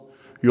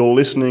You're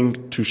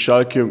listening to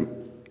Schalke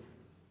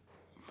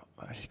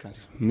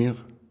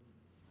America?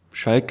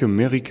 Schalke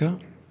America.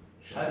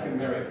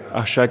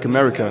 Ach, Schalke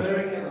America.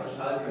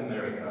 Schalke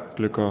America.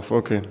 Glück auf,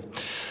 okay.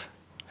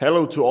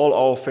 Hello to all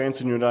our fans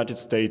in the United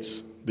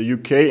States, the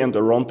UK and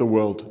around the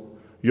world.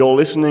 You're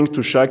listening to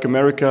Schalke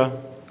America.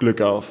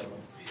 Glück auf.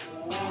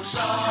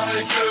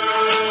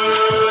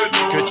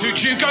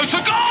 Kutucu goes for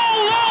goal!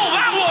 Oh,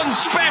 that one's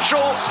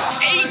special!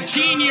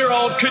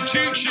 18-year-old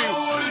Kutucu.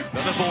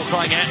 Liverpool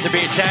crying out to be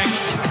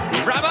attacked.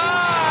 Raman!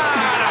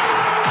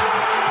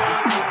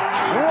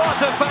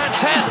 What a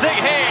fantastic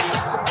hit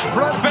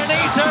from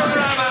Benito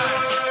Raman!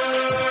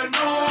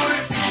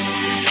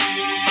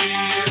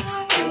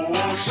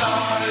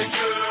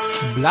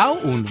 Blau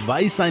und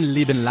weiß ein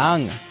Leben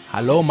lang.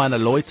 Hallo meine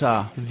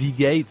Leute, wie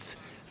geht's?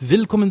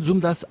 Willkommen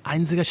zum das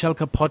einzige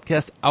Schalke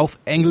Podcast auf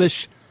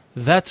Englisch.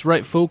 That's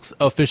right, folks.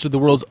 Officially the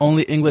world's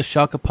only English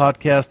Schalke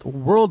podcast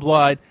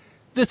worldwide.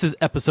 This is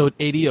episode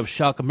 80 of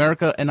Schalke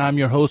America, and I'm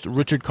your host,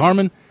 Richard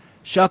Carmen.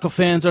 Schalke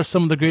fans are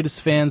some of the greatest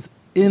fans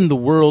in the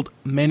world,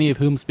 many of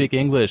whom speak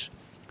English.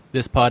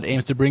 This pod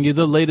aims to bring you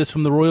the latest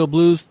from the Royal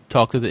Blues,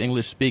 talk to the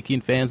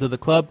English-speaking fans of the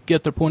club,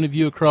 get their point of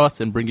view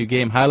across, and bring you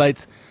game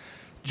highlights.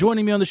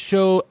 Joining me on the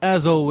show,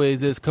 as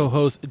always, is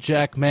co-host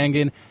Jack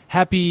Mangan.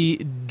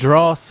 Happy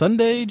Draw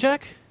Sunday,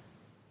 Jack?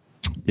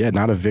 Yeah,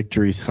 not a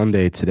victory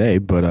Sunday today,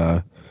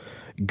 but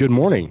good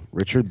morning,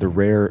 Richard, the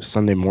rare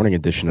Sunday morning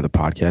edition of the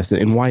podcast.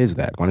 And why is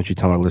that? Why don't you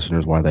tell our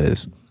listeners why that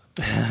is?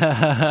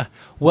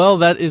 Well,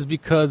 that is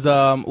because,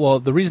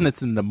 the reason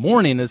it's in the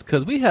morning is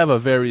because we have a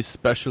very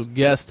special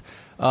guest,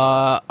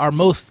 our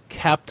most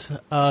capped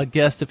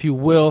guest, if you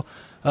will.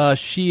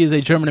 She is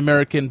a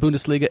German-American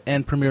Bundesliga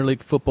and Premier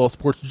League football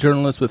sports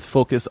journalist with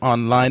focus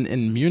online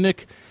in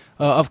Munich.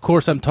 Of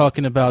course, I'm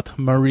talking about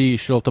Marie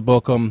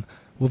Schulte-Bochum.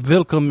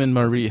 Welcome,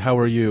 Marie. How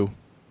are you?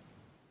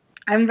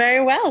 I'm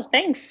very well,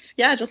 thanks.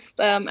 Yeah, just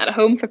at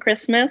home for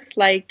Christmas,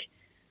 like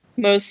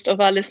most of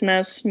our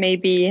listeners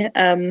maybe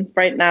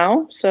right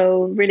now.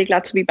 So really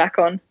glad to be back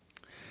on.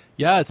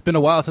 Yeah, it's been a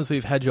while since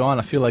we've had you on.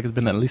 I feel like it's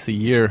been at least a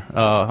year,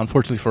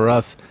 unfortunately for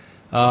us.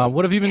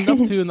 What have you been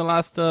up to in the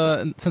last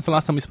since the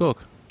last time we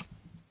spoke?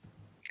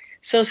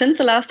 So since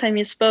the last time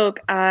you spoke,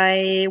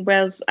 I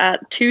was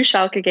at 2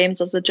 Schalke games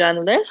as a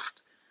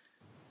journalist.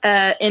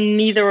 In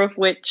neither of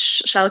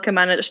which Schalke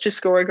managed to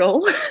score a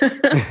goal.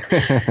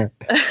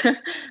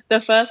 The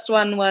first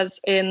one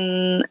was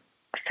in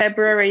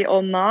February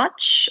or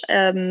March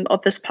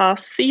of this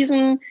past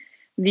season.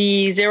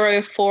 The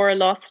 0-4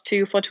 loss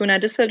to Fortuna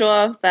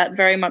Düsseldorf that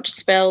very much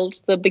spelled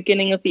the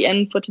beginning of the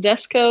end for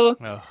Tedesco.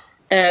 Oh.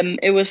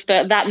 It was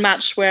that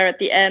match where at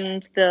the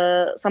end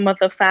some of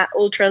the fat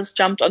ultras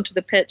jumped onto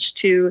the pitch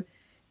to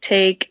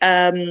take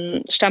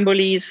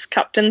Stamboli's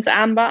captain's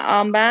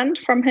armband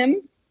from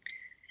him.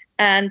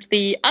 And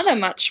the other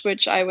match,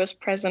 which I was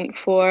present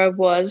for,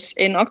 was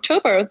in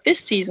October of this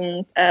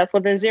season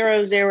for the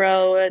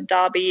 0-0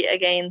 derby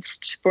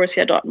against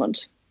Borussia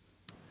Dortmund.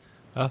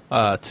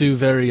 2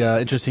 very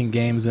interesting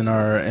games in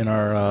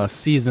our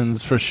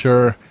seasons for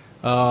sure.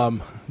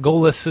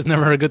 Goalless is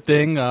never a good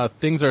thing.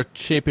 Things are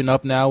shaping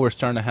up now. We're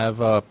starting to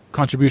have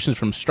contributions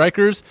from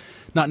strikers,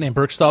 not named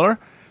Bergstaller.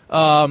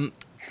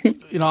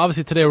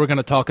 Obviously today we're going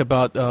to talk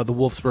about the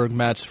Wolfsburg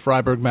match,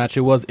 Freiburg match.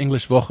 It was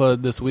English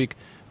Woche this week.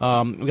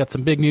 We got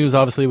some big news,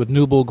 obviously, with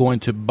Nubel going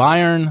to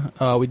Bayern.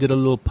 We did a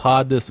little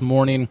poll this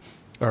morning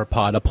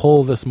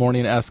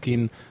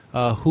asking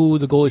who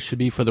the goalie should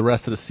be for the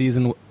rest of the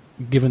season,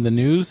 given the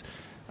news.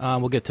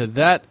 We'll get to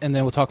that, and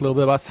then we'll talk a little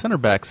bit about center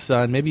backs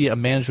and maybe a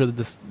manager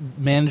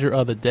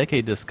of the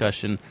decade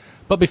discussion.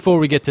 But before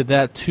we get to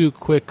that, 2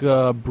 quick,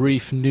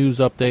 brief news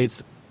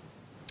updates.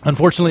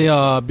 Unfortunately,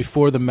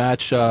 before the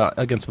match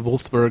against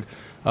Wolfsburg,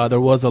 there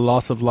was a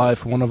loss of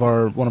life. One of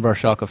our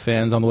Schalke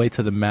fans on the way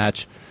to the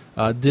match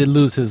did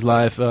lose his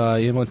life.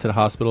 He went to the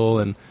hospital,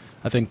 and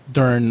I think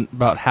during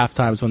about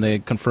halftime when they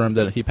confirmed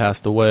that he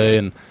passed away.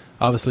 And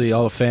obviously,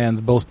 all the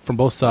fans, from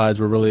both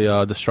sides, were really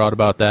distraught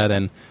about that,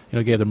 and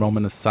gave them a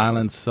moment of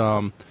silence.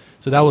 So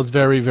that was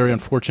very, very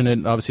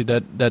unfortunate. Obviously,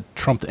 that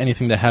trumped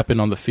anything that happened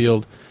on the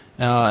field.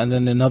 And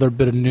then another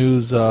bit of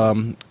news: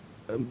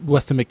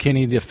 Weston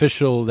McKennie, the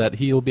official, that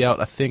he'll be out,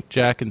 I think,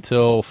 Jack,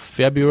 until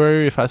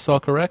February, if I saw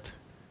correct.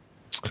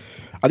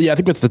 Yeah, I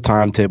think that's the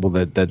timetable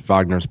that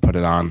Wagner's put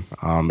it on.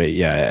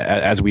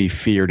 As we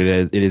feared,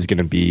 it is going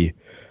to be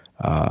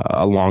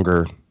a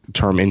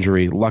longer-term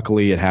injury.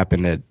 Luckily, it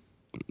happened at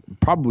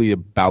probably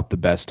about the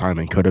best time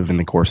it could have in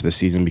the course of the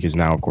season, because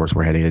now, of course,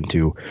 we're heading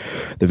into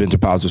the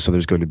Winterpause, so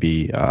there's going to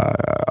be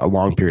a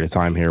long period of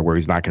time here where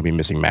he's not going to be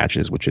missing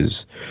matches, which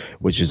is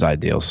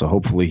ideal. So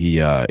hopefully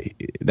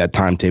that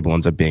timetable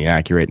ends up being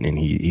accurate and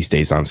he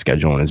stays on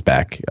schedule and is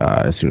back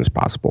as soon as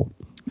possible.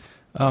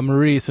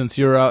 Marie, since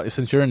you're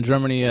in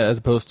Germany as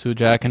opposed to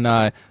Jack and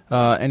I,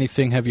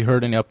 have you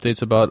heard any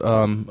updates about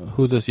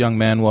who this young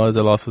man was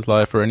that lost his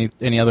life, or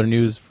any other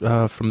news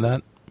from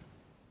that?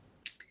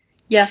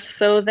 Yes,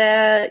 so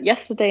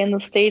yesterday in the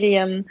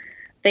stadium,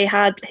 they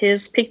had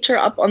his picture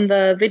up on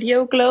the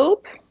video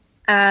globe,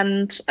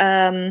 and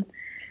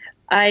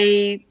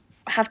I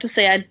have to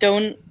say I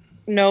don't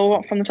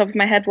know from the top of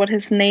my head what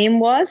his name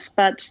was,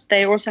 but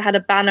they also had a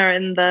banner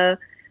in the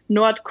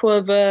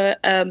Nordkurve,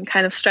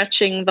 kind of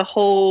stretching the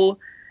whole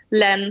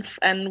length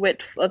and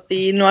width of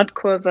the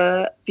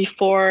Nordkurve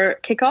before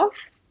kickoff,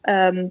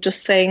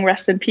 just saying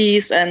rest in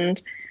peace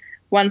and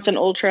once an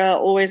ultra,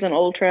 always an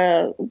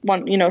ultra,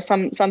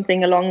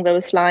 something along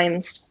those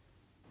lines.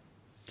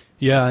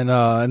 Yeah, and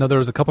I know there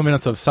was a couple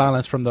minutes of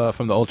silence from the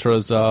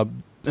ultras at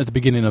the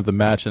beginning of the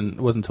match, and it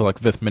wasn't until like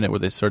the 5th minute where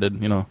they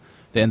started,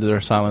 they ended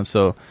their silence.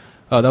 So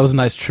that was a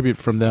nice tribute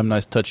from them,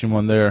 nice touching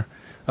one there.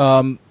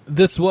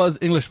 This was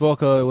English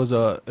Volca.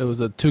 It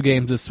was a 2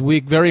 games this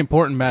week. Very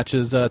important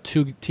matches.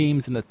 2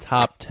 teams in the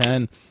top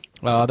 10.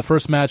 The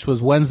first match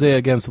was Wednesday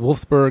against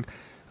Wolfsburg.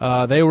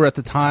 They were at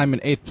the time in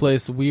 8th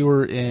place. We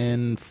were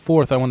in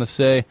 4th, I want to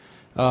say.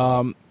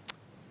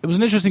 It was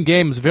an interesting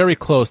game. It was very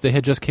close. They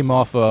had just came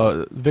off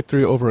a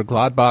victory over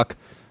Gladbach,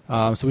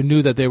 so we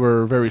knew that they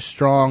were very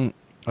strong.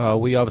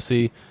 We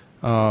obviously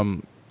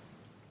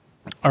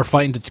are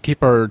fighting to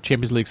keep our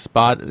Champions League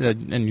spot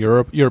in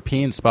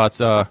European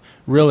spots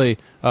really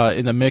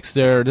in the mix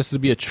there. This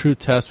would be a true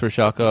test for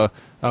Schalke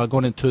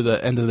going into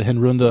the end of the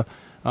Hinrunde.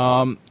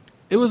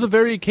 It was a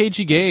very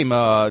cagey game.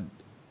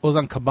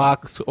 Ozan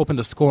Kabak opened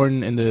the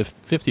scoring in the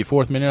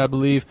 54th minute, I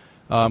believe.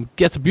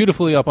 Gets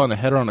beautifully up on the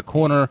header on the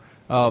corner.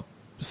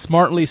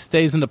 Smartly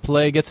stays into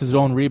play, gets his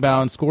own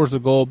rebound, scores a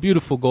goal,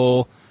 beautiful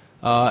goal.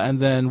 And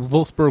then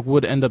Wolfsburg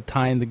would end up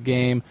tying the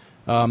game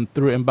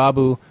through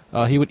Mbabu.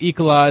 He would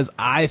equalize.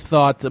 I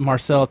thought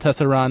Marcel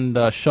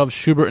Tesserand shoved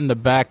Schubert in the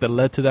back that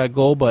led to that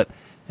goal, but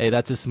hey,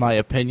 that's just my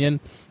opinion.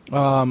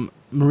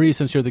 Marie,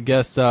 since you're the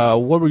guest,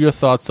 what were your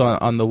thoughts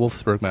on the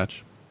Wolfsburg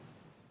match?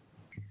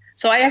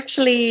 So I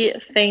actually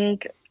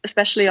think,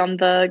 especially on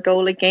the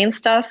goal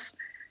against us,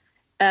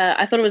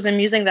 I thought it was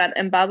amusing that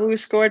Mbabu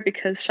scored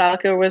because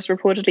Schalke was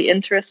reportedly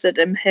interested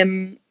in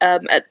him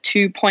at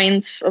 2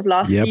 points of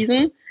last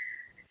season.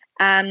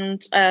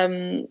 And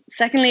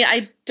secondly,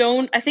 I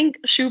think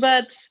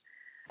Schubert,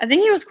 I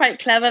think he was quite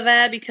clever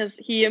there because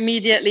he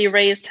immediately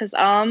raised his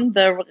arm,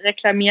 the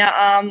Reklamier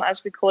arm,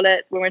 as we call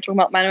it when we're talking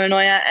about Manuel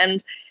Neuer.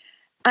 And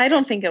I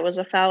don't think it was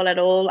a foul at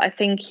all. I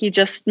think he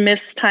just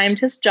mistimed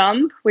his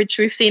jump, which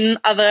we've seen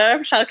other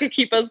Schalke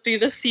keepers do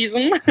this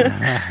season.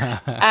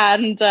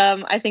 And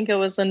I think it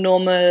was a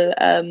normal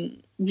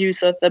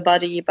use of the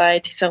body by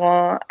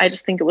Tisserand. I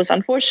just think it was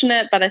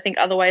unfortunate, but I think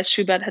otherwise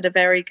Schubert had a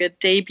very good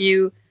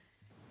debut.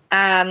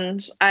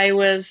 And I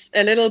was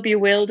a little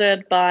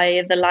bewildered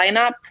by the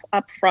lineup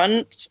up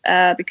front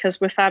because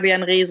with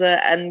Fabian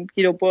Riese and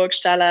Guido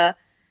Burgstaller,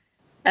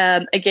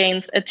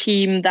 against a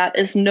team that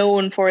is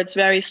known for its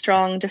very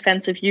strong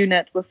defensive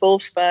unit with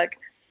Wolfsburg,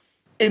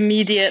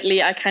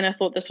 immediately I kind of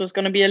thought this was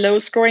going to be a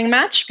low-scoring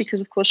match because,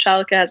 of course,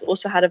 Schalke has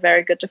also had a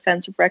very good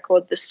defensive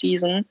record this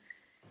season.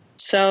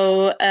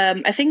 So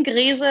I think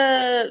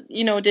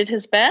Riese, did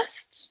his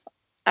best.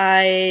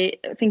 I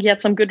think he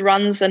had some good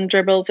runs and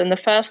dribbles in the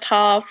first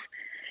half.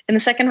 In the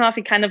second half,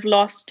 he kind of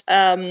lost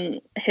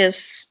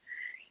his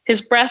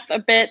breath a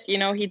bit.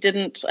 He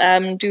didn't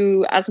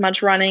do as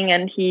much running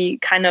and he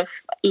kind of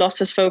lost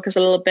his focus a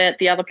little bit.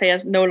 The other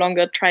players no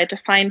longer tried to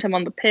find him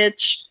on the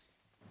pitch.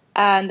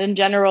 And in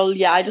general,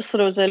 I just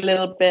thought it was a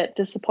little bit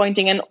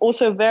disappointing and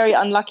also very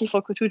unlucky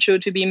for Coutinho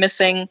to be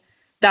missing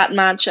that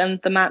match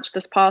and the match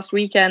this past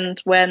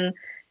weekend when,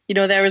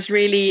 there was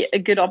really a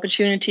good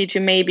opportunity to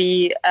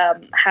maybe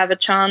have a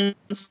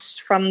chance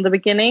from the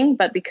beginning.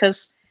 But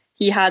because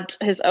he had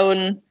his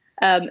own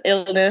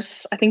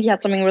illness, I think he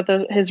had something with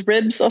his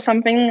ribs or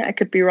something, I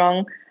could be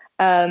wrong.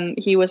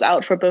 He was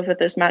out for both of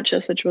those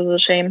matches, which was a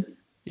shame.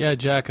 Yeah,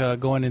 Jack,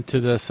 going into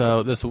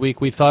this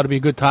week, we thought it'd be a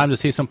good time to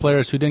see some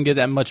players who didn't get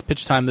that much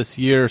pitch time this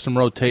year, some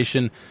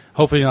rotation.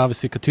 Hopefully,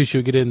 obviously, Coutinho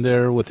would get in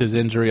there with his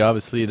injury.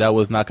 Obviously, that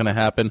was not going to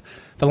happen.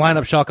 The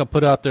lineup Schalke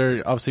put out there,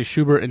 obviously,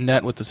 Schubert in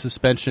net with the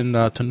suspension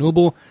to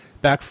Nubel.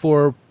 Back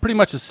four, pretty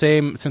much the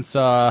same since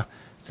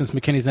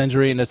McKinney's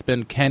injury, and it's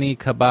been Kenny,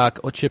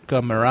 Kabak,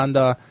 Ochipka,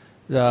 Miranda.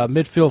 The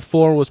midfield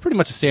four was pretty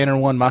much a standard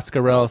one,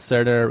 Mascarell,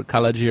 Serdar,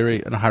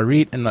 Caligiuri, and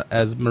Harit, and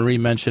as Marie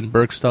mentioned,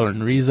 Burgstaller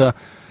and Riese.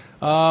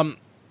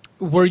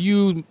 Were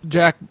you,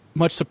 Jack,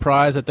 much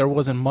surprised that there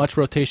wasn't much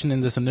rotation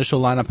in this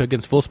initial lineup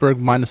against Wolfsburg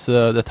minus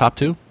the top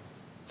two?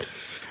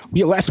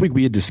 Yeah, last week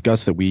we had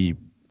discussed that we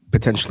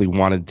potentially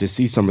wanted to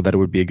see some of that. It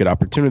would be a good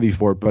opportunity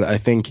for it, but I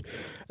think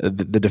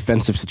the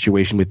defensive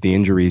situation with the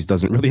injuries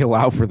doesn't really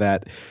allow for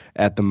that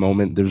at the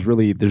moment. There's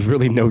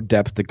really no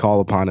depth to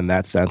call upon in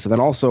that sense. And then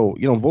also,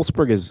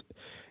 Wolfsburg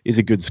is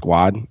a good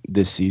squad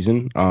this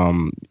season.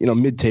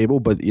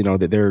 Mid-table, but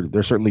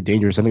they're certainly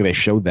dangerous. I think they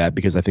showed that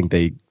because I think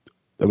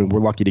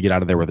we're lucky to get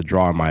out of there with a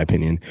draw, in my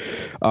opinion.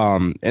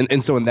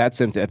 And so in that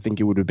sense, I think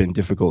it would have been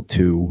difficult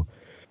to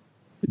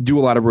do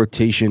a lot of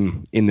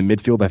rotation in the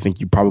midfield. I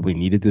think you probably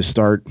needed to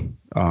start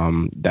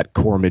that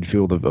core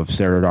midfield of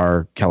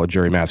Serdar,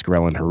 Caligiuri,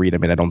 Mascarell, and Harit. I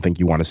mean, I don't think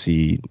you want to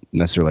see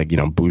necessarily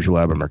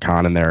Boujalev or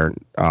Mercan in there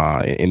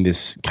in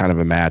this kind of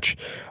a match.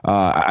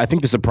 I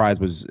think the surprise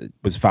was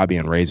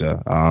Fabian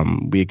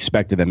Riese. We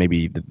expected that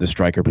maybe the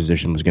striker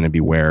position was going to be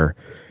where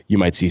you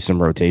might see some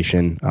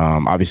rotation.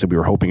 Obviously, we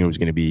were hoping it was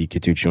going to be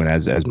Kutucu, and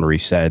as Marie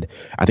said,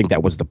 I think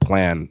that was the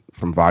plan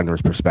from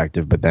Wagner's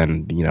perspective. But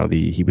then,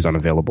 he was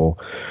unavailable,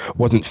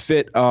 wasn't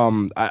fit.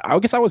 I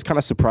guess I was kind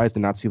of surprised to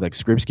not see like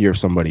Skripski or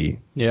somebody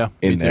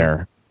in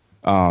there.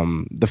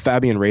 The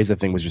Fabian Reza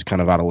thing was just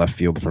kind of out of left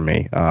field for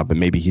me, but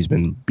maybe he's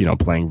been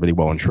playing really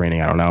well in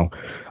training. I don't know,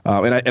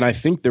 and I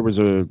think there was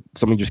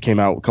something just came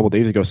out a couple of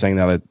days ago saying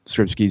that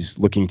Skripski's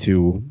looking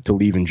to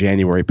leave in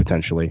January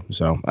potentially.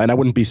 So, and I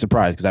wouldn't be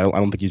surprised because I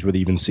don't think he's really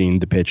even seen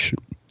the pitch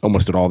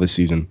almost at all this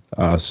season.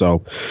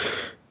 So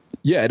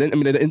yeah, it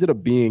ended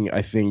up being,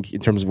 I think,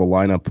 in terms of a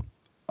lineup,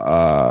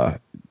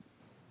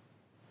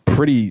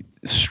 pretty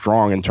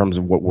strong in terms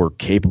of what we're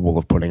capable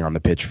of putting on the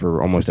pitch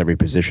for almost every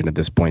position at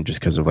this point, just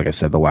because of, like I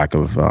said, the lack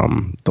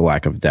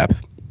of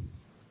depth.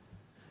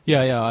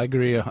 Yeah, I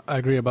agree. I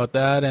agree about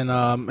that. And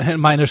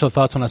my initial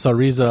thoughts when I saw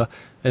Reza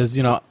is,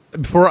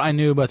 before I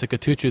knew about the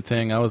Kutucu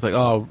thing, I was like,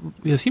 oh,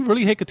 does he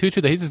really hate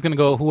Kutucu that he's just going to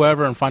go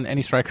whoever and find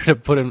any striker to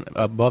put him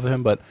above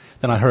him? But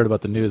then I heard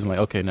about the news and like,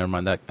 okay, never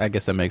mind. I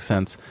guess that makes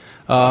sense.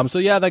 So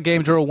yeah, that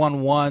game drew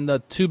 1-1. The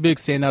two big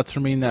standouts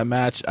for me in that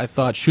match, I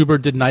thought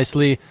Schubert did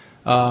nicely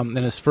in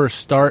his first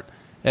start,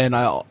 and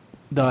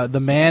the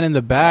man in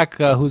the back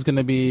who's going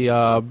to be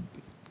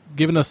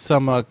giving us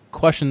some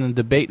question and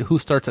debate who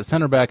starts at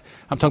center back.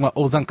 I'm talking about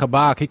Ozan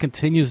Kabak. He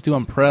continues to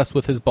impress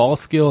with his ball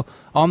skill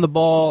on the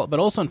ball, but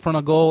also in front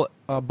of goal,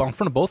 in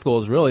front of both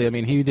goals, really. I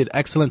mean, he did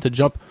excellent to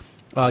jump,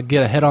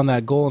 get ahead on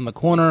that goal in the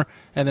corner,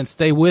 and then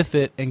stay with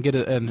it and get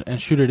it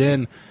and shoot it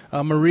in.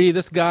 Marie,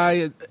 this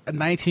guy at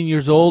 19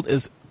 years old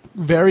is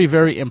very,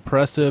 very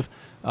impressive.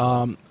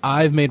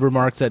 I've made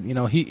remarks that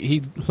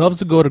he loves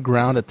to go to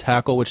ground at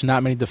tackle, which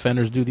not many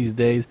defenders do these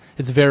days.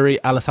 It's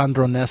very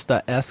Alessandro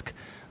Nesta-esque.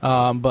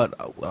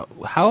 But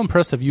how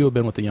impressive you have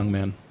been with the young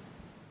man?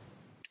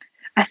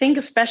 I think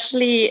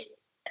especially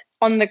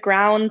on the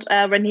ground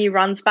when he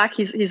runs back,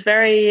 he's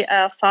very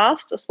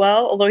fast as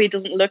well, although he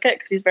doesn't look it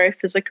because he's very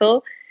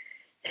physical.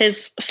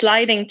 His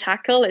sliding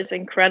tackle is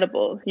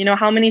incredible.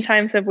 How many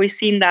times have we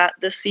seen that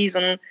this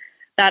season,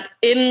 that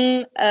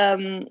in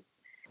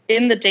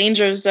the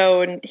danger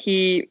zone,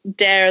 he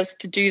dares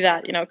to do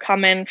that,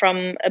 come in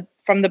from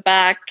the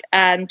back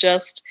and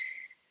just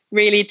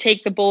really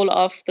take the ball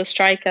off the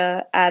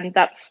striker. And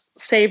that's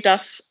saved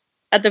us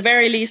at the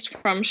very least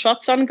from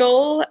shots on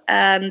goal,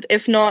 and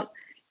if not,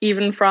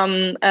 even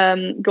from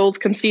goals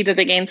conceded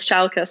against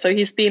Schalke. So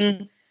he's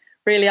been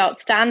really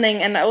outstanding.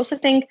 And I also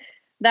think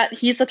that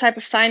he's the type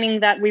of signing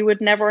that we would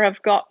never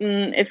have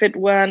gotten if it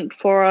weren't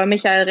for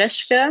Michael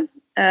Reschke,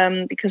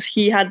 because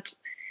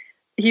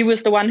he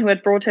was the one who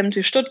had brought him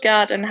to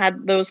Stuttgart and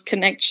had those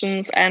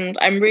connections. And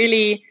I'm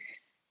really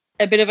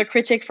a bit of a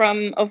critic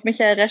of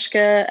Michael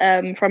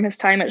Reschke from his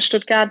time at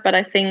Stuttgart, but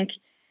I think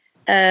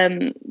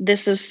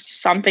this is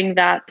something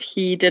that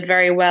he did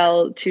very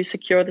well to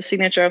secure the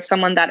signature of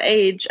someone that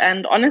age.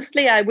 And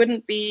honestly, I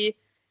wouldn't be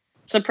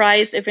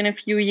surprised if in a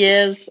few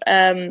years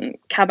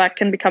Kabak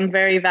can become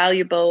very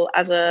valuable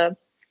as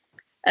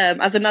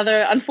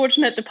another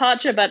unfortunate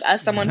departure, but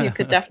as someone who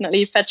could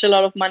definitely fetch a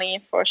lot of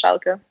money for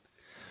Schalke.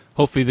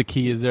 Hopefully the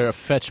key is there to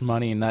fetch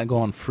money and not go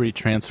on free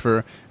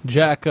transfer.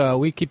 Jack,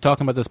 we keep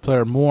talking about this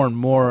player more and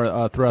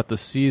more throughout the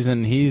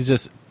season. He's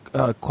just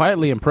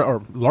quietly impressed,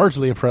 or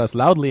largely impressed,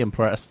 loudly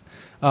impressed.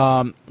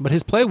 But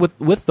his play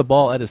with the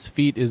ball at his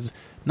feet is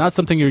not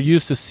something you're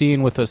used to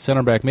seeing with a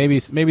center back. Maybe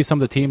some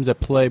of the teams that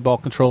play ball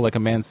control like a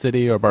Man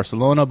City or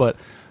Barcelona, but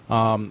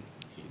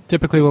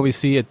typically when we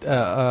see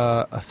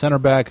a center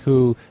back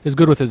who is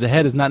good with his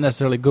head is not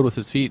necessarily good with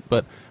his feet,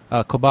 but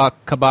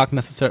Kabak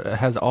necessarily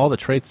has all the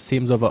traits, it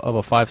seems, of a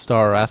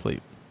 5-star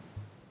athlete.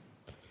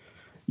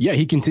 Yeah,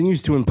 he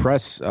continues to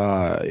impress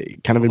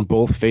kind of in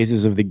both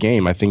phases of the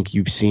game. I think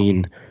you've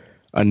seen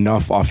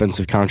enough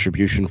offensive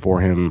contribution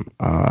for him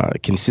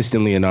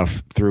consistently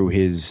enough through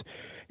his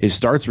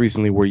starts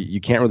recently where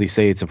you can't really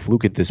say it's a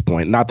fluke at this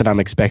point. Not that I'm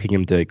expecting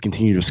him to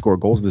continue to score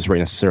goals at this rate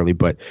necessarily,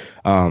 but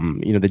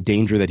the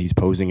danger that he's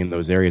posing in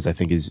those areas I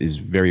think is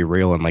very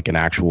real and like an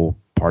actual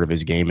part of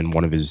his game and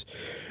one of his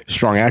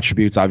strong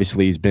attributes.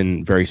 Obviously, he's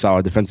been very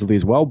solid defensively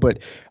as well, but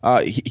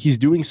he's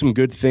doing some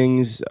good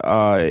things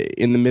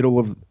in the middle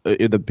of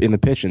in the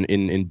pitch and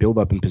in build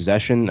up and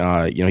possession.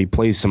 He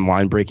plays some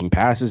line breaking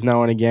passes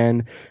now and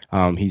again.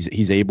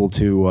 He's able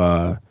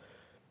to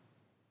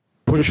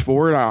push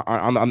forward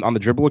on the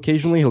dribble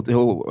occasionally.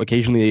 He'll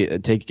occasionally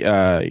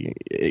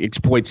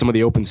exploit some of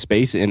the open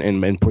space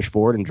and push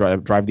forward and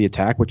drive the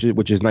attack,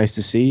 which is nice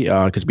to see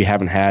because we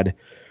haven't had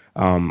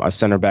a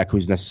center back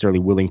who's necessarily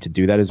willing to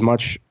do that as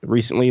much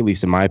recently, at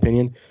least in my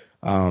opinion.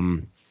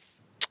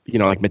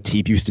 Like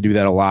Matip used to do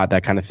that a lot,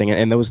 that kind of thing,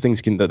 and those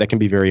things can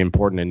be very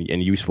important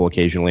and useful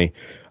occasionally.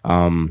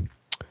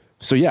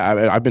 So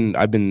yeah, I've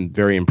been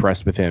very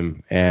impressed with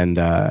him, and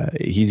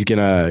he's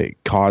gonna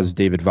cause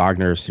David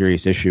Wagner a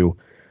serious issue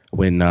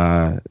when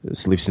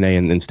Salif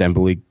Sane and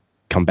Stamboli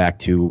come back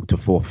to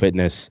full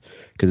fitness,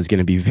 because it's going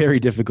to be very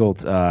difficult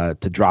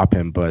to drop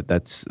him. But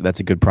that's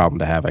a good problem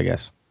to have, I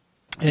guess.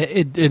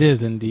 It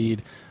is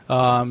indeed.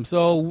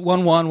 So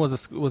 1-1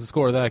 was the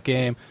score of that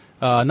game.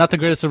 Not the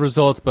greatest of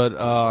results, but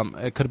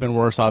it could have been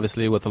worse,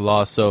 obviously, with the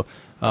loss. So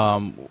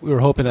we were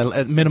hoping that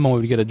at minimum we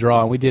would get a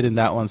draw, and we did in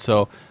that one.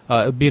 So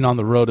being on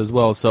the road as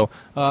well. So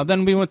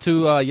then we went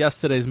to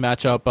yesterday's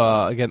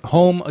matchup again,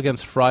 home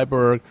against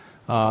Freiburg.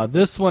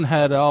 This one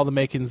had all the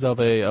makings of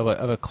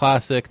a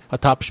classic, a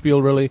top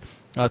spiel really.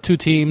 Two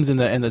teams in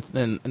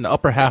the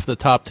upper half of the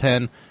top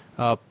 10.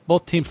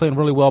 Both teams playing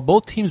really well.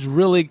 Both teams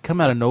really come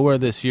out of nowhere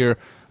this year.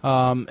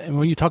 And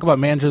when you talk about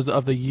managers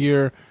of the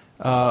year,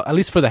 at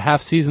least for the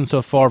half season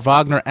so far,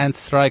 Wagner and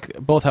Streich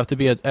both have to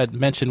be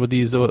mentioned with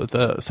these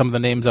some of the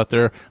names out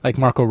there, like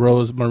Marco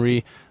Rose,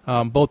 Marie.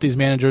 Both these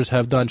managers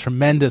have done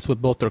tremendous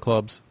with both their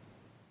clubs.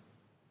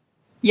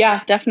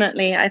 Yeah,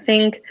 definitely. I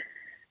think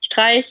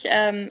Streich,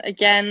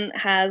 again,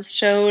 has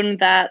shown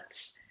that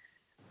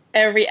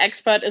every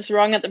expert is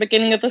wrong at the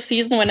beginning of the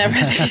season whenever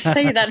they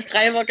say that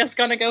Freiburg is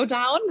going to go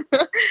down.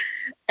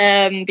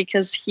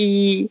 Because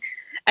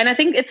and I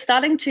think it's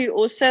starting to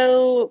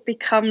also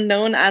become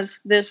known as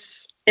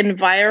this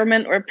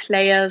environment where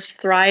players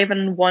thrive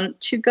and want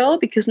to go,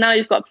 because now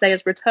you've got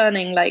players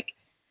returning like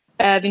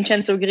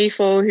Vincenzo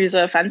Grifo, who's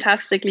a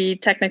fantastically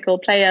technical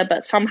player,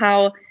 but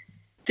somehow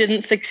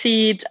didn't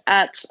succeed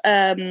at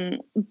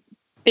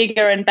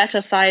bigger and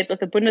better sides of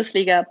the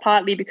Bundesliga,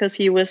 partly because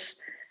he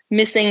was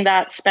missing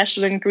that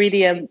special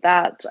ingredient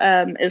that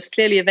is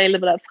clearly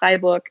available at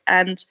Freiburg.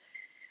 And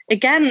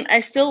again, I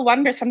still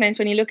wonder sometimes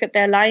when you look at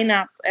their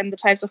lineup and the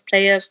types of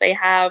players they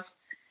have,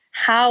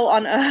 how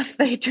on earth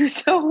they do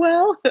so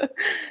well.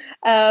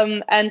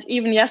 And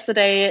even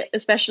yesterday,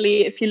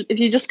 especially if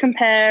you just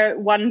compare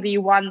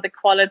 1v1 the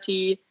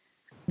quality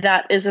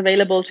that is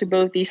available to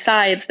both these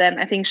sides, then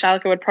I think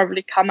Schalke would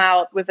probably come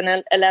out with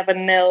an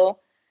 11-0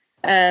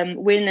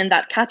 win in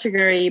that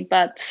category.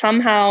 But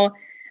somehow,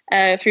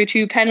 through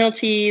 2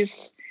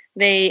 penalties,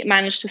 they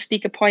managed to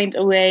sneak a point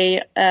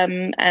away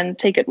and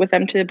take it with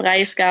them to the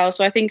Breisgau.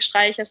 So I think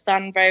Streich has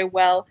done very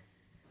well.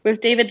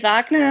 With David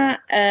Wagner,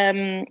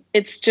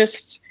 it's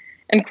just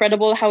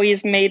incredible how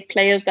he's made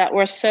players that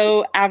were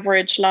so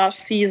average last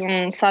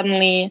season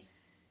suddenly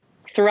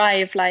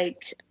thrive,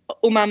 like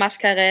Omar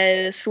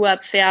Mascarell,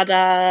 Suat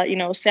Serdar.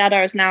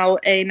 Serdar is now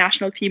a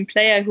national team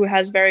player who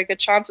has very good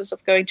chances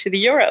of going to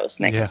the Euros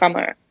next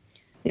summer.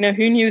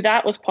 Who knew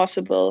that was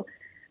possible?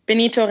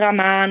 Benito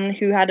Raman,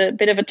 who had a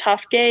bit of a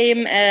tough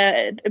game,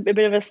 a bit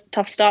of a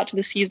tough start to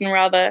the season,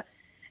 rather,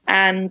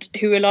 and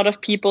who a lot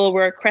of people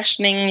were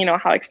questioning,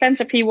 how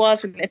expensive he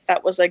was and if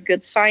that was a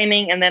good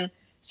signing. And then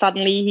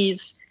suddenly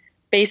he's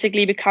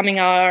basically becoming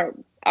our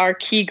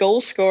key goal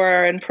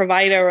scorer and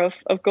provider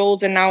of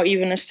goals and now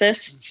even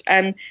assists.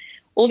 And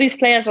all these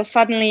players are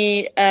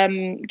suddenly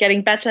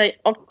getting better.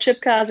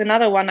 Okchipka is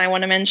another one I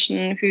want to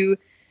mention, who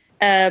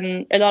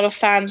a lot of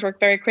fans were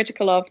very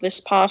critical of this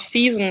past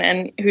season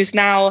and who's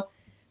now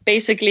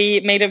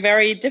basically made it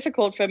very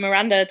difficult for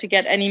Miranda to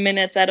get any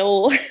minutes at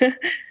all.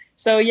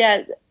 So,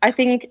 yeah, I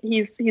think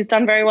he's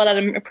done very well at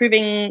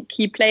improving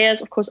key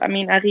players. Of course,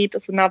 Arid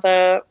is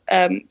another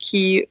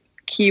key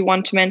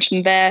one to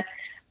mention there.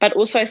 But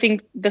also I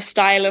think the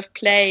style of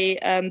play,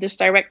 this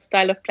direct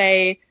style of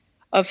play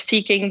of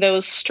seeking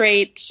those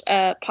straight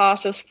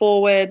passes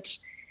forward.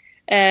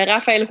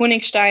 Raphael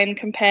Honigstein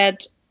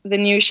compared the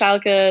new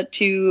Schalke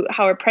to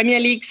how a Premier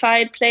League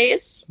side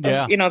plays.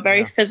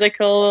 Very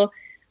physical,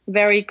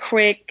 very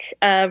quick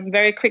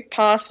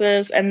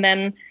passes, and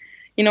then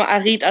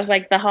Arid as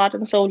like the heart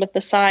and soul of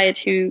the side,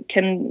 who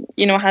can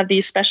have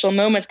these special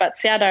moments. But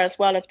Serdar as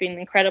well has been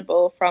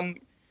incredible from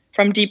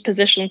deep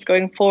positions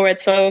going forward.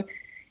 So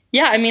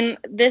yeah,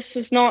 this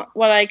is not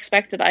what I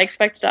expected. I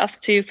expected us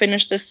to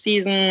finish this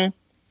season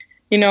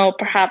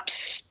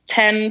perhaps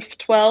 10,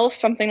 12,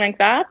 something like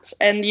that.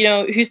 And,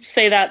 who's to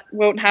say that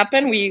won't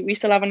happen? We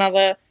still have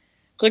another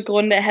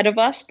Rückrunde ahead of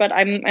us, but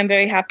I'm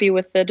very happy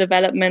with the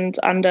development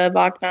under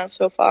Wagner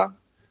so far.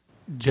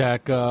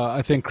 Jack,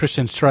 I think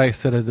Christian Streich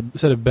said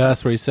it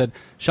best, where he said,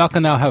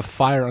 Schalke now have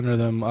fire under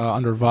them,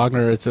 under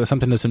Wagner. It's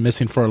something that's been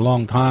missing for a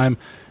long time.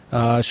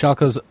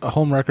 Schalke's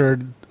home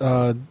record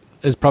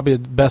is probably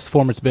the best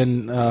form it's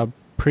been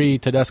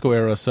pre-Tedesco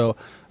era. So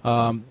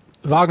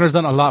Wagner's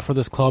done a lot for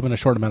this club in a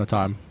short amount of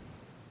time.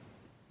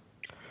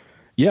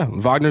 Yeah,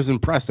 Wagner's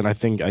impressed, and I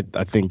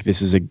think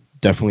this is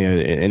definitely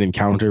an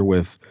encounter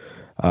with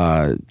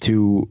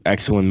 2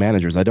 excellent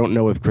managers. I don't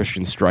know if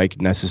Christian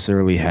Streich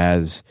necessarily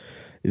has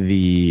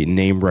the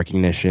name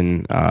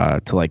recognition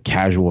to like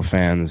casual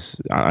fans,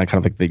 kind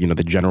of like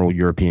the general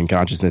European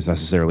consciousness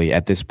necessarily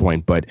at this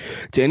point, but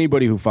to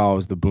anybody who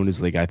follows the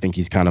Bundesliga, I think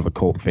he's kind of a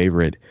cult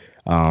favorite.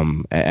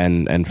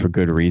 And for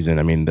good reason.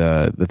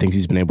 The things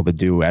he's been able to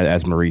do,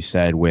 as Marie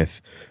said,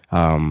 with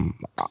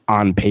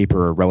on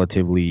paper a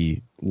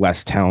relatively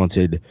less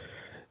talented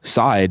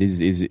side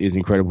is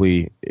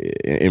incredibly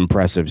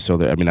impressive. So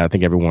that, I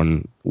think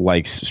everyone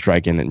likes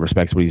Streich and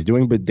respects what he's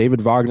doing. But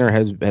David Wagner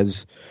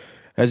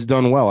has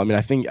done well.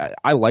 I think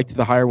I liked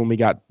the hire when we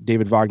got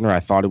David Wagner.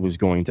 I thought it was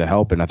going to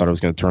help, and I thought it was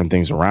going to turn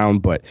things around.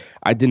 But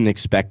I didn't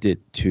expect it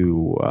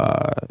to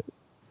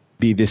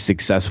be this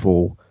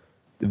successful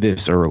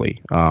this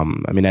early. I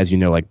mean, as you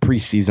know, like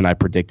preseason, I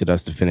predicted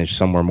us to finish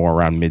somewhere more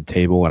around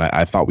mid-table, and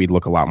I thought we'd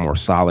look a lot more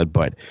solid.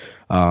 But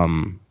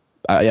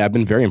I've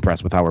been very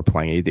impressed with how we're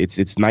playing.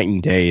 It's night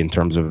and day in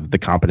terms of the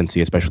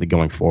competency, especially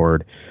going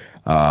forward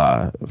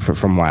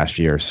from last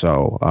year.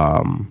 So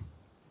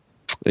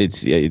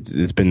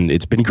it's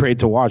been great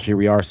to watch. Here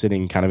we are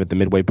sitting kind of at the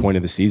midway point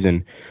of the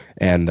season,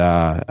 and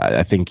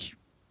I think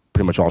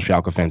pretty much all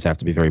Schalke fans have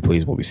to be very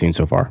pleased with what we've seen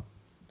so far.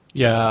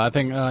 Yeah, I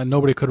think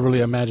nobody could really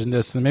imagine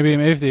this. And maybe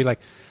if they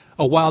like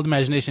a wild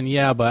imagination,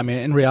 yeah, but I mean,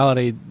 in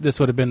reality, this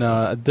would have been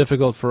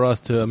difficult for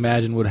us to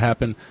imagine would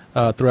happen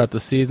throughout the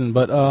season.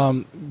 But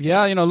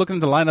yeah, looking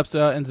at the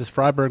lineups in this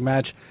Freiburg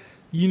match,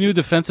 you knew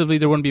defensively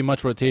there wouldn't be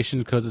much rotation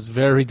because it's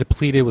very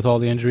depleted with all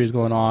the injuries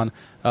going on.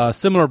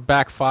 Similar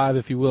back five,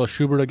 if you will,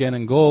 Schubert again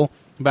in goal.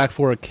 Back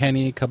four,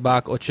 Kenny,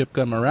 Kabak,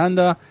 Ochipka,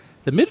 Miranda.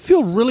 The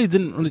midfield really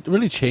didn't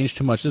really change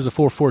too much. There's a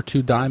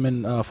 4-4-2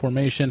 diamond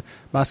formation.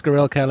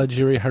 Mascarell,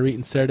 Caligiuri, Harit,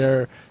 and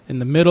Serdar in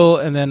the middle.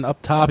 And then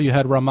up top you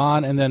had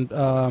Rahman and then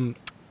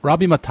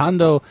Robbie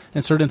Matando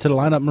inserted into the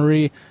lineup,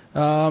 Marie.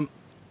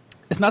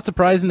 It's not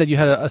surprising that you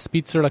had a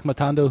speedster like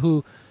Matando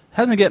who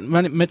hasn't get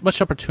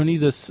much opportunity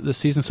this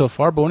season so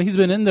far, but when he's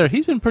been in there,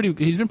 he's been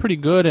pretty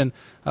good and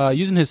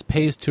using his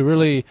pace to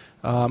really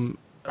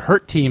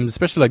hurt teams,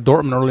 especially like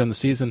Dortmund early in the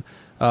season.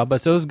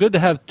 But so it was good to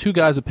have two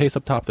guys with pace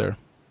up top there.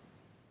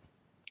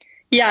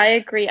 Yeah, I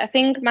agree. I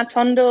think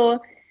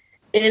Matondo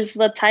is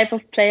the type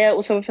of player,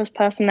 also with his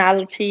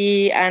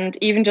personality and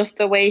even just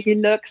the way he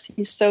looks.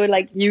 He's so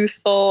like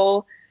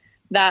youthful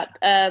that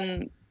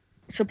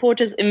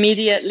supporters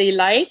immediately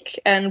like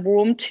and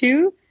warm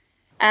to.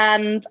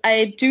 And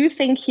I do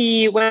think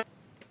when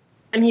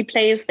he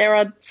plays, there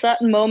are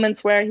certain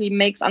moments where he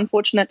makes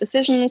unfortunate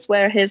decisions,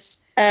 where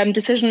his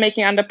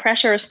decision-making under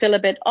pressure is still a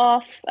bit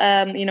off,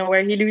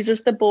 where he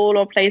loses the ball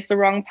or plays the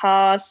wrong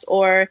pass,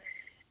 or,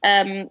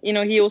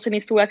 he also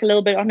needs to work a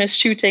little bit on his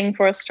shooting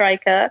for a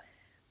striker.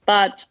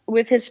 But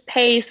with his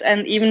pace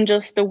and even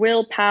just the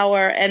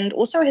willpower and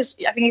also I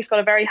think he's got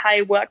a very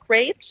high work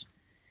rate.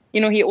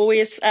 He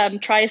always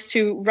tries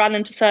to run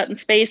into certain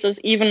spaces,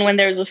 even when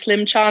there's a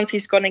slim chance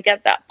he's going to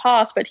get that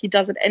pass, but he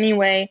does it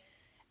anyway.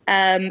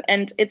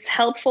 And it's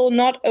helpful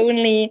not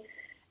only,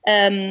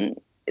 the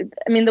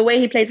way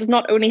he plays is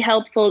not only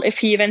helpful if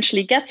he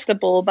eventually gets the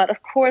ball, but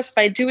of course,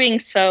 by doing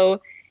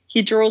so,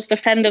 he draws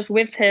defenders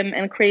with him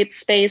and creates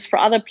space for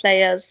other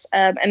players.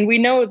 And we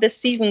know this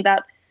season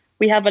that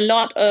we have a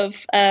lot of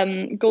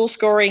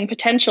goal-scoring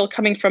potential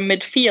coming from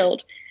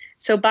midfield.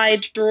 So by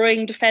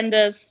drawing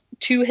defenders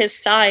to his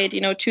side,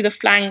 to the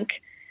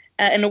flank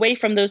and away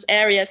from those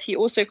areas, he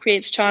also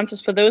creates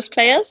chances for those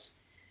players.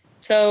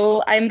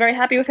 So I'm very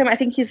happy with him. I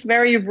think he's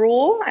very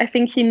raw. I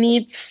think he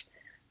needs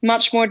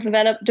much more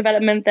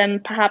development than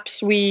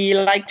perhaps we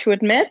like to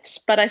admit.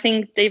 But I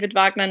think David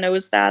Wagner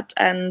knows that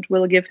and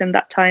will give him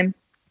that time.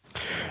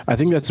 I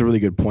think that's a really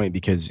good point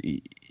because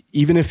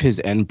even if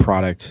his end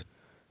product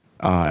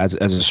as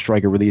a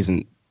striker really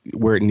isn't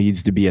where it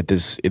needs to be at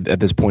this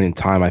point in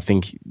time, I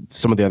think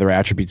some of the other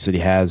attributes that he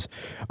has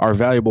are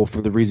valuable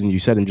for the reason you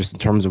said, and just in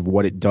terms of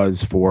what it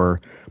does for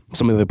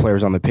some of the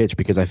players on the pitch.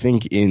 Because I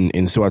think in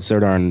Suat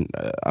Serdar and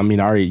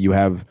Aminari, you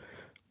have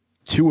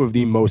two of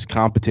the most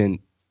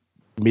competent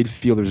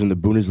midfielders in the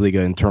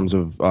Bundesliga in terms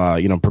of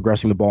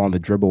progressing the ball on the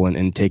dribble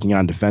and taking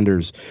on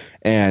defenders.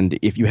 And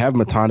if you have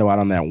Matando out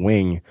on that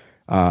wing,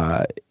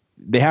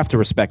 they have to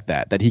respect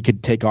that he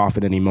could take off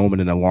at any moment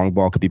and a long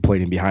ball could be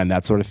played in behind,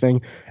 that sort of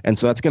thing. And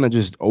so that's going to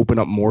just open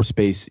up more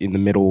space in the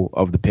middle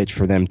of the pitch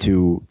for them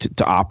to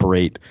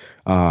operate.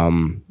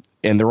 And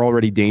they're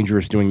already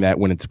dangerous doing that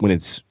when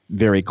it's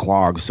very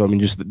clogged. So,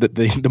 just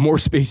the more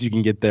space you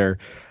can get there,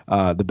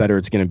 the better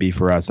it's going to be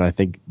for us. And I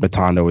think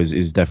Matando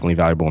is definitely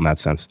valuable in that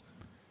sense.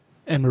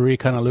 And Marie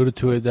kind of alluded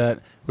to it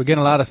that we're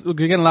getting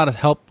a lot of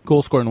help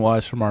goal scoring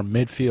wise from our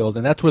midfield,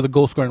 and that's where the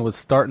goal scoring would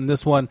start in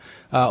this one.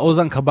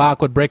 Ozan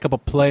Kabak would break up a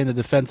play in the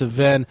defensive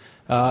end.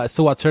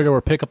 Suat Serdar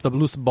would pick up the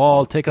loose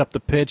ball, take it up the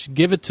pitch,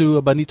 give it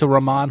to Benito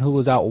Rahman, who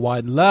was out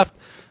wide left.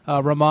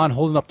 Rahman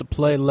holding up the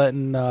play,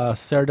 letting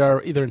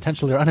Serdar either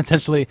intentionally or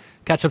unintentionally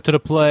catch up to the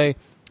play.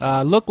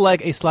 Looked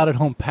like a slotted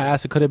home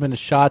pass. It could have been a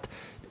shot.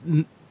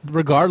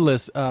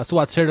 Regardless,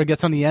 Suat Serdar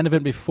gets on the end of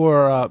it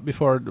before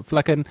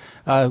Flecken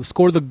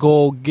score the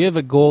goal, give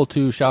a goal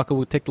to Schalke,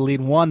 would take the lead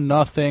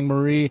 1-0.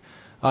 Marie,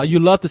 you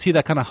love to see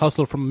that kind of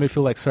hustle from a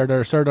midfield like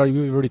Serdar. Serdar,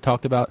 you've already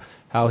talked about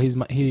how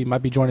he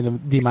might be joining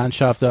the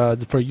Mannschaft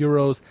for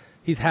Euros.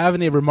 He's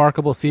having a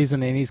remarkable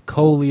season, and he's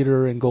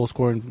co-leader in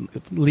goal-scoring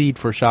lead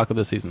for Schalke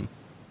this season.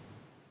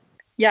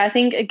 Yeah, I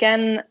think,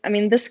 again,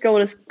 this goal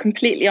is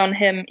completely on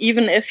him.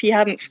 Even if he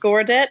hadn't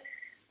scored it,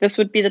 this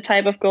would be the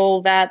type of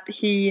goal that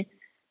he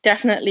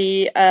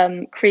definitely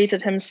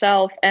created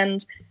himself.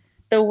 And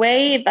the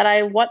way that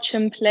I watch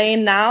him play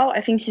now, I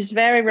think he's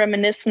very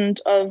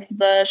reminiscent of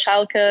the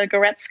Schalke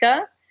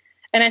Goretzka.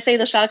 And I say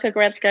the Schalke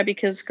Goretzka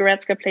because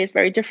Goretzka plays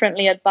very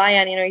differently at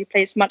Bayern. He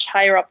plays much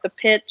higher up the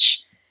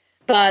pitch.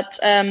 But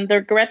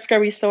the Goretzka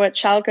we saw at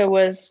Schalke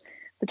was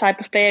the type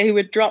of player who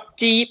would drop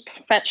deep,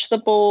 fetch the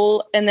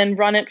ball, and then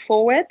run it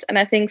forward. And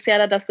I think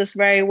Serda does this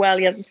very well.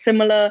 He has a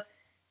similar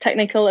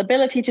technical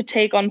ability to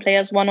take on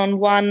players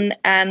one-on-one,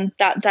 and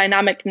that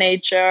dynamic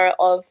nature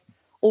of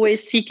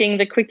always seeking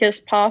the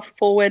quickest path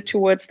forward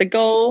towards the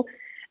goal,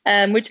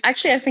 which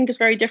actually I think is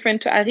very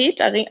different to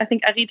Harit. I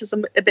think Harit is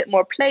a bit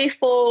more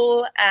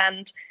playful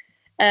and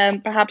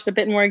perhaps a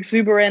bit more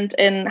exuberant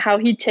in how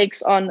he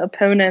takes on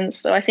opponents.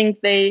 So I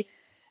think they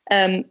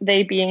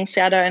being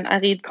Serda and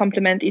Harit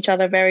complement each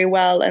other very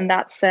well in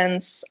that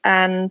sense.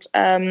 And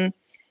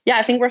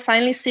I think we're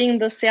finally seeing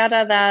the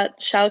Serda that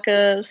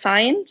Schalke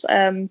signed.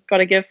 Got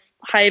to give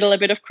Heidel a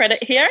bit of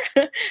credit here,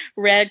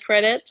 rare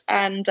credit,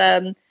 and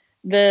the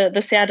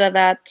Serda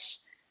that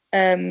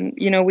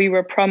we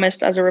were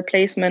promised as a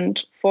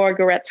replacement for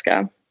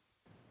Goretzka.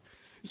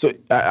 So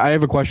I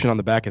have a question on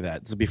the back of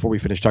that. So before we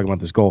finish talking about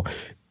this goal,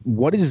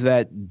 what does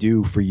that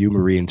do for you,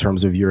 Marie, in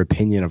terms of your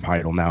opinion of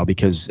Heidel now?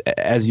 Because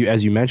as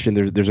you mentioned,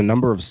 there's a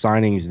number of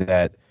signings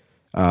that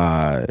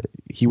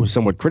he was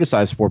somewhat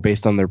criticized for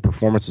based on their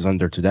performances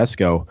under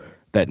Tedesco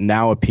that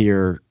now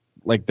appear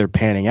like they're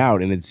panning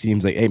out, and it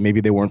seems like, hey,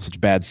 maybe they weren't such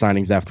bad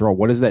signings after all.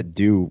 What does that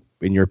do,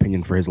 in your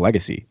opinion, for his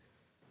legacy?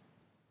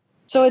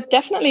 So it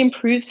definitely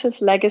improves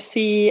his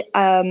legacy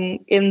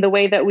in the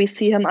way that we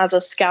see him as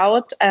a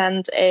scout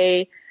and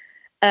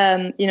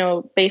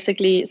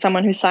basically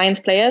someone who signs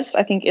players.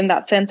 I think in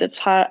that sense, it's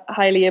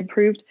highly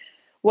improved.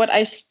 What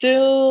I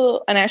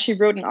still, and I actually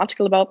wrote an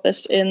article about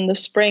this in the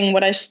spring,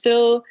 what I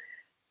still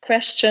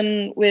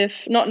question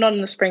with, not in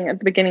the spring, at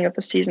the beginning of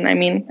the season, I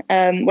mean,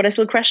 what I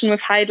still question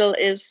with Heidel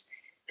is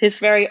his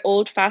very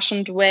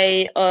old-fashioned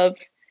way of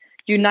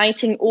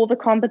uniting all the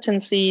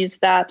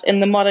competencies that in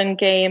the modern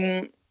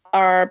game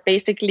are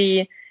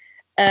basically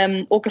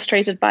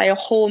orchestrated by a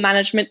whole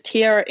management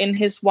tier in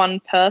his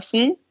one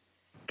person,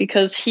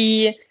 because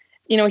he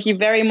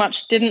very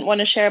much didn't want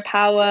to share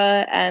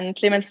power. And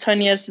Clemens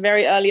Tönnies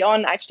very early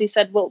on actually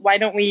said, well, why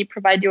don't we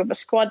provide you with a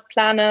squad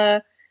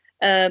planner,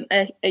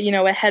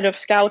 a head of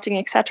scouting,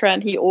 etc.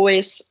 And he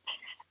always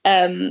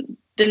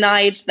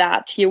denied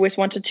that. He always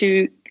wanted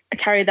to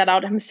carry that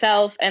out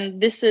himself. And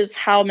this is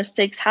how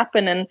mistakes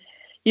happen. And,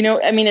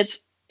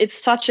 it's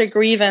such a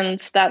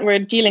grievance that we're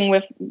dealing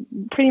with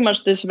pretty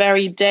much this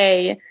very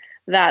day,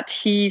 that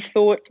he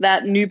thought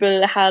that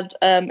Nübel had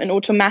an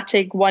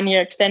automatic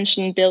 1-year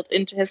extension built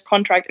into his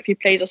contract if he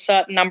plays a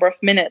certain number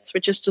of minutes,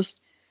 which is just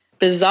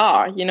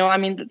bizarre.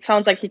 It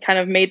sounds like he kind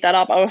of made that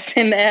up out of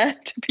thin air,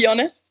 to be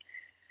honest.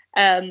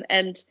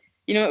 It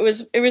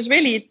was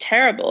really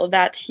terrible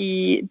that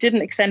he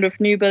didn't extend with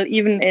Nübel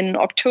even in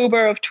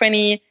October of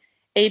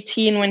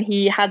 2018 when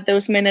he had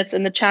those minutes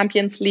in the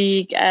Champions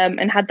League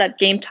and had that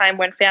game time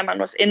when Fährmann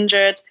was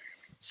injured.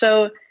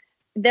 So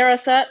there are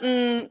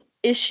certain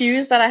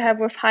issues that I have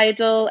with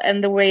Heidel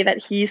and the way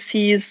that he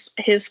sees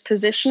his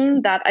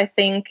position that I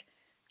think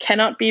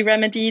cannot be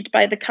remedied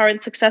by the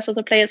current success of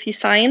the players he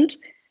signed.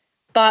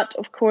 But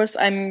of course,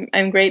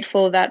 I'm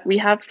grateful that we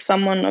have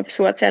someone of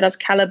Suat Serda's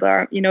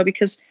caliber,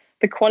 because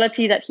the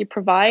quality that he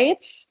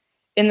provides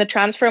in the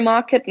transfer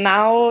market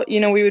now,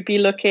 we would be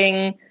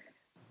looking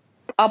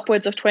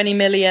upwards of 20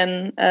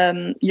 million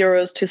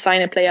euros to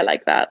sign a player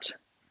like that.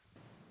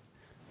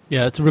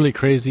 Yeah, it's really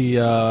crazy.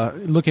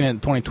 Looking at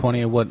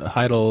 2020 and what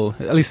Heidel,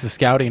 at least the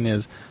scouting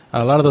is,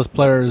 a lot of those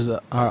players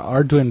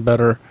are doing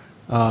better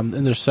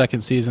in their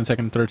second,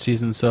 third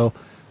season. So,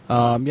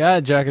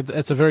 Jack,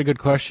 it's a very good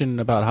question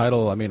about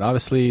Heidel. I mean,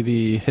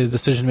 obviously his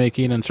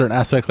decision-making in certain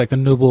aspects, like the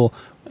Nübel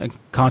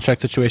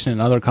contract situation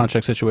and other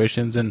contract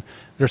situations, and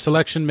their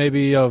selection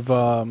maybe of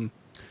the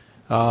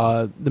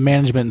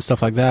management and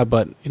stuff like that.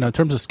 But, in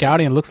terms of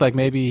scouting, it looks like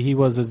maybe he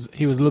was a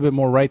little bit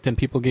more right than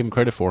people gave him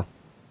credit for.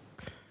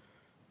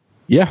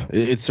 Yeah,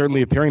 it's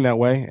certainly appearing that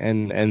way,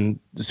 and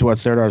Suat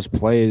Serdar's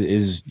play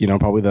is,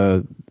 probably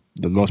the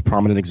most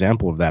prominent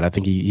example of that. I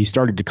think he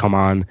started to come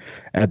on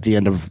at the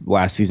end of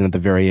last season, at the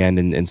very end,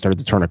 and started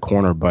to turn a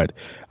corner, but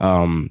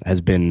has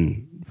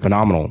been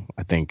phenomenal,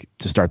 I think,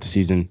 to start the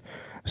season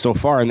so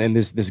far. And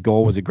this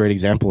goal was a great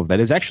example of that.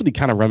 It's actually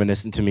kind of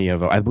reminiscent to me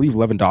of, I believe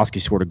Lewandowski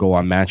scored a goal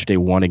on match day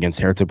 1 against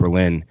Hertha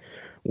Berlin,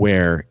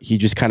 where he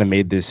just kind of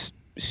made this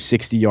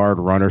 60-yard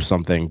run or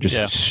something,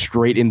 just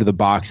straight into the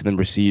box, and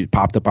then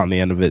popped up on the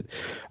end of it.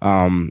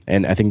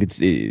 And I think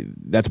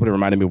that's what it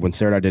reminded me of when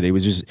Serdar did it. It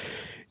was just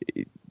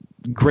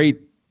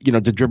great, to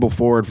dribble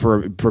forward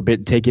for a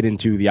bit, take it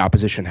into the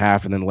opposition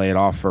half, and then lay it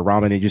off for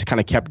Rahman. He just kind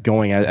of kept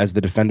going as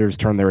the defenders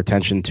turned their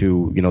attention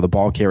to, the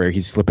ball carrier.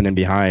 He's slipping in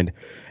behind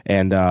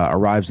and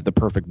arrives at the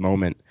perfect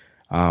moment.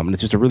 And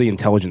it's just a really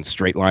intelligent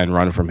straight line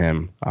run from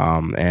him.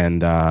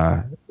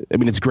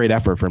 It's great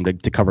effort for him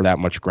to cover that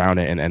much ground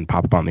and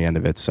pop up on the end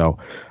of it. So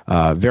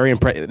very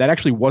impressive. That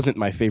actually wasn't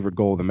my favorite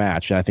goal of the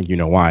match. And I think you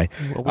know why.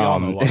 Well, we all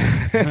know why.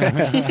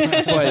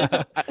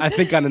 But I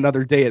think on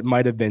another day it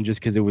might have been just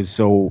because it was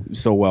so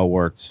well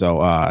worked.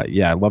 So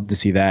I'd love to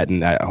see that.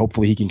 And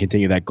hopefully he can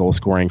continue that goal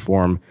scoring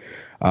form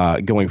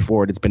going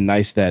forward. It's been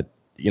nice that,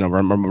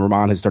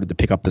 Rahman has started to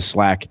pick up the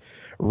slack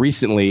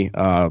recently,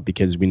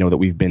 because we know that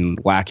we've been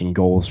lacking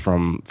goals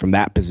from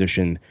that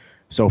position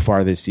so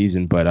far this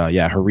season. But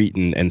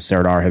Harit and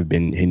Serdar have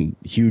been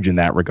huge in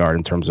that regard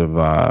in terms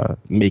of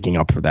making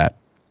up for that.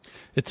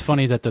 It's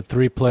funny that the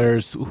three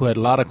players who had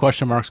a lot of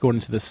question marks going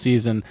into this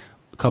season,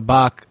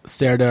 Kabak,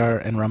 Serdar,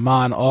 and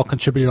Rahman, all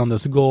contributed on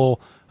this goal.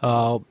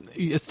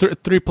 It's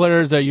three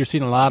players that you're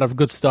seeing a lot of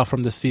good stuff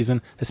from this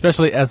season,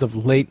 especially as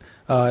of late.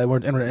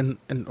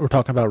 We're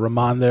talking about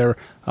Rahman there,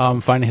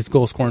 finding his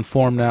goal scoring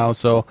form now.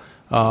 So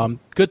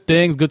good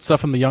things, good stuff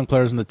from the young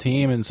players in the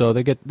team, and so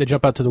they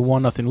jump out to the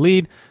 1-0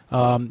 lead.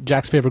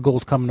 Jack's favorite goal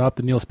is coming up,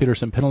 the Niels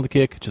Petersen penalty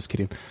kick. Just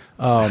kidding.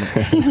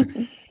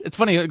 It's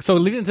funny. So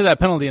leading into that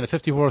penalty in the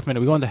 54th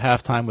minute, we go into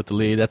halftime with the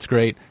lead. That's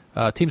great.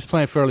 Teams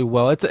playing fairly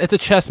well. It's a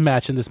chess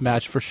match in this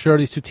match for sure.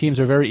 These two teams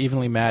are very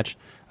evenly matched.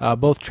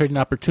 Both trading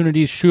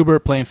opportunities.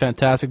 Schubert playing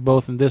fantastic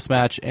both in this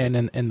match and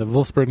in the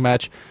Wolfsburg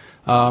match.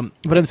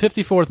 But in the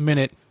 54th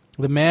minute,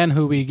 the man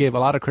who we gave a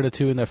lot of credit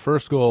to in that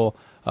first goal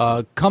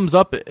comes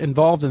up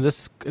involved in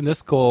this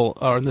goal,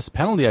 or in this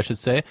penalty, I should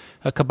say.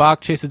 Kabak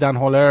chases down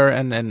Holler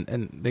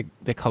and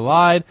they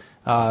collide.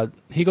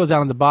 He goes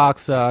down in the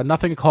box.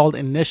 Nothing called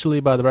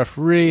initially by the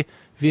referee.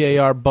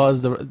 VAR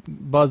buzzed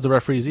the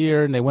referee's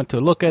ear, and they went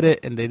to look at it,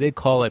 and they did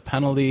call a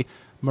penalty.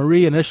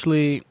 Marie,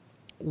 initially,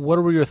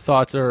 what were your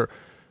thoughts? Or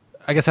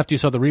I guess after you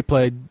saw the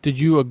replay, did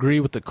you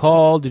agree with the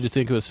call? Did you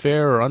think it was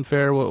fair or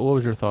unfair? What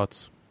was your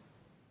thoughts?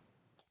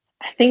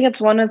 I think it's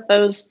one of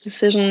those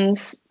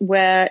decisions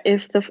where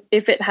if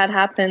it had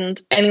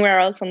happened anywhere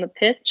else on the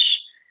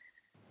pitch,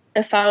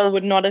 a foul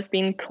would not have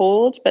been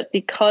called. But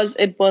because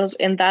it was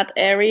in that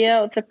area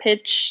of the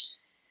pitch,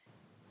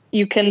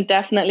 you can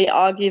definitely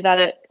argue that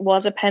it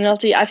was a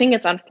penalty. I think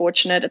it's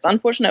unfortunate. It's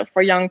unfortunate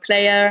for a young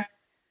player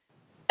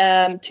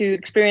to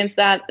experience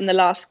that in the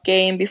last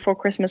game before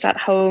Christmas at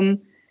home.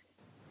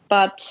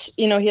 But,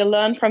 he'll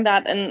learn from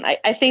that. And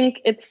I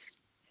think it's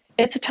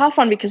a tough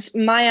one, because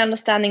my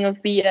understanding of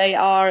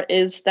VAR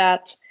is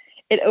that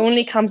it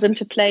only comes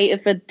into play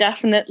if a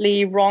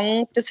definitely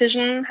wrong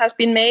decision has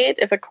been made,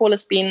 if a call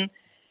has been,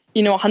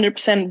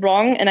 100%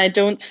 wrong. And I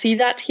don't see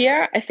that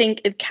here. I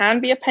think it can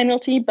be a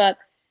penalty, but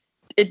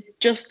it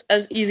just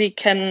as easy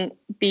can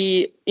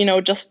be,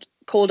 just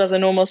called as a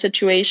normal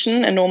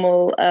situation, a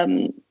normal,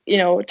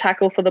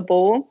 tackle for the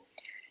ball.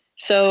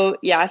 So,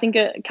 yeah, I think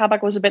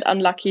Kabak was a bit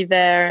unlucky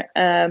there.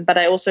 But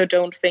I also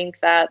don't think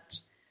that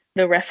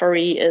the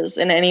referee is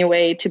in any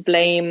way to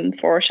blame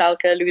for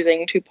Schalke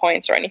losing 2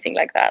 points or anything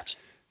like that.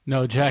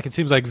 No, Jack, it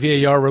seems like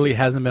VAR really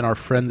hasn't been our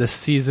friend this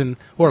season,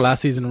 or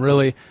last season,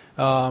 really.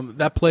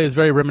 That play is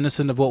very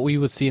reminiscent of what we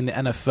would see in the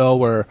NFL,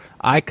 where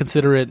I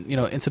consider it,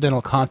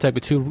 incidental contact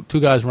with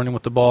two guys running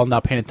with the ball,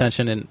 not paying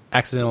attention, and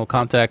accidental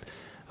contact.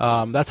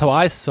 That's how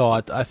I saw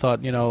it. I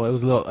thought, it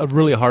was a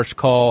really harsh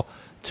call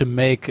to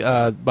make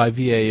by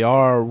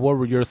VAR. What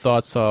were your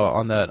thoughts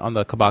on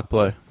the Kabak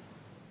play?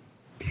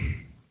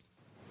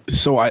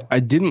 So I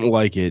didn't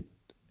like it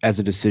as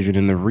a decision,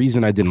 and the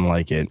reason I didn't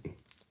like it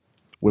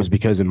was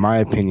because, in my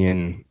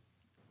opinion,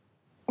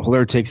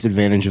 Hilaire takes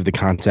advantage of the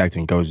contact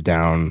and goes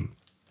down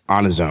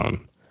on his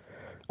own.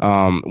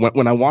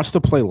 When I watched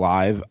the play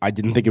live, I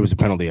didn't think it was a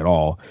penalty at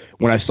all.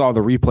 When I saw the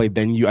replay,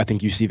 then I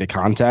think you see the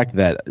contact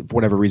that, for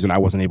whatever reason, I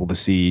wasn't able to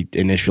see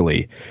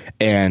initially.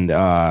 And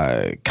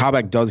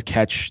Kabak does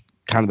catch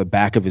kind of the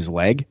back of his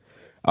leg.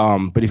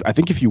 But I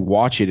think if you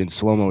watch it in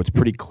slow-mo, it's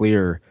pretty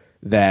clear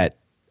that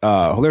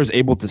Hilaire is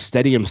able to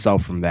steady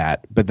himself from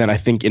that, but then I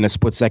think in a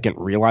split second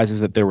realizes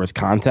that there was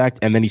contact,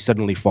 and then he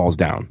suddenly falls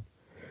down.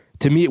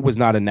 To me, it was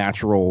not a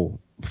natural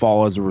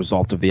fall as a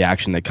result of the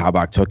action that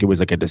Kabak took. It was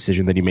like a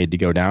decision that he made to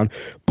go down.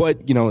 But,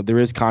 there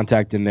is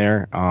contact in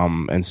there,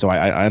 and so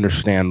I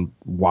understand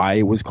why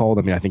it was called.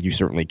 I mean, I think you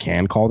certainly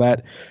can call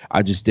that.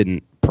 I just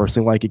didn't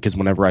personally like it, because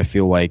whenever I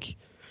feel like,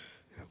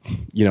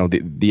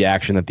 the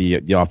action that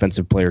the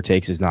offensive player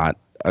takes is not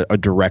a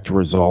direct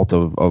result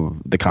of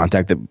the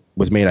contact that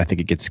was made, I think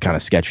it gets kind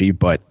of sketchy.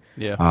 But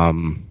yeah,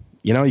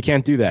 you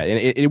can't do that. And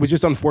it was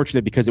just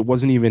unfortunate, because it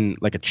wasn't even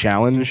like a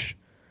challenge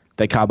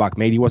that Kabak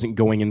made. He wasn't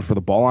going in for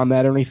the ball on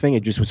that or anything.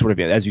 It just was sort of,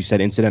 as you said,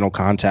 incidental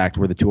contact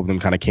where the two of them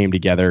kind of came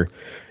together,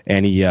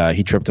 and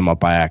he tripped him up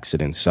by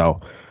accident.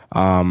 So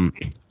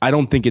I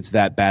don't think it's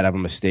that bad of a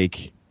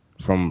mistake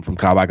from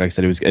Kabak. Like I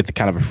said, it's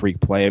kind of a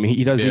freak play. I mean,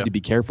 he does need to be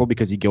careful,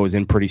 because he goes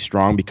in pretty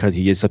strong, because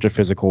he is such a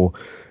physical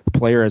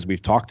player, as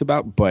we've talked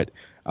about. But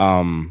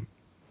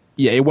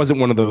it wasn't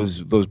one of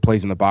those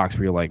plays in the box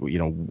where you're like,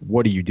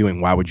 what are you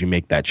doing? Why would you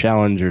make that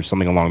challenge, or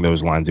something along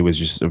those lines? It was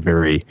just a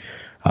very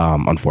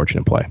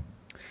unfortunate play.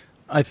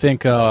 I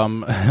think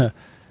Kabak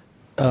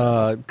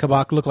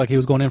looked like he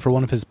was going in for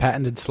one of his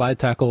patented slide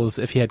tackles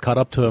if he had caught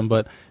up to him,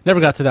 but never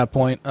got to that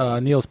point.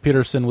 Niels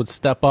Petersen would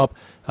step up.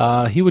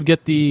 He would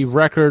get the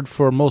record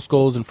for most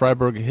goals in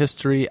Freiburg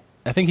history.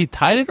 I think he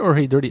tied it, or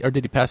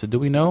did he pass it? Do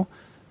we know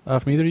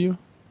from either of you?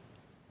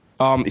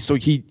 So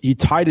he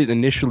tied it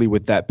initially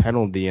with that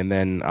penalty, and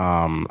then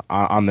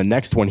on the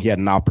next one he had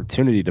an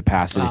opportunity to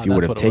pass it if he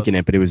would have taken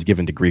it, but it was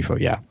given to Grifo.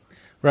 Yeah.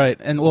 Right,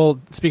 and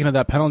speaking of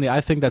that penalty, I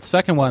think that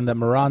second one that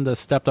Miranda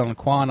stepped on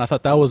Kwan, I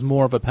thought that was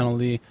more of a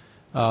penalty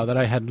that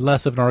I had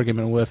less of an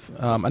argument with.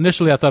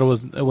 Initially, I thought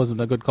it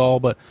wasn't a good call,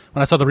 but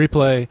when I saw the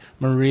replay,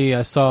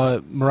 I saw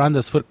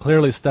Miranda's foot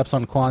clearly steps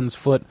on Kwan's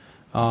foot,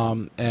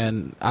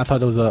 and I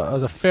thought it was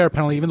a fair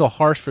penalty, even though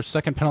harsh for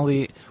second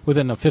penalty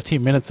within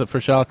 15 minutes for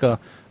Schalke.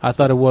 I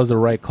thought it was a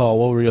right call.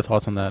 What were your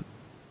thoughts on that?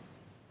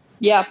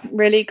 Yeah,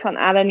 really can't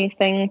add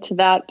anything to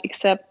that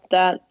except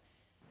that,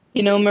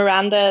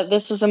 Miranda,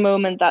 this is a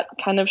moment that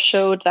kind of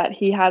showed that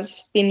he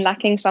has been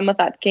lacking some of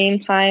that game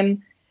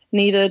time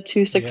needed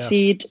to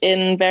succeed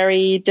in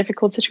very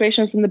difficult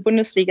situations in the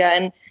Bundesliga.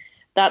 And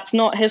that's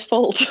not his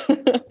fault,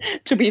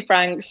 to be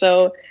frank.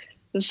 So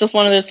it's just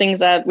one of those things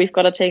that we've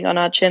got to take on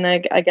our chin,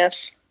 I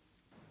guess.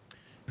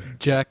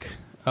 Jack,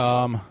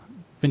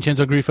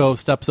 Vincenzo Grifo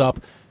steps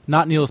up.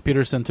 Not Niels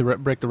Peterson to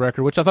break the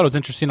record, which I thought was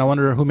interesting. I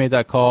wonder who made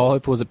that call.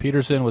 If it was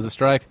Peterson, was it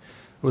Strike,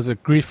 was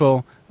it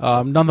Grifo?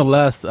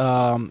 Nonetheless,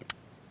 to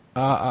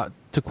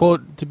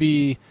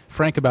be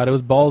frank about it,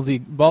 was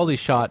ballsy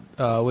shot.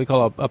 We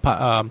call a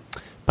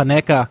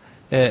panenka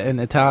in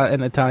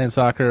Italian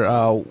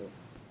soccer.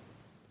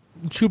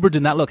 Schubert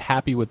did not look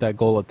happy with that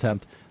goal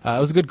attempt. It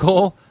was a good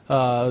goal. It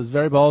was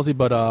very ballsy,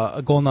 but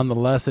a goal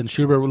nonetheless. And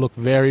Schubert looked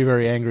very,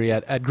 very angry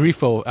at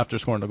Grifo after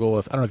scoring the goal.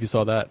 I don't know if you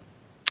saw that.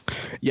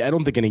 Yeah, I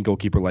don't think any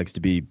goalkeeper likes to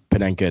be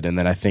panenka'd, and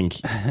then I think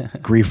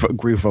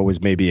Grifo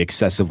was maybe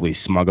excessively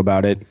smug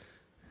about it.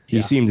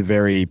 He seemed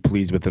very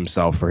pleased with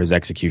himself for his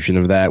execution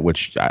of that,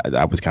 which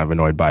I was kind of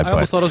annoyed by. I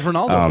almost thought it was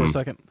Ronaldo for a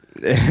second.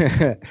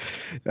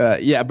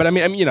 Yeah, but I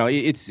mean,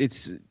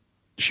 it's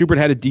Schubert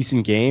had a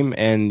decent game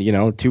and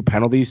 2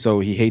 penalties, so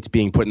he hates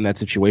being put in that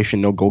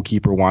situation. No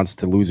goalkeeper wants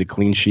to lose a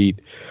clean sheet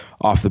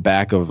off the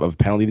back of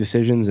penalty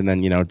decisions, and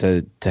then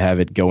to have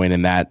it go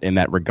in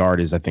that regard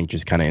is, I think,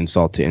 just kind of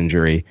insult to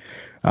injury.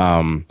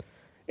 And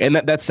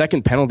that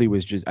second penalty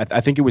was just,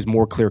 I think it was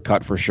more clear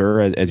cut for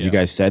sure, as you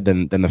guys said,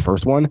 than the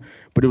first one.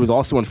 But it was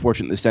also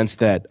unfortunate in the sense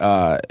that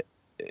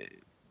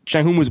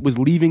Chang-Hoon was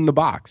leaving the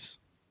box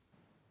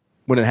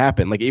when it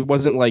happened. Like, it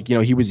wasn't like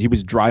he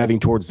was driving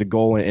towards the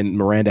goal and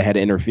Miranda had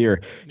to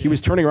interfere. He was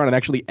turning around and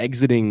actually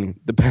exiting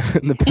the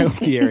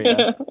penalty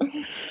area,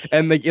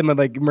 and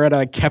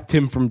Miranda kept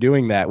him from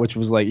doing that, which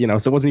was so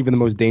it wasn't even the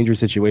most dangerous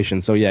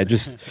situation. So yeah,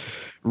 just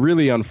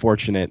really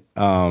unfortunate.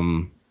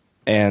 I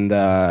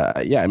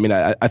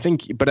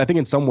think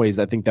in some ways,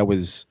 I think that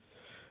was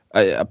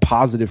a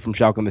positive from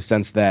Schalke in the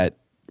sense that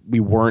we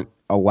weren't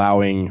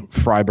allowing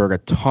Freiburg a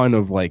ton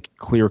of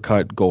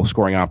clear-cut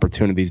goal-scoring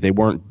opportunities. They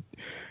weren't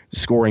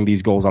scoring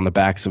these goals on the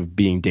backs of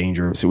being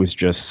dangerous. It was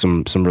just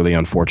some really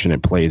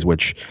unfortunate plays,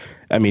 which,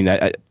 I mean,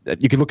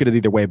 you could look at it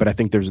either way, but I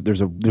think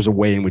there's a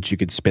way in which you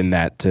could spin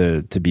that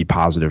to be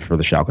positive for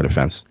the Schalke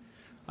defense.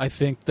 I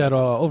think that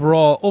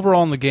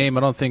overall in the game,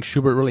 I don't think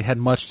Schubert really had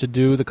much to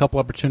do. The couple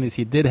opportunities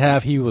he did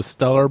have, he was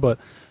stellar, but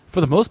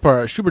for the most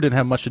part, Schubert didn't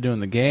have much to do in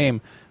the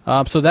game.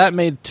 So that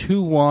made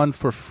 2-1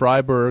 for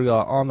Freiburg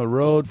on the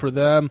road for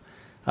them.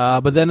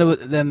 But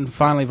then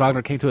finally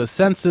Wagner came to his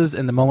senses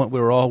in the moment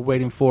we were all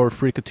waiting for.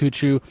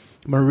 Frikatuchu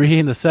Marie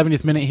in the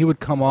 70th minute, he would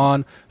come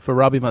on for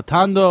Robbie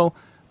Matando.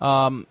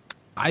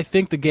 I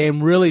think the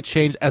game really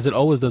changed, as it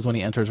always does when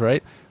he enters,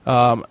 right?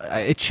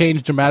 It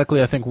changed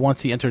dramatically, I think,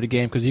 once he entered the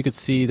game, because you could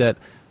see that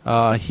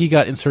he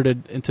got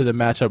inserted into the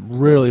matchup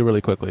really,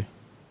 really quickly.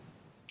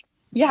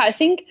 Yeah, I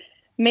think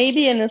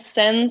maybe in a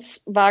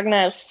sense,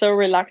 Wagner is so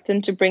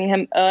reluctant to bring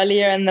him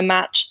earlier in the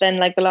match than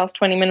the last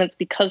 20 minutes,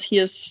 because he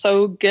is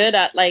so good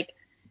at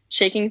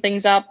shaking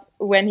things up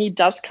when he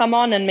does come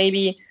on. And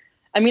maybe,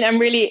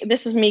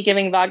 this is me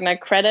giving Wagner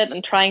credit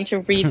and trying to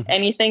read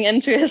anything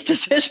into his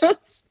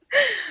decisions.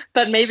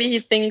 But maybe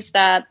he thinks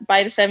that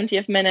by the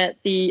 70th minute,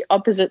 the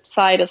opposite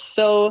side is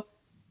so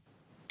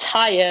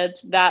tired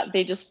that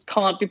they just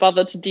can't be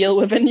bothered to deal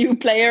with a new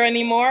player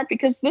anymore,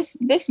 because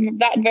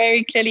that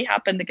very clearly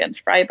happened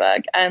against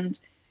Freiburg, and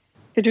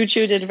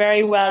Kutucu did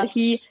very well.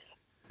 He,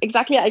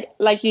 exactly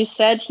like you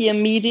said, he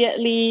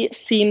immediately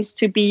seems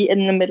to be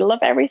in the middle of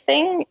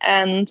everything,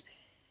 and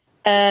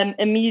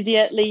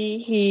immediately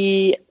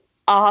he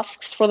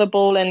asks for the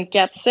ball and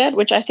gets it,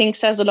 which I think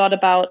says a lot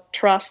about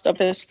trust of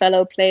his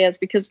fellow players,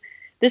 because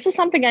this is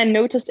something I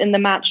noticed in the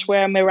match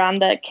where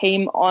Miranda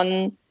came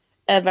on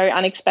very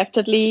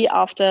unexpectedly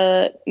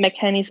after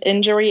McKennie's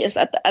injury. Is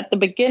at the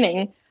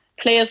beginning,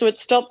 players would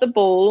stop the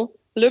ball,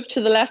 look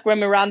to the left where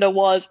Miranda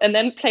was, and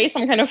then play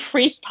some kind of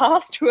freak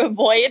pass to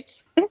avoid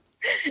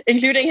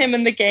including him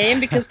in the game,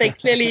 because they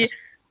clearly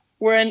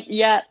weren't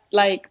yet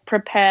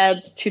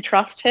prepared to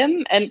trust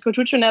him. And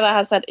Kutucu never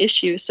has that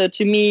issue. So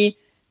to me,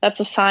 that's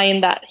a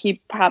sign that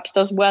he perhaps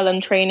does well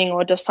in training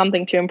or does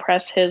something to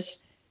impress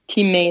his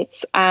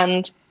teammates.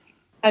 And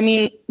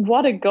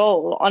what a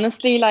goal.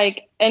 Honestly,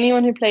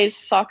 anyone who plays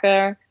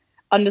soccer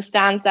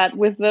understands that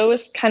with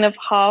those kind of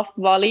half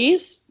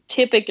volleys,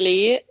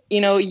 typically,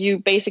 you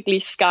basically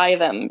sky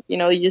them,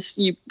 you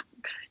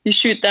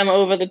shoot them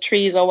over the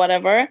trees or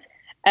whatever.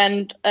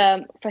 And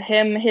for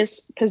him,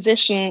 his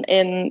position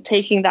in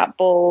taking that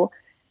ball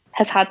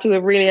has had to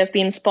really have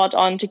been spot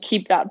on to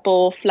keep that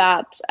ball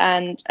flat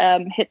and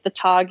hit the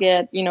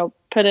target,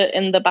 put it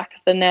in the back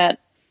of the net.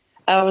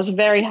 I was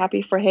very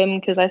happy for him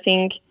because I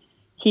think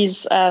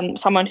he's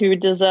someone who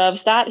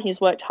deserves that.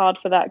 He's worked hard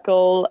for that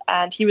goal,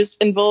 and he was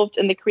involved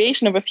in the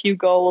creation of a few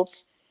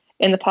goals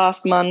in the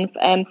past month.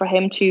 And for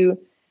him to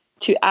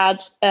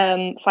add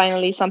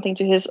finally something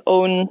to his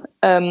own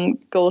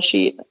goal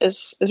sheet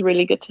is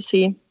really good to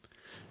see.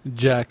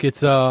 Jack,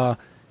 it's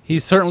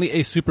he's certainly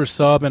a super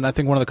sub, and I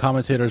think one of the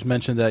commentators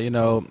mentioned that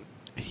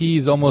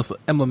he's almost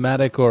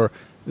emblematic or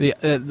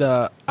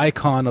the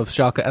icon of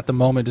Schalke at the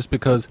moment, just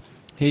because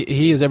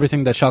he is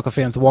everything that Schalke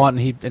fans want,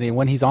 and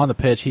when he's on the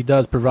pitch, he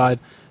does provide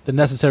the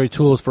necessary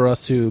tools for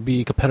us to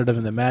be competitive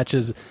in the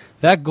matches.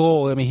 That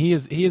goal, I mean, he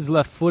is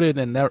left-footed,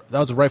 and that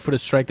was a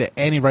right-footed strike that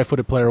any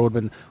right-footed player would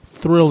have been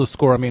thrilled to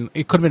score. I mean,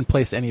 it could have been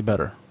placed any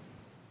better.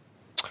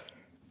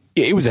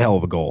 It was a hell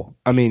of a goal.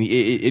 I mean,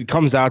 it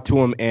comes out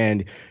to him,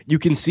 and you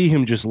can see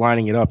him just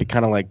lining it up. He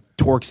kind of like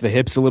torques the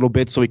hips a little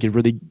bit so he can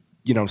really,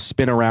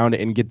 spin around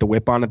and get the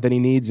whip on it that he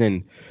needs,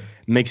 and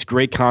makes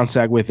great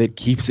contact with it,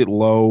 keeps it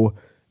low.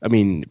 I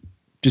mean,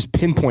 just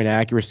pinpoint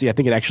accuracy. I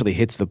think it actually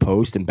hits the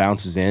post and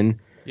bounces in.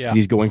 Yeah.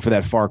 He's going for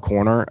that far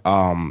corner.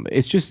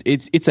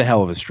 It's a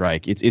hell of a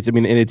strike.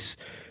 It's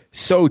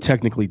so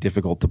technically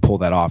difficult to pull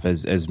that off,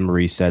 as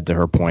Marie said to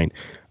her point.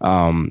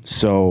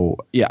 So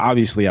yeah,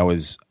 obviously I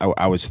was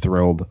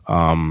thrilled.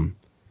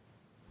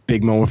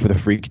 Big moment for the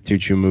Free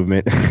Kutucu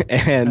movement,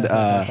 and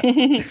the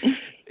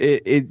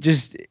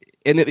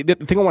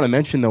thing I want to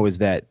mention though is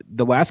that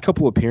the last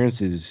couple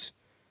appearances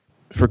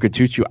for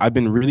Kutucu, I've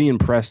been really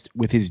impressed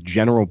with his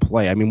general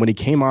play. I mean, when he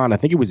came on, I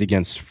think it was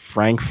against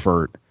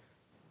Frankfurt.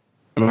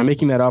 Am I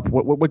making that up?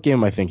 What game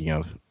am I thinking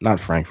of? Not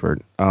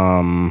Frankfurt.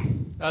 Bayer,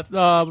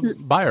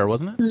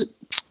 wasn't it?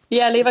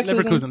 Yeah,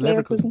 Leverkusen.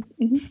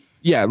 Mm-hmm.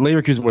 Yeah,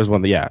 Leverkusen was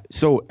one. Yeah.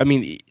 So, I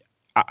mean,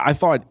 I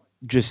thought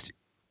just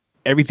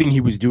everything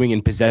he was doing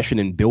in possession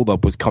and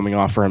build-up was coming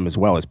off for him as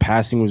well. His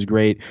passing was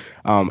great.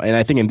 And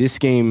I think in this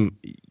game,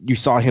 you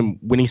saw him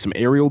winning some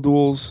aerial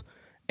duels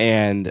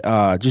and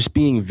just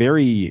being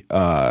very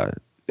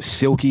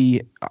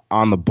silky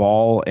on the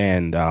ball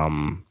and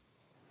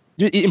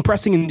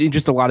impressing in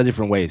just a lot of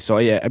different ways. So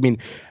yeah, I mean,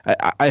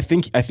 I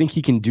think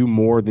he can do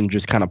more than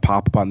just kind of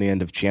pop up on the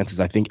end of chances.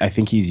 I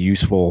think he's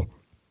useful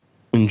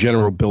in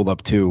general build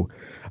up too,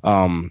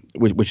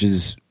 which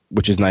is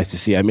nice to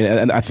see. I mean,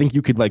 and I think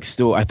you could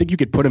I think you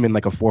could put him in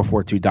like a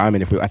 4-4-2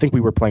 diamond I think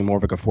we were playing more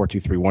of like a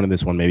 4-2-3-1 in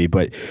this one maybe,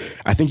 but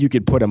I think you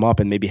could put him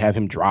up and maybe have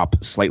him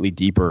drop slightly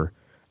deeper.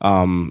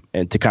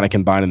 And to kind of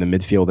combine in the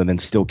midfield and then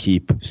still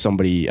keep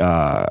somebody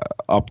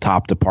up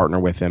top to partner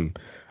with him.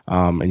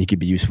 And he could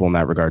be useful in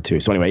that regard too.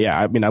 So anyway, yeah,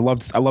 I mean, I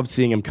loved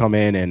seeing him come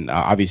in and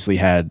obviously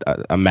had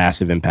a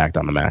massive impact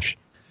on the match.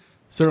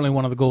 Certainly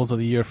one of the goals of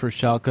the year for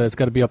Schalke. It's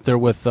got to be up there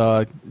with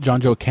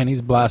John-Joe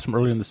Kenny's blast from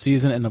earlier in the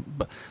season. And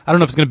I don't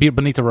know if it's going to be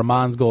Benito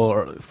Raman's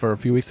goal for a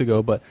few weeks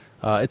ago, but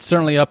it's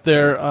certainly up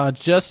there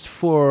just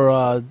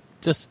for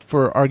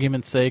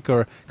argument's sake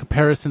or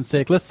comparison's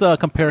sake. Let's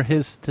compare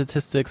his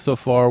statistics so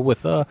far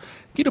with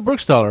Guido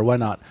Burgstaller. Why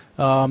not?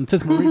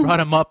 Since Marie brought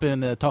him up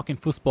in Talking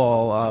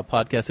Football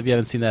podcast, if you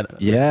haven't seen that.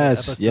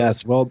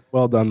 Yes.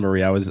 Well done,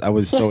 Marie. I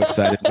was so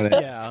excited.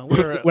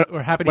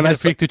 We're happy to get the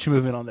Free Kutucu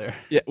movement on there.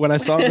 Yeah, when I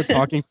saw the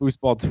Talking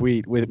Football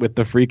tweet with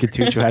the Free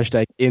Kutucu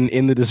hashtag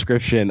in the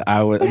description,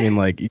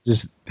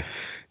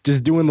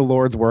 just doing the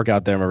Lord's work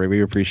out there, Marie.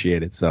 We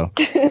appreciate it. So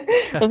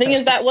the thing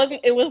is that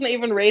it wasn't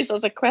even raised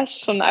as a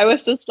question. I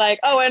was just like,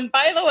 oh, and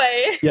by the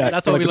way, yeah,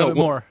 that's why we love it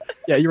more.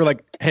 Yeah, you were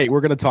like, hey,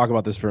 we're going to talk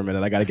about this for a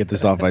minute. I got to get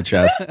this off my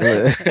chest.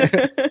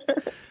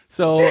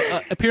 So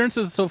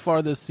appearances so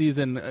far this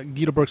season: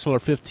 Guido Burgstaller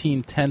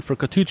 15-10 for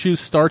Kutucu,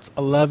 starts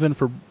 11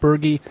 for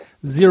Berge,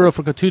 0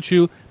 for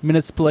Kutucu.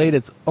 Minutes played,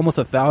 it's almost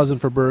 1,000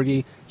 for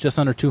Berge, just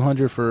under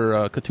 200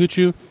 for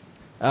Kutucu.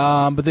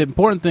 But the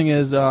important thing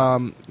is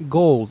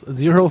goals,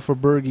 0 for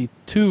Berge,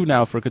 2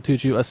 now for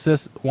Kutucu,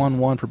 assists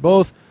 1-1 for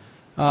both,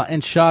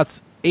 and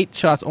shots, 8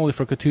 shots only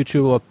for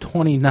Kutucu, while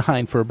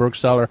 29 for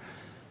Burgstaller.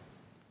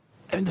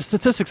 And the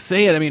statistics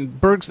say it. I mean,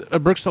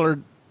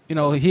 Burgstaller,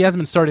 he hasn't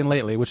been starting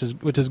lately, which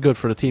is good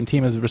for the team.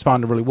 Team has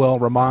responded really well.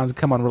 Raman's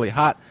come on really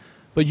hot,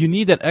 but you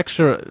need that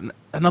extra,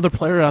 another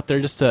player out there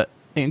just to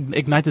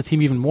ignite the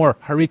team even more.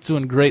 Harit's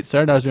doing great,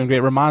 Serdar's doing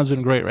great, Raman's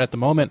doing great at the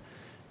moment.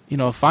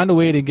 Find a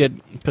way to get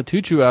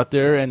Kutucu out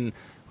there, and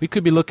we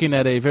could be looking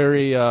at a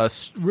very,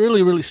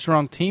 really, really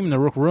strong team in the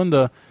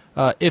Rückrunde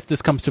if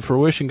this comes to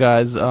fruition,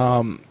 guys.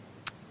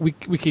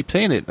 We keep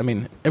saying it. I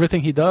mean,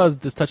 everything he does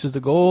just touches the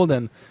gold,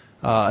 and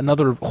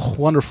another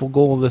wonderful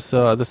goal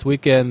this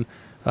weekend,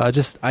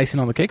 just icing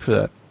on the cake for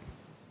that.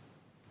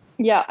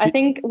 Yeah, I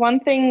think one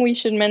thing we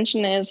should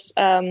mention is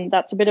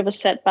that's a bit of a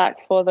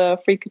setback for the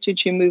Free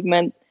Kutucu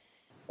movement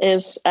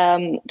is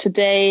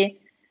today.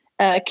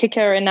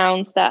 Kicker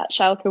announced that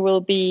Schalke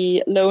will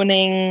be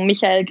loaning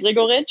Michael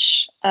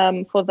Gregoritsch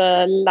for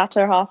the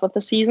latter half of the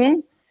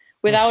season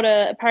without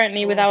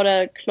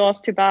a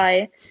clause to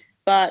buy.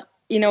 But,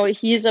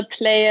 he's a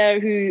player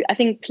who I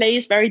think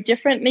plays very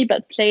differently,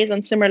 but plays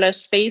in similar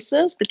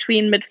spaces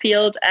between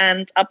midfield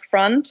and up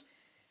front.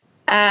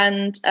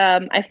 And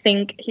I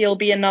think he'll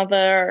be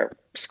another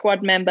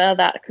squad member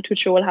that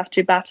Coutinho will have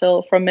to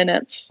battle for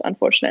minutes,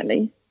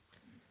 unfortunately.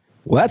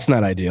 Well, that's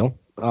not ideal.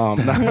 No,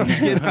 I'm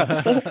just kidding.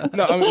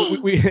 No, I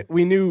mean,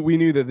 we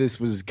knew that this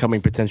was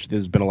coming potentially.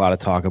 There's been a lot of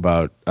talk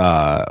about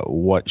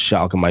what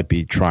Schalke might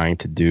be trying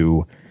to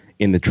do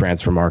in the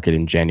transfer market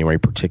in January,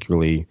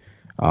 particularly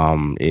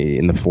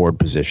in the forward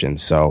position.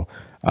 So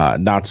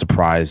not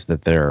surprised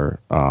that they're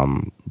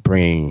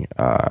bringing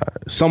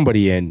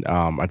somebody in.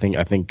 I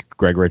think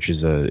Greg Rich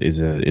is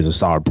a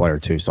solid player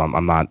too. So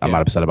I'm not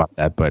upset about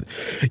that. But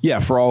yeah,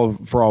 for all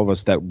of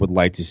us that would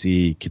like to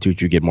see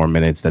Coutinho get more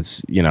minutes,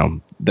 that's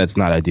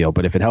not ideal.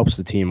 But if it helps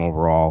the team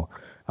overall,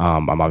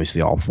 I'm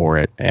obviously all for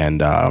it.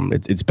 And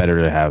it's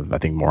better to have, I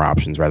think, more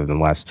options rather than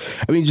less.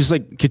 I mean, just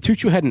like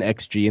Coutinho had an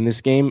XG in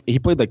this game. He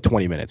played like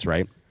 20 minutes,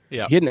 right?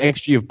 Yeah. He had an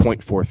XG of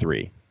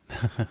 0.43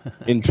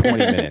 in 20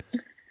 minutes.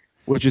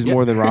 Which is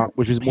more than Rom.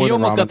 He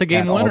almost got the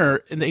game winner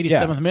in the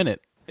 87th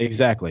minute.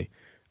 Exactly.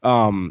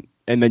 And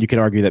then you can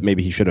argue that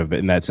maybe he should have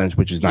in that sense,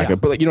 which is not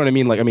good. But like, you know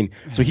what I mean?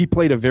 So he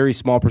played a very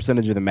small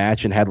percentage of the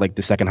match and had like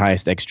the second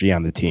highest XG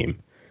on the team.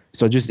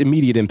 So just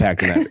immediate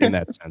impact in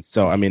that sense.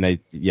 So I mean,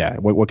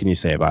 what can you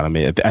say about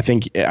him? I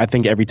think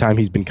every time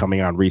he's been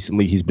coming on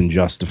recently, he's been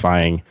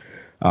justifying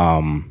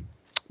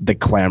the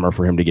clamor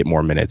for him to get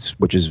more minutes,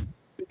 which is.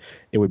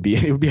 It would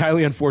be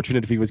highly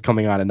unfortunate if he was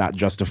coming on and not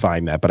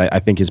justifying that. But I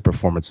think his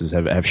performances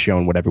have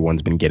shown what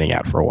everyone's been getting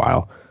at for a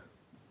while.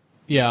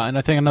 Yeah, and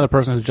I think another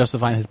person who's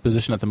justifying his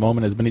position at the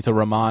moment is Benito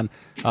Raman.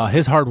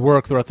 His hard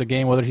work throughout the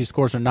game, whether he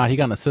scores or not, he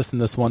got an assist in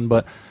this one.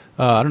 But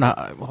I don't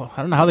know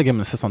how they gave him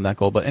an assist on that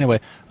goal. But anyway,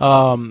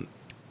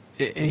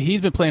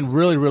 he's been playing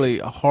really, really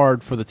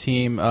hard for the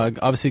team.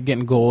 Obviously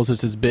getting goals,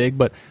 which is big.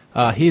 But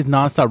he's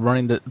nonstop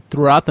running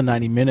throughout the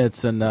 90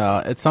 minutes, and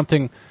it's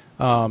something.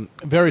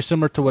 Very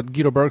similar to what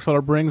Guido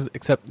Bergstaller brings,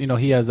 except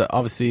he has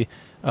obviously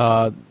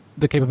the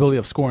capability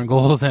of scoring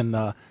goals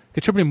and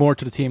contributing more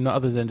to the team,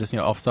 other than just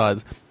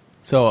offsides.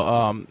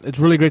 So it's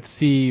really great to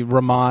see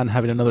Raman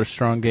having another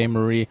strong game.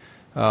 Marie,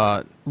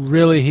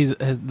 really, he's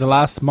the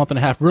last month and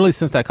a half, really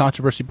since that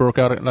controversy broke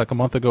out like a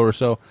month ago or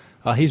so.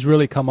 He's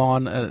really come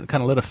on and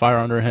kind of lit a fire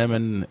under him,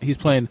 and he's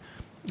playing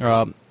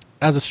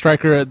as a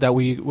striker that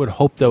we would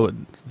hope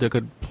that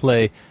could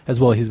play as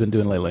well as he's been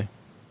doing lately.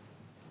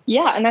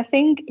 Yeah, and I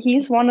think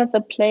he's one of the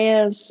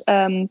players,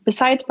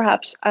 besides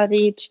perhaps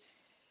Arit,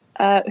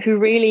 who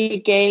really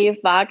gave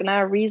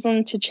Wagner a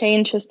reason to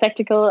change his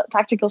tactical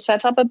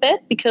setup a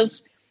bit.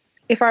 Because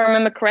if I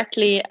remember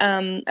correctly,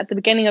 at the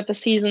beginning of the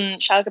season,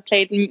 Schalke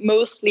played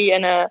mostly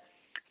in a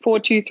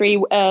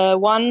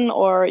 4-2-3-1,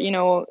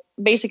 or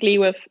basically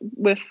with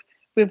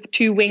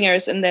two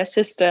wingers in their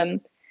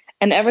system.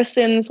 And ever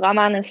since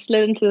Raman has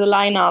slid into the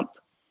lineup,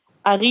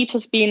 Arit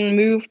has been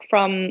moved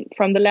from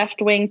the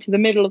left wing to the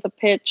middle of the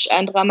pitch,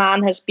 and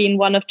Raman has been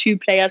one of two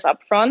players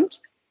up front.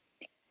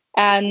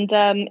 And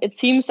it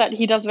seems that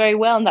he does very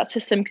well in that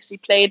system because he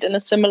played in a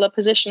similar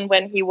position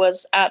when he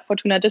was at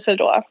Fortuna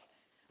Düsseldorf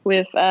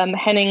with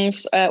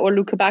Hennings or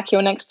Luke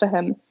Bacchio next to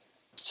him.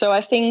 So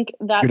I think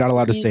that... You're not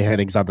allowed to say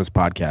Hennings on this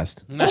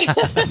podcast.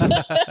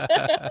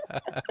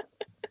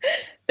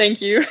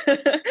 Thank you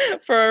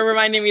for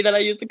reminding me that I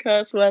used a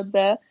curse word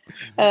there.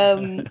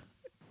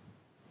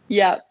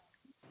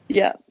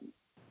 Yeah.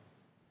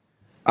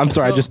 I'm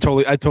sorry.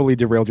 I totally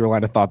derailed your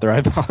line of thought there. I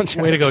apologize.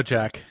 Way to go,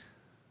 Jack.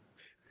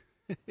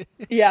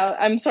 Yeah,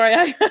 I'm sorry.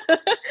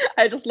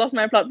 I just lost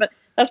my plot, but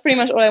that's pretty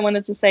much all I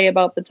wanted to say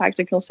about the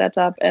tactical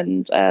setup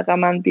and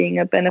Raman being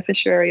a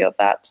beneficiary of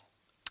that.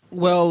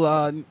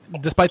 Well,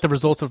 despite the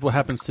results of what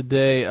happens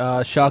today,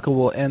 Schalke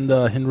will end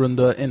the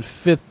Hinrunde in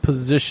 5th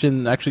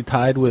position, actually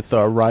tied with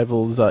our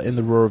rivals in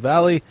the Ruhr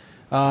Valley.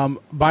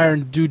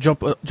 Bayern do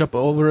jump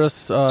over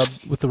us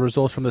with the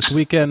results from this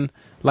weekend.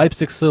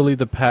 Leipzig still lead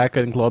the pack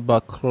and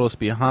Gladbach close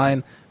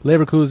behind.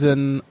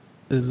 Leverkusen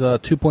is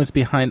 2 points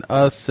behind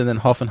us, and then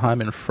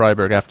Hoffenheim and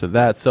Freiburg after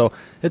that. So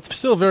it's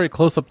still very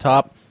close up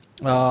top.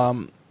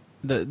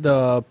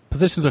 The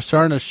positions are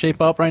starting to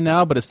shape up right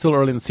now, but it's still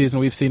early in the season.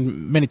 We've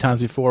seen many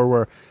times before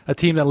where a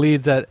team that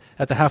leads at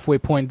the halfway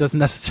point doesn't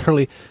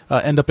necessarily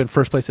end up in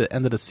first place at the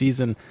end of the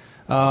season.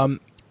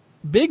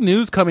 Big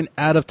news coming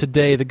out of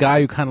today. The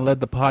guy who kind of led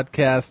the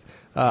podcast,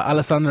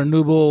 Alessandro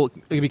Nubel,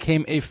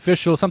 became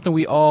official. Something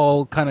we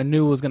all kind of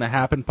knew was going to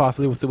happen,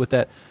 possibly with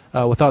that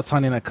without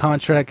signing a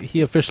contract.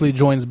 He officially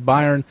joins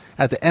Bayern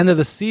at the end of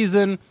the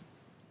season.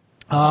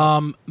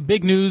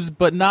 Big news,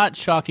 but not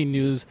shocking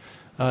news,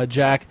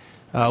 Jack.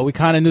 We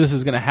kind of knew this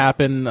was going to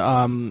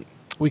happen.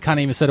 We kind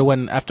of even said it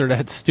when after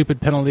that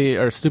stupid penalty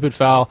or stupid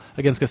foul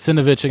against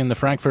Gacinovic in the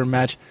Frankfurt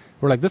match.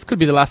 We're like, this could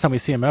be the last time we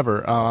see him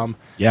ever.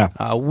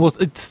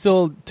 It's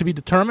still to be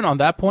determined on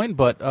that point,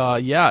 but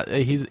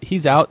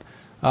he's out.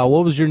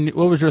 What was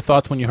your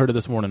thoughts when you heard it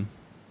this morning?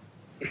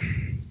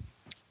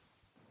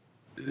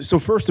 So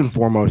first and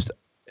foremost,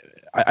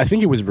 I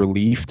think it was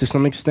relief to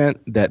some extent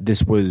that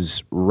this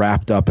was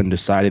wrapped up and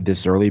decided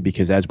this early,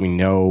 because as we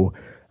know,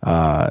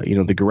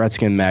 the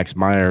Goretzka and Max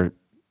Meyer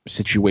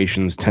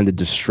situations tended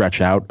to stretch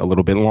out a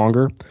little bit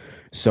longer.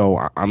 So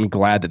I'm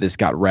glad that this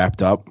got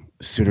wrapped up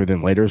sooner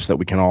than later so that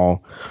we can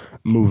all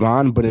move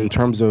on. But in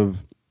terms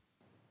of,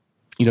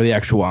 the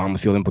actual on the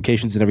field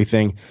implications and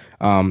everything,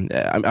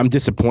 I'm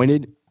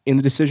disappointed in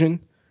the decision.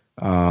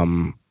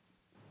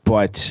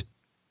 But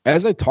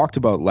as I talked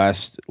about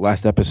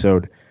last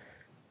episode,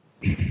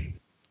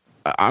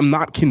 I'm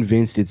not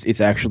convinced it's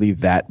actually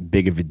that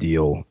big of a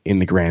deal in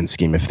the grand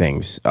scheme of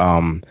things.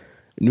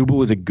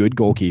 Nubel is a good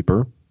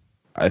goalkeeper,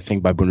 I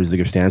think, by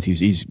Bundesliga standards.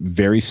 He's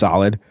very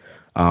solid.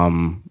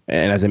 And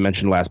as I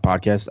mentioned last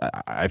podcast,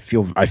 I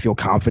feel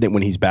confident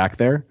when he's back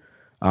there.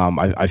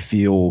 I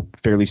feel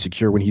fairly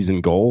secure when he's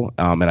in goal,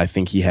 and I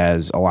think he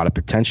has a lot of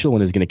potential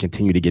and is going to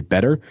continue to get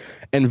better,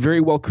 and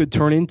very well could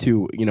turn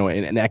into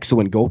an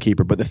excellent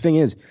goalkeeper. But the thing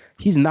is,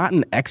 he's not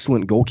an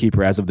excellent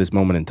goalkeeper as of this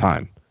moment in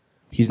time.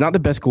 He's not the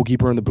best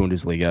goalkeeper in the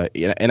Bundesliga,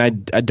 and I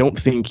don't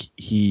think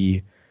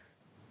he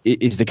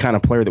is the kind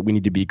of player that we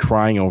need to be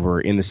crying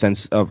over in the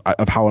sense of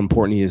how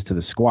important he is to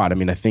the squad. I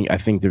mean, I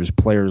think there's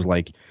players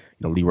like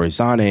Leroy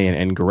Sané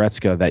and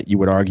Goretzka that you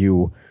would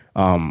argue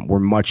were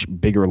much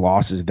bigger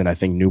losses than I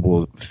think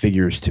Nubel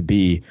figures to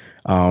be.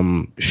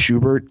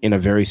 Schubert, in a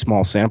very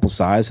small sample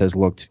size, has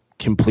looked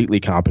completely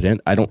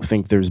competent. I don't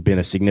think there's been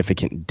a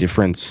significant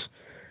difference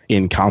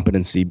in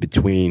competency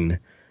between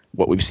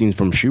what we've seen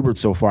from Schubert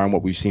so far and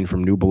what we've seen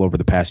from Nubel over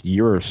the past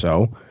year or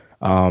so.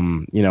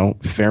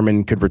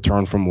 Fairman could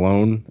return from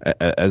loan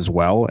as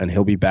well, and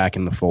he'll be back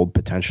in the fold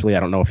potentially.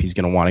 I don't know if he's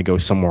going to want to go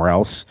somewhere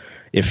else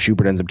if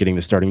Schubert ends up getting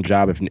the starting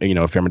job, if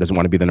Fairman doesn't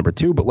want to be the number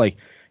two. But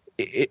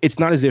it's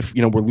not as if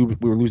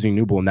we're losing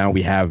Nubel and now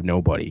we have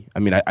nobody. I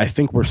mean, I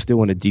think we're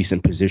still in a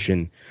decent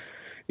position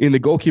in the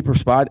goalkeeper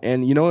spot.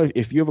 And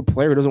if you have a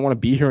player who doesn't want to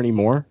be here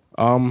anymore,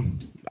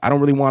 I don't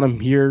really want him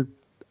here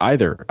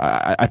either.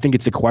 I think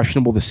it's a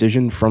questionable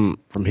decision from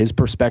his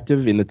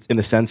perspective in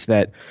the sense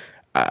that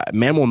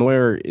Manuel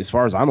Neuer, as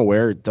far as I'm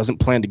aware, doesn't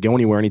plan to go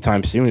anywhere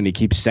anytime soon, and he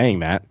keeps saying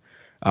that.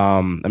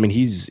 I mean,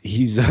 he's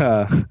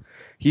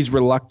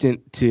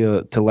reluctant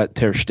to let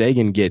Ter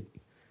Stegen get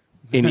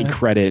any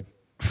credit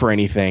for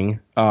anything,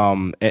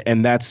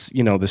 and that's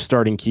the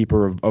starting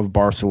keeper of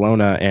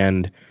Barcelona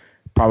and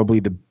probably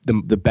the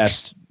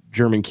best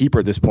German keeper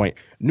at this point.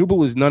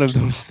 Nubel is none of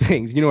those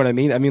things. You know what I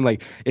mean? I mean,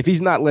 if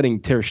he's not letting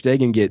Ter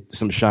Stegen get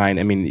some shine,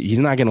 I mean, he's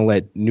not going to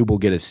let Nubel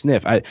get a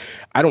sniff. I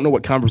don't know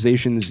what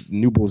conversations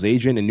Nubel's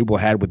agent and Nubel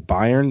had with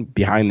Bayern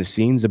behind the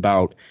scenes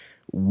about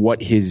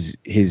what his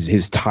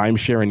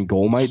timeshare in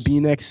goal might be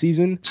next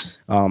season.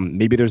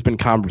 Maybe there's been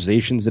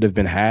conversations that have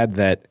been had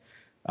that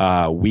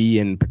we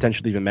and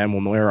potentially even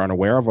Manuel Neuer are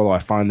unaware of, although I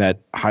find that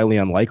highly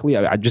unlikely.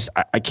 I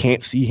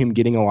can't see him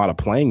getting a lot of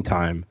playing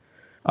time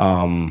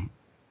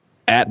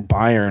at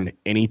Bayern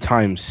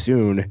anytime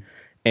soon,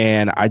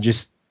 and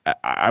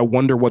I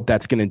wonder what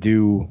that's going to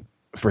do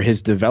for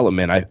his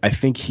development. I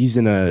think he's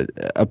in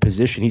a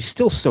position. He's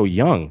still so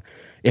young.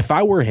 If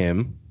I were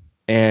him,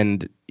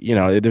 and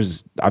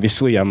there's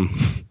obviously I'm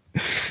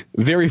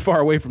very far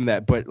away from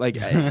that, but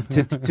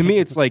to me,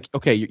 it's like,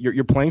 okay,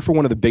 you're playing for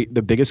one of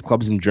the biggest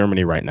clubs in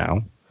Germany right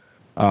now,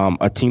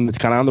 a team that's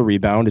kind of on the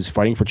rebound, is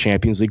fighting for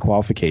Champions League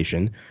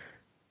qualification.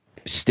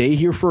 Stay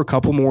here for a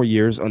couple more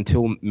years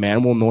until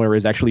Manuel Neuer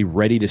is actually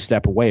ready to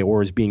step away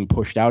or is being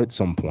pushed out at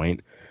some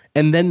point,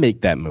 and then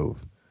make that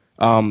move.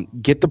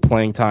 Get the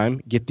playing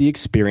time, get the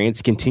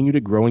experience, continue to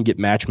grow and get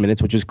match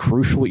minutes, which is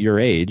crucial at your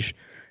age.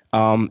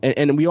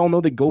 And we all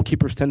know that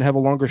goalkeepers tend to have a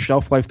longer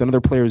shelf life than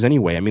other players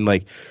anyway. I mean,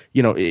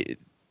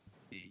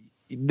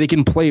 they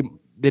can play.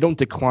 They don't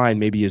decline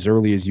maybe as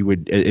early as you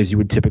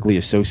would typically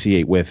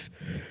associate with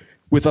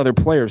other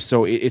players.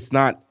 So it's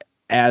not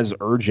as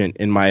urgent,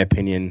 in my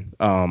opinion,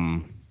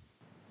 to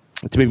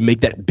maybe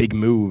make that big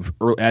move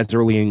as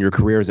early in your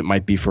career as it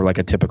might be for a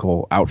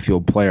typical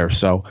outfield player.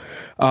 So,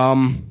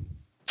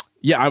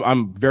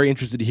 I'm very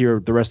interested to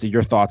hear the rest of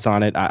your thoughts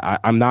on it.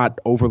 I'm not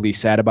overly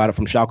sad about it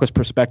from Schalke's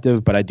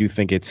perspective, but I do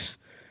think it's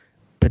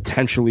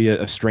potentially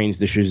a strange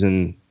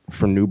decision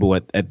for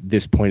Nubel at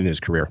this point in his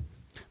career.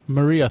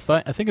 Maria,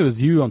 I think it was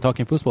you on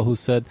Talking Football who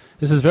said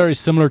this is very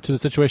similar to the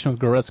situation with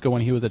Goretzka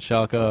when he was at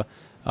Schalke.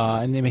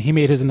 And he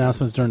made his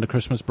announcements during the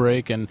Christmas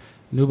break, and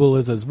Nubel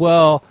is as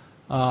well.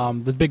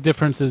 The big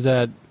difference is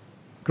that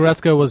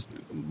Goretzka was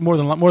more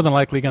than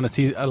likely going to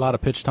see a lot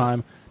of pitch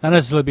time. Not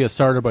necessarily be a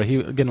starter, but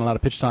he getting a lot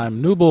of pitch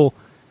time. Nubel,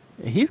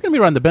 he's going to be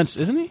around the bench,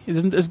 isn't he?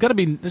 There's going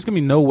to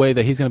be no way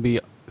that he's going to be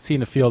seeing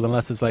the field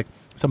unless it's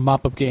some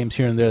mop-up games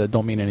here and there that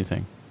don't mean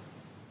anything.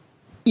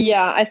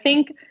 Yeah,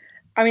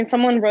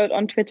 someone wrote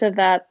on Twitter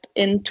that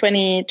in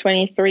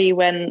 2023,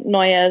 when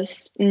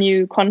Neuer's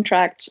new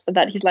contract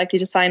that he's likely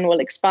to sign will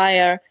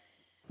expire,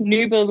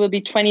 Nubel will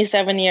be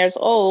 27 years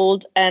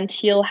old and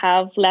he'll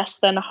have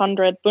less than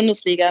 100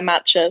 Bundesliga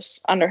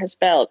matches under his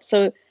belt.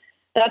 So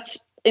that's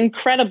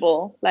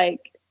incredible,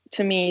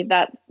 to me,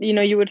 that,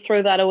 you would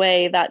throw that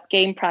away, that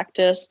game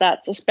practice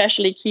that's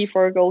especially key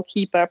for a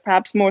goalkeeper,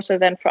 perhaps more so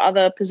than for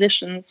other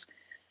positions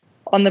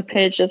on the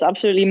pitch. It's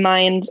absolutely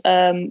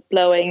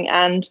mind-blowing.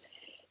 And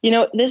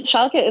this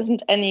Schalke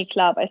isn't any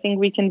club. I think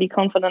we can be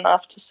confident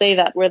enough to say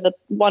that we're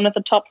one of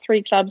the top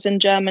 3 clubs in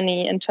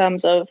Germany in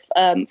terms of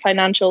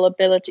financial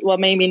ability. Well,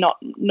 maybe no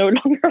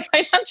longer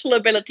financial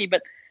ability,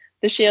 but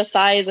the sheer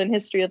size and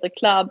history of the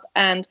club.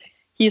 And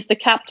he's the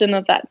captain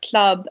of that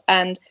club.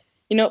 And,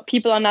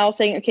 people are now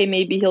saying, okay,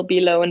 maybe he'll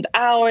be loaned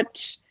out.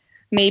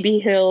 Maybe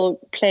he'll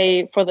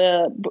play for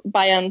the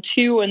Bayern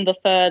 2 in the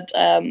third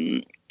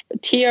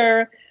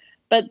tier.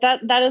 But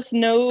that is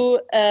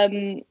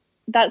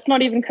that's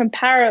not even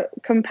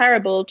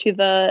comparable to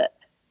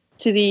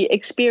the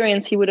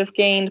experience he would have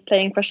gained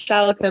playing for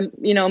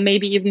Schalke,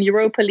 maybe even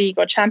Europa League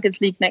or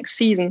Champions League next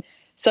season.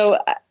 So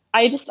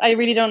I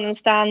really don't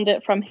understand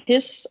it from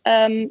his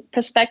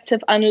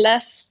perspective,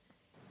 unless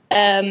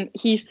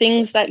he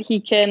thinks that he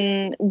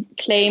can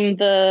claim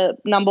the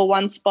number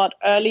 1 spot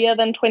earlier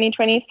than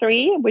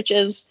 2023, which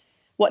is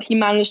what he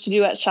managed to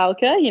do at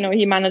Schalke.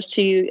 He managed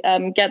to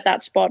get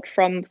that spot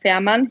from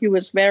Fährmann, who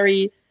was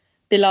very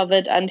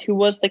beloved and who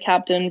was the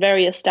captain,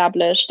 very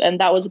established. And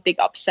that was a big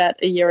upset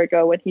a year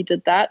ago when he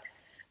did that.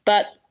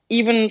 But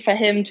even for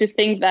him to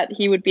think that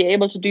he would be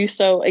able to do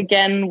so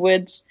again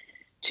would,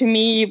 to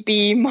me,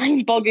 be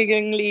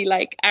mind-bogglingly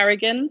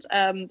arrogant.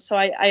 So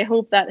I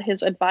hope that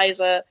his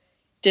advisor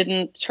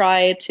didn't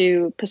try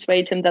to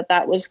persuade him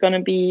that was going to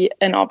be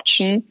an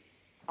option.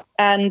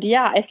 And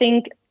I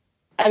think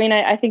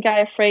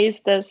I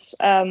phrased this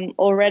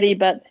already,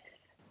 but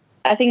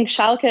I think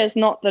Schalke is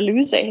not the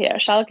loser here.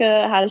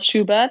 Schalke has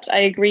Schubert. I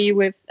agree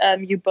with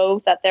you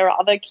both that there are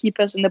other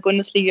keepers in the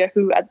Bundesliga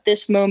who at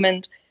this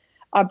moment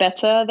are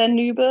better than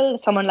Nübel.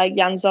 Someone like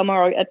Jan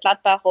Sommer at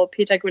Gladbach or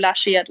Peter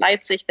Gulaschi at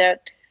Leipzig. They're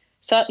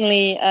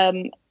certainly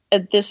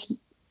at this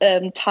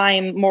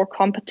time more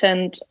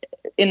competent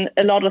in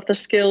a lot of the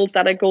skills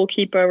that a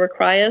goalkeeper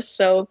requires.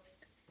 So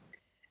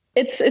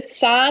it's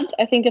sad.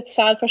 I think it's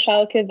sad for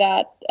Schalke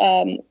that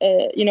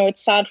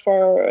it's sad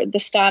for the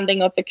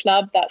standing of the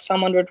club that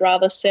someone would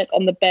rather sit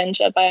on the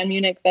bench at Bayern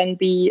Munich than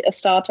be a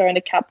starter and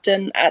a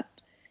captain at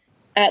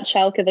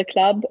Schalke, the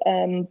club.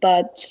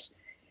 But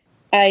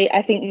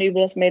I think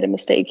Nübel has made a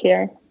mistake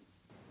here.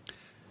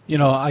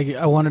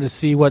 I wanted to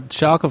see what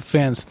Schalke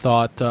fans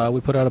thought.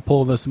 We put out a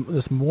poll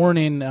this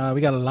morning.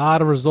 We got a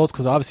lot of results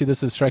because obviously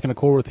this is striking a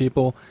chord with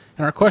people.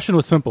 And our question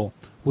was simple.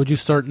 Would you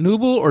start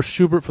Nübel or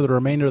Schubert for the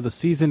remainder of the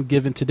season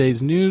given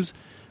today's news?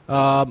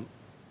 The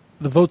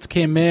votes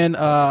came in.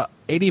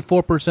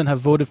 84% have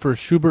voted for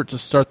Schubert to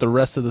start the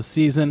rest of the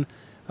season.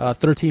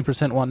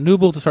 13% want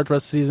Nübel to start the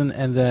rest of the season.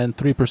 And then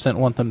 3%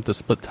 want them to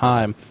split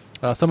time.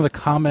 Some of the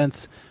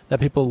comments that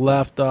people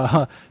left,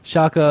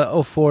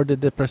 Schalke 04 de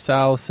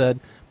Depressau said,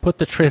 put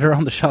the traitor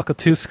on the Schalke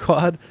 2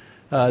 squad.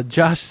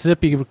 Josh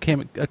Zippy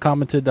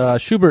commented,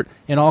 Schubert,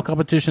 in all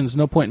competitions,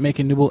 no point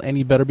making Nübel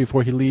any better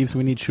before he leaves.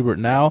 We need Schubert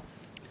now.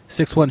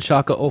 6-1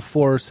 Schalke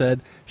 04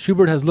 said,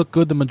 Schubert has looked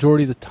good the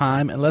majority of the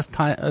time. Unless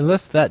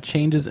that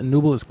changes and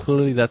Nübel is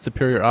clearly that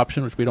superior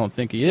option, which we don't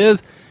think he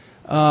is,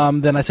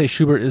 then I say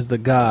Schubert is the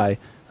guy.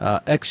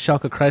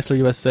 Ex-Schalke Chrysler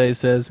USA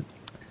says,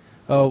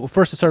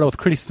 first to start out with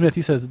Critty Smith.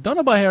 He says, don't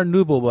know about Herr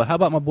Nübel, but how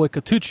about my boy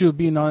Kutucu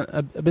being on?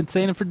 I've been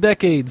saying it for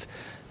decades.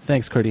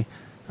 Thanks, Critty.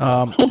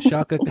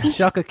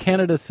 Schalke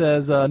Canada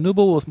says, Nübel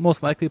will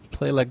most likely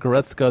play like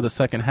Goretzka the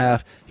second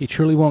half. He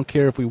truly won't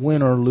care if we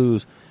win or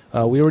lose.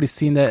 We already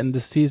seen that in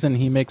this season.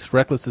 He makes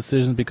reckless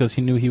decisions because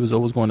he knew he was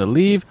always going to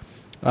leave.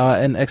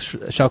 And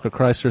ex-Schalke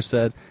Chrysler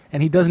said,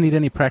 and he doesn't need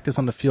any practice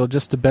on the field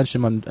just to bench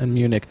him in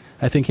Munich.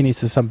 I think he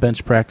needs some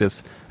bench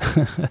practice.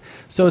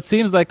 So it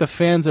seems like the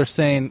fans are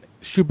saying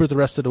Schubert the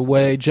rest of the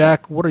way.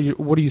 Jack, what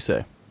do you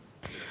say?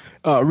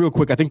 Real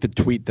quick, I think the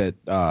tweet that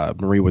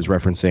Marie was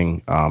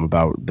referencing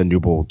about the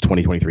Nübel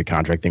 2023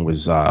 contract thing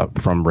was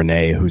from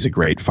Renee, who's a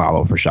great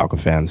follow for Schalke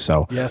fans.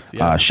 So yes.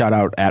 Shout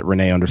out at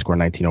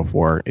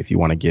Renee_1904 if you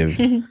want to give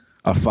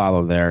a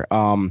follow there.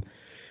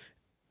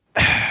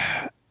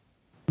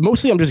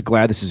 Mostly I'm just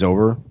glad this is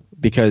over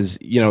because,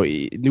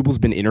 Nübel's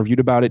been interviewed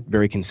about it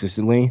very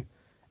consistently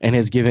and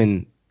has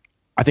given,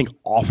 I think,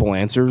 awful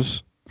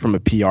answers from a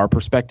PR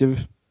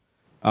perspective.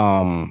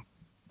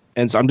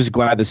 And so I'm just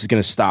glad this is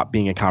going to stop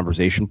being a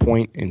conversation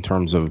point in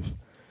terms of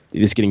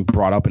this getting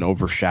brought up and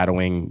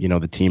overshadowing,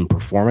 the team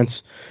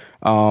performance.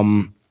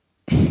 I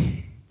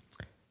think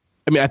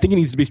it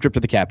needs to be stripped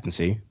of the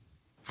captaincy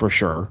for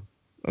sure.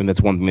 And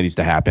that's one thing that needs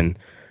to happen.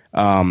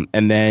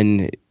 And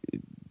then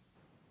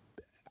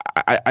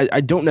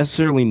I don't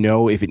necessarily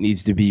know if it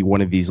needs to be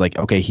one of these like,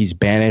 okay, he's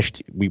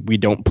banished. We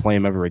don't play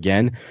him ever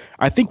again.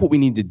 I think what we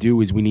need to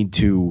do is we need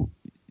to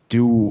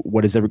do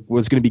what's going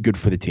to be good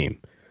for the team.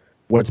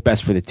 What's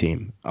best for the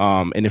team.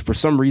 And if for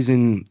some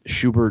reason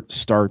Schubert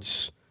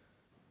starts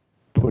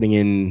putting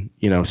in,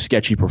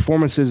 sketchy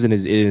performances and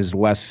is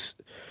less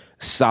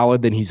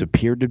solid than he's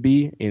appeared to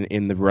be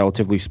in the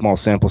relatively small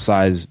sample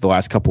size the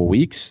last couple of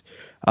weeks,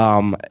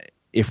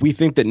 if we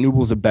think that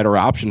Nübel's a better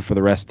option for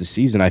the rest of the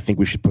season, I think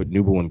we should put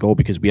Nübel in goal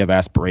because we have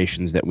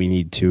aspirations that we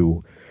need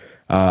to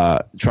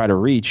try to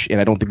reach. And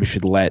I don't think we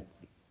should let,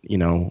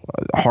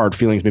 hard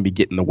feelings maybe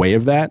get in the way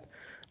of that.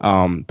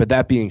 But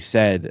that being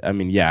said, I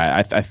mean,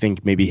 yeah, I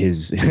think maybe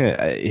his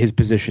his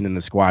position in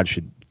the squad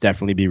should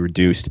definitely be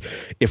reduced.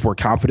 If we're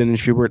confident in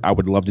Schubert, I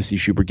would love to see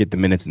Schubert get the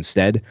minutes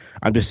instead.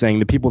 I'm just saying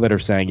the people that are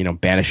saying,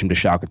 banish him to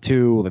Schalke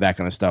 2, that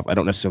kind of stuff, I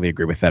don't necessarily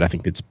agree with that. I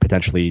think it's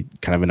potentially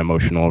kind of an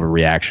emotional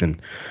overreaction.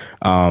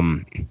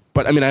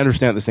 But I mean, I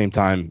understand at the same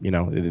time,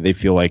 they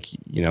feel like,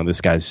 this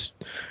guy's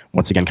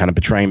once again kind of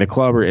betraying the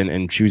club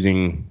and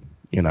choosing,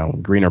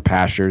 greener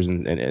pastures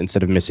and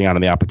instead of missing out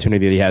on the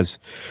opportunity that he has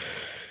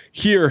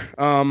here.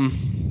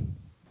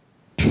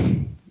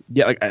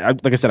 Yeah,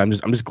 like I said, I'm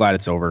just glad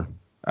it's over.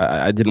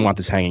 I didn't want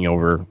this hanging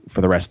over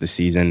for the rest of the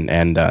season,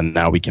 and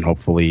now we can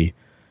hopefully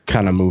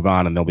kind of move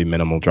on, and there'll be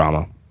minimal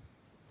drama.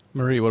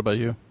 Marie, what about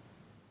you?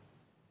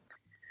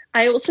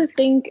 I also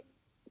think,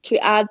 to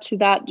add to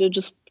that, to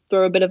just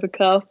throw a bit of a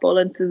curveball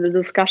into the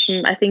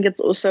discussion, I think it's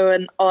also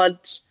an odd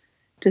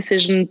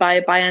decision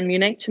by Bayern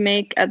Munich to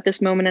make at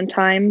this moment in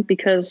time,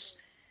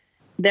 because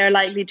they're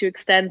likely to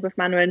extend with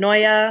Manuel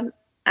Neuer,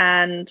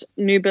 and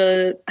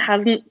Nübel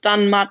hasn't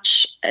done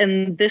much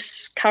in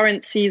this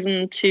current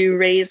season to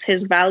raise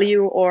his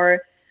value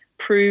or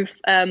prove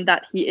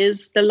that he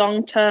is the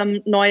long-term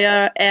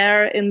Neuer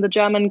heir in the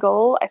German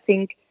goal. I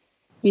think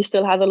he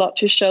still has a lot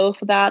to show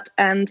for that.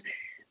 And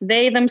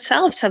they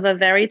themselves have a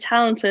very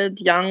talented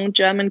young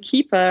German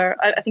keeper.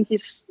 I think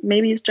he's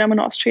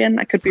German-Austrian.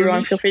 I could be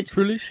wrong. Feel free to...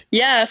 Fröhlich?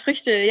 Yeah,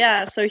 Früchte.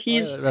 Yeah, so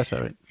he's... That's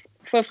all right.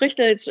 For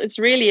Früchte, it's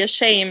really a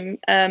shame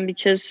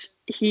because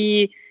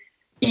he...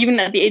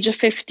 Even at the age of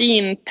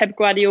 15, Pep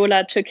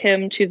Guardiola took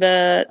him to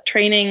the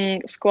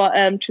training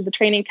squad, to the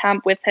training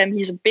camp with him.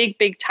 He's a big,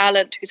 big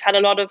talent who's had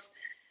a lot of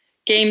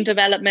game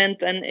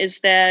development and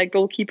is their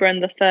goalkeeper in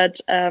the third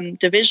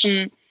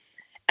division.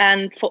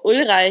 And for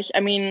Ulreich,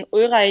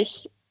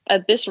 Ulreich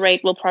at this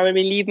rate will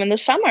probably leave in the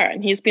summer,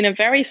 and he's been a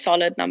very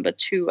solid number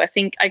 2. I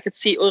think I could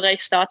see Ulreich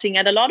starting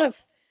at a lot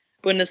of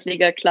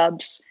Bundesliga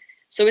clubs.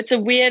 So it's a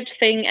weird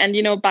thing. And,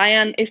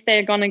 Bayern, if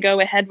they're going to go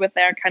ahead with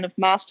their kind of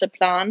master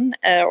plan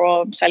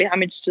or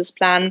Salihamidzic's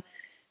plan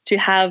to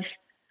have,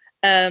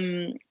 have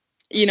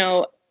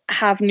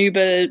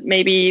Nübel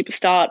maybe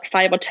start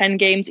 5 or 10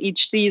 games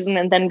each season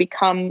and then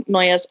become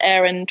Neuer's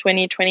heir in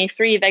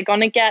 2023, they're going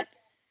to get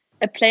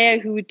a player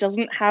who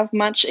doesn't have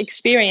much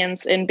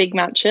experience in big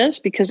matches,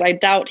 because I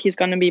doubt he's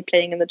going to be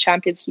playing in the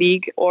Champions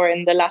League or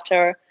in the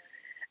latter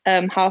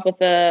half of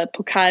the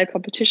Pokal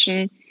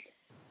competition.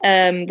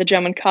 The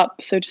German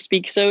Cup, so to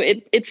speak. So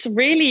it's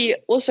really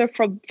also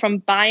from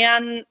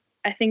Bayern,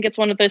 I think it's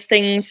one of those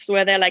things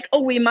where they're like,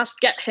 oh, we must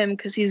get him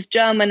because he's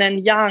German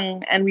and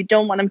young and we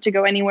don't want him to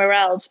go anywhere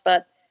else.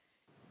 But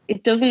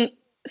it doesn't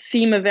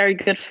seem a very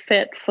good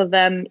fit for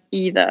them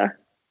either.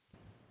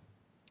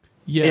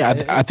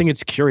 Yeah, I think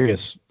it's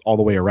curious all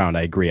the way around.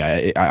 I agree.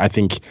 I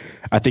think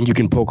you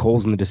can poke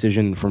holes in the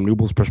decision from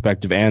Nübel's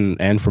perspective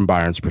and from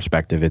Bayern's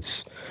perspective.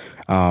 It's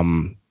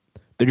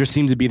there just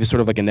seems to be this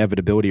sort of like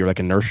inevitability or like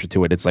inertia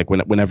to it. It's like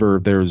whenever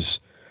there's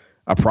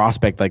a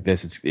prospect like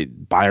this,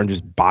 Bayern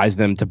just buys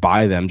them to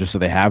buy them just so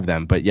they have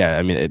them. But yeah,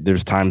 I mean,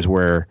 there's times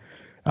where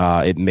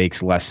it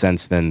makes less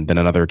sense than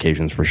on other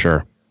occasions for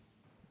sure.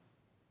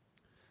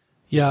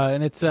 Yeah,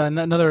 and it's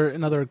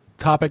another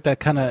topic that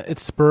kind of it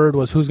spurred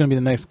was who's going to be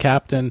the next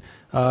captain.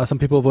 Some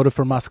people voted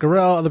for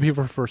Mascarell, other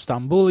people for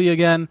Stambouli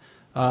again.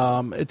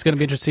 It's going to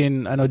be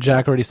interesting. I know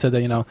Jack already said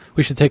that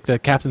we should take the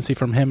captaincy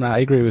from him, and I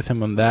agree with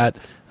him on that.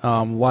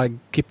 Why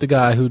keep the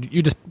guy who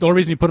the only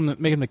reason you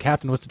make him the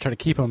captain was to try to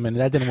keep him, and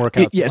that didn't work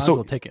out. Yeah, so might as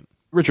well take it.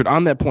 Richard,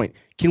 on that point,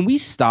 can we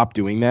stop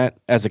doing that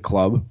as a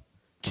club?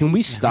 Can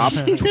we stop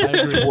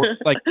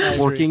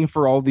working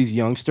for all these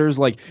youngsters?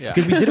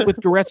 Because we did it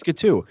with Goretzka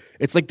too.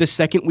 It's like the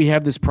second we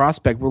have this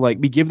prospect, we're like,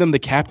 we give them the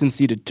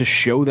captaincy to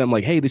show them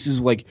like, hey, this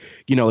is like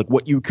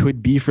what you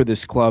could be for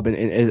this club and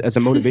as a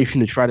motivation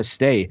to try to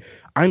stay.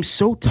 I'm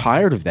so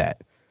tired of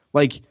that.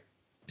 Like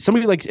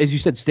somebody like, as you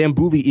said,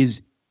 Stambouli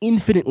is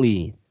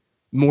infinitely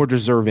more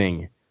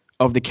deserving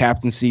of the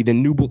captaincy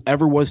than Nübel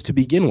ever was to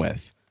begin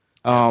with.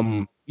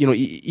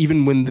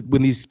 Even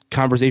when these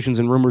conversations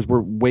and rumors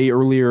were way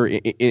earlier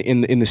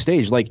in the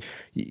stage, like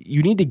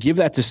you need to give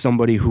that to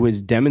somebody who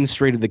has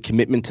demonstrated the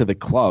commitment to the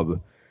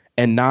club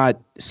and not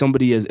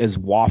somebody as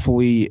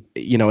waffly,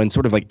 and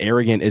sort of like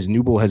arrogant as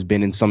Nübel has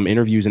been in some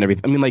interviews and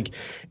everything. I mean, like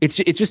it's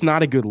just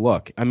not a good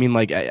look. I mean,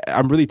 like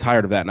I'm really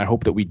tired of that, and I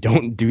hope that we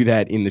don't do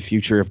that in the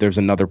future if there's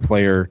another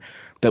player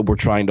that we're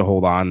trying to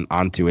hold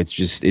onto. It's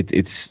just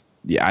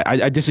yeah,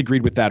 I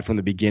disagreed with that from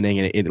the beginning,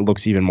 and it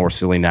looks even more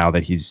silly now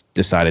that he's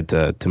decided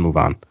to move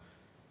on.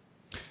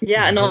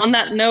 Yeah, and on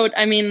that note,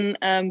 I mean,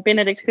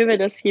 Benedikt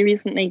Höwedes, he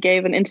recently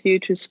gave an interview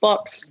to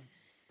Spox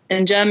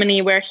in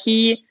Germany where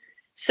he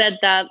said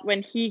that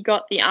when he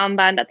got the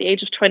armband at the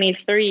age of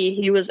 23,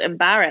 he was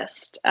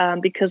embarrassed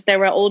because there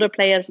were older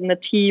players in the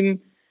team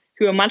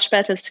who are much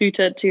better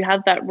suited to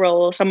have that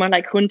role. Someone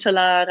like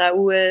Huntelaar,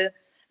 Raúl,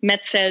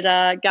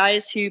 Metzelder,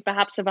 guys who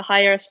perhaps have a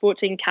higher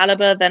sporting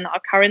caliber than our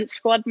current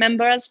squad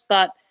members.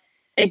 But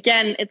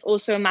again, it's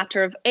also a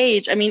matter of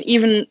age. I mean,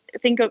 even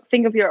think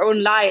of your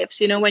own lives.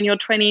 When you're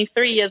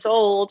 23 years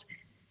old,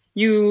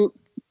 you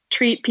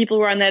treat people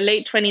who are in their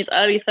late 20s,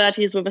 early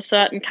 30s with a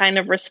certain kind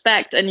of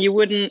respect, and you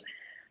wouldn't,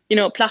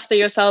 plaster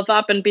yourself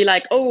up and be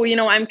like, oh,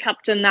 I'm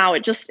captain now.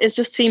 It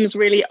just seems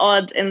really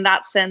odd in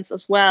that sense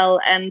as well.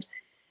 And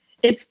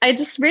I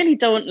just really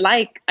don't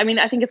like, I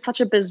think it's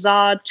such a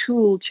bizarre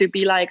tool to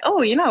be like,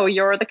 oh,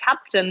 you're the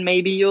captain,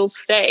 maybe you'll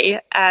stay.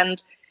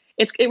 And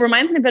it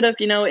reminds me a bit of,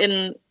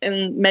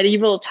 in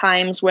medieval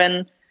times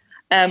when,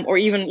 or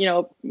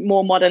even,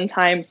 more modern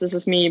times, this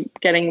is me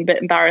getting a bit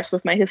embarrassed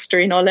with my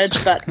history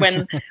knowledge, but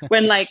when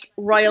like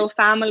royal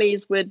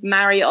families would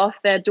marry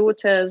off their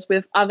daughters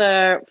with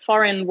other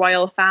foreign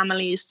royal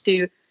families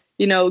to,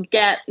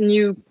 get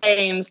new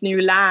claims,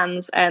 new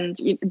lands, and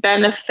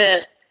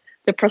benefit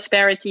the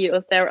prosperity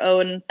of their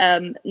own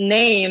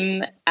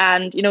name.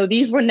 And,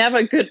 these were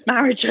never good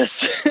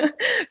marriages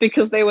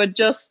because they were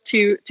just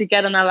to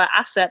get another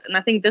asset. And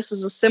I think this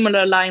is a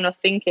similar line of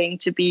thinking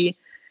to be,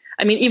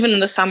 even in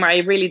the summer, I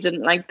really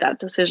didn't like that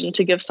decision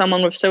to give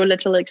someone with so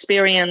little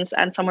experience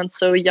and someone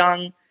so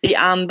young the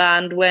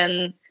armband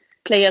when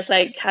players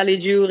like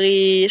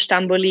Caligiuri,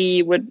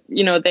 Stamboli would,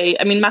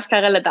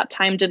 Mascarell at that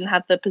time didn't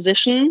have the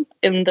position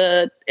in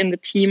the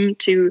team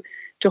to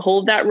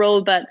hold that role.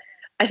 But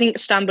I think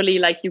Stamboli,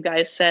 like you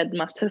guys said,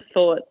 must have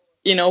thought,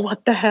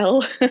 what the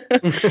hell?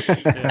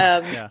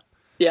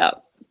 Yeah.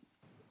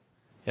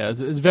 Yeah,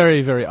 it's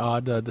very, very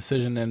odd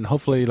decision, and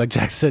hopefully, like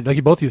Jack said,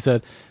 like both of you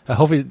said,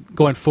 hopefully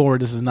going forward,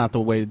 this is not the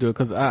way to do it,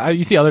 because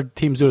you see other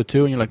teams do it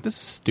too, and you're like, this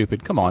is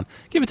stupid. Come on,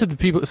 give it to the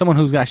people, someone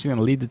who's actually going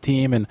to lead the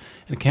team and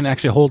can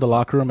actually hold the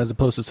locker room, as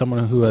opposed to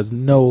someone who has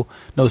no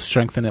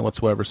strength in it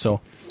whatsoever.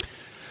 So,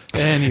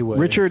 anyway,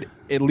 Richard,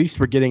 at least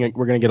we're going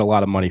to get a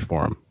lot of money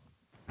for him.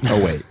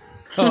 Oh wait.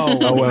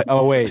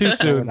 Oh wait. Too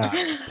soon.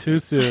 Too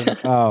soon.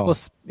 Well,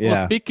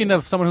 speaking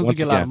of someone who can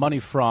get a lot of money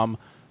from.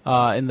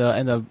 In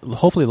the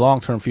hopefully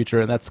long-term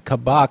future, and that's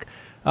Kabak.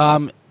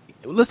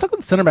 Let's talk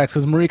about the center backs,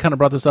 because Marie kind of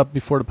brought this up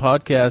before the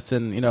podcast,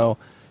 and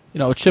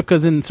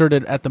Chipka's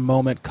inserted at the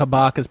moment.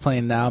 Kabak is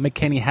playing now.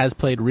 McKennie has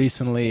played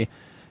recently.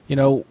 We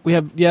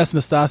have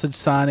Nastasic,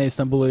 Sane,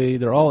 Stamboli.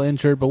 They're all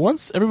injured, but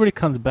once everybody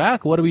comes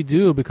back, what do we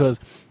do?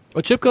 Because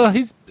Chipka,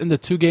 he's in the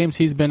 2 games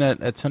he's been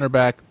at center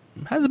back,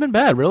 hasn't been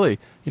bad really.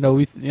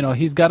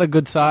 He's got a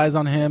good size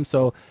on him,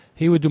 so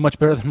he would do much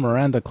better than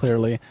Miranda,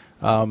 clearly.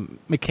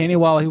 McKennie,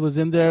 while he was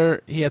in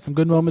there, he had some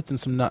good moments and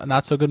some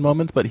not so good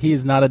moments, but he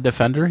is not a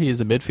defender. He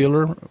is a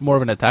midfielder, more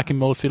of an attacking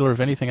midfielder,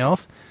 if anything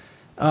else.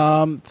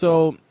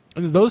 So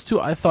those two,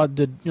 I thought,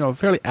 did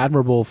fairly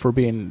admirable for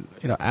being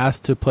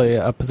asked to play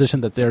a position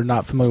that they're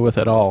not familiar with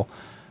at all.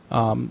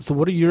 So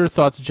what are your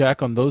thoughts,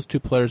 Jack, on those 2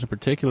 players in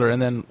particular?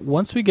 And then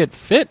once we get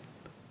fit,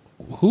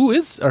 who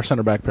is our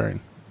center back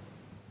pairing?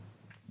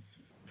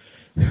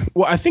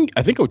 Well, I think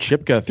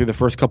Ochipka through the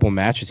first couple of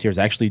matches here has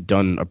actually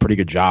done a pretty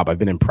good job. I've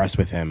been impressed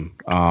with him.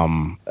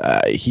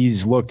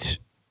 He's looked.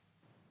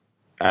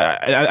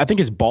 I think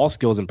his ball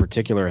skills in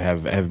particular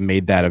have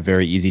made that a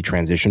very easy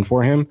transition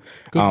for him.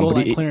 Good goal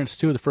line clearance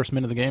too, the first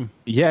minute of the game.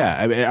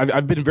 Yeah,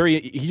 I've been very.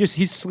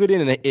 He's slid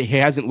in and he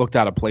hasn't looked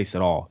out of place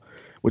at all,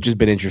 which has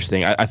been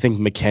interesting. I think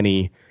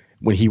McKennie,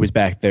 when he was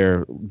back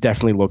there,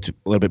 definitely looked a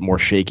little bit more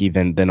shaky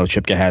than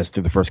Ochipka has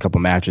through the first couple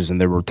matches. And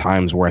there were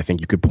times where I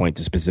think you could point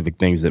to specific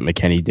things that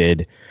McKennie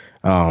did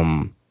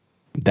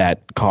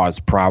that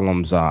caused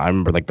problems. I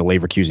remember like the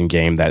Leverkusen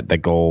game,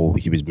 that goal,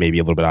 he was maybe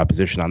a little bit out of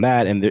position on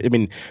that.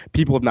 And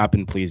people have not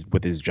been pleased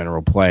with his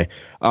general play.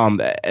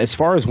 As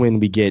far as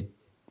when we get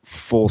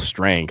full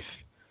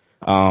strength,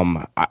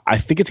 I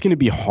think it's going to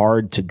be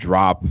hard to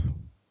drop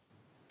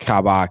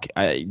Kabak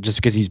just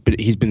because he's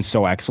been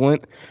so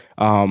excellent.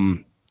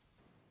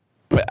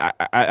 But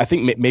I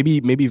think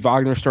maybe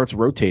Wagner starts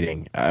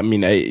rotating.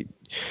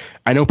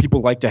 I know people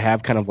like to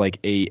have kind of like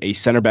a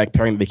center back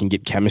pairing that they can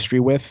get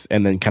chemistry with,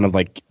 and then kind of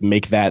like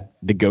make that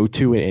the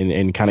go-to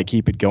and kind of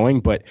keep it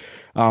going. But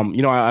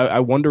I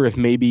wonder if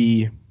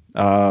maybe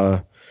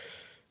Wagner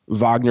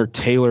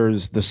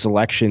tailors the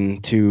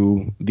selection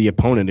to the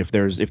opponent. If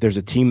there's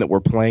a team that we're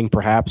playing,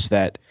 perhaps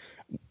that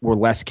we're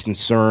less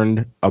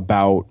concerned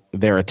about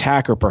their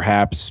attack, or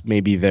perhaps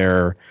maybe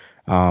their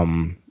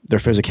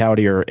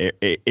physicality or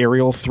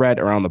aerial threat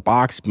around the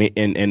box,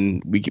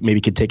 and we maybe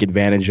could take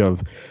advantage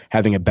of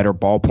having a better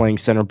ball-playing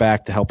center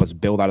back to help us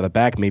build out of the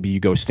back. Maybe you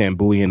go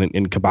Stamboli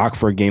and Kabak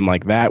for a game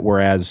like that,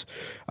 whereas,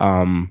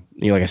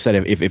 like I said,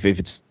 if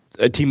it's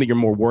a team that you're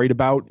more worried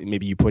about,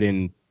 maybe you put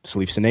in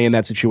Salif Sane in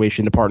that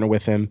situation to partner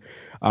with him.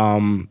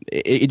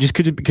 It just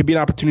could be an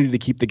opportunity to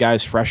keep the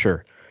guys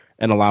fresher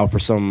and allow for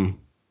some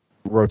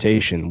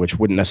rotation, which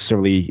wouldn't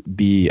necessarily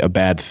be a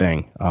bad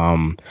thing.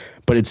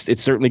 But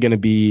it's certainly going to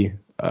be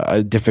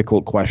a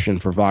difficult question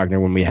for Wagner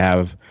when we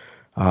have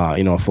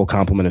a full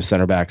complement of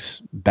center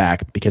backs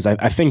back, because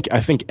I think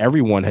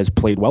everyone has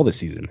played well this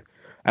season.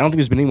 I don't think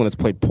there's been anyone that's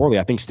played poorly.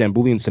 I think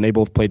Stamboli and Sane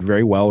both played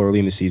very well early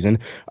in the season.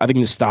 I think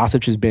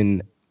Nastasic has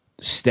been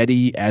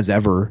steady as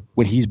ever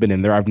when he's been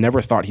in there. I've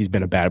never thought he's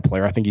been a bad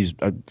player. I think he's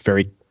a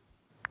very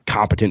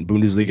competent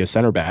Bundesliga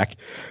center back.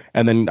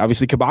 And then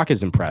obviously Kabak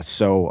is impressed.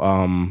 So,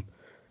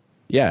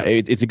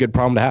 it's a good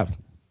problem to have.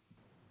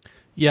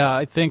 Yeah,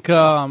 I think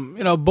I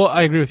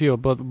agree with you.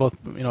 Both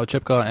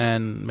Chipka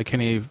and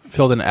McKinney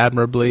filled in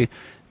admirably.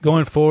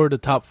 Going forward, the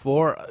top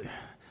four.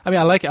 I mean,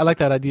 I like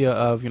that idea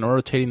of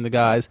rotating the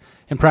guys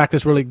in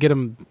practice. Really get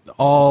them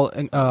all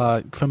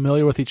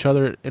familiar with each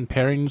other in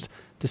pairings.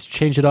 Just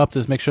change it up.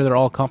 Just make sure they're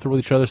all comfortable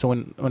with each other. So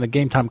when a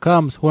game time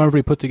comes, whoever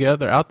we put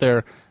together out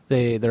there,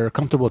 they're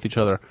comfortable with each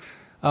other.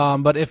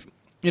 But if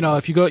you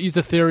go use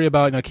the theory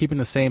about keeping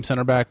the same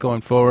center back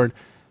going forward.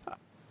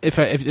 If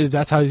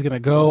that's how he's going to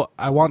go,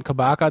 I want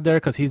Kabak out there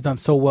because he's done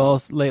so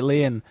well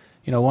lately, and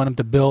want him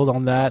to build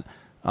on that.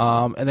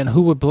 And then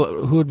who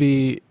would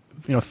be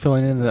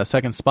filling in that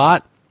second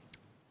spot?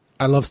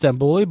 I love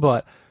Stambouli,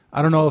 but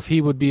I don't know if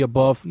he would be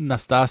above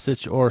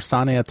Nastasic or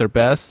Sane at their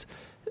best.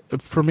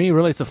 For me,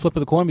 really, it's a flip of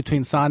the coin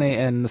between Sane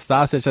and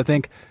Nastasic. I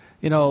think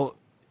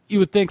you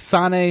would think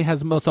Sane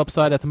has the most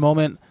upside at the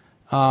moment,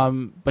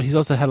 but he's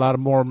also had a lot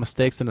of more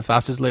mistakes than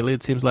Nastasic lately.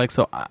 It seems like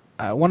so.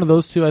 One of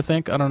those two, I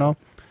think. I don't know.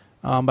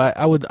 But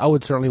I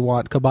would certainly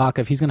want Kabak.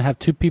 If he's going to have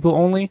two people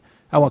only,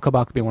 I want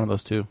Kabak to be one of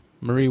those two.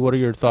 Marie, what are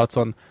your thoughts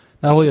on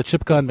not only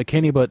Chipka and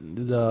McKinney, but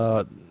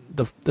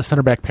the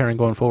center back pairing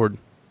going forward?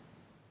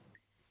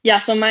 Yeah,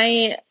 so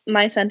my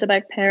center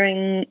back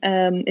pairing,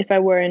 if I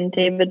were in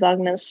David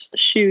Wagner's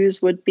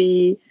shoes, would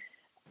be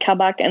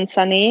Kabak and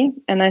Sané,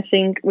 and I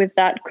think with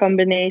that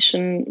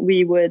combination,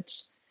 we would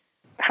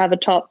have a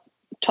top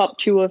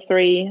 2 or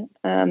 3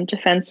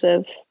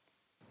 defensive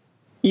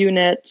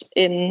unit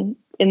in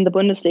the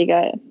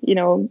Bundesliga,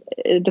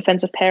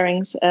 defensive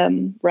pairings,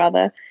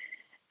 rather.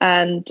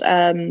 And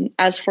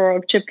as for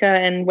Oktipka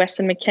and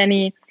Weston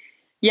McKennie,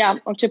 yeah,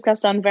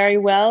 Oktipka's done very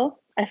well.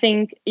 I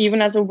think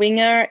even as a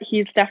winger,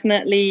 he's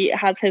definitely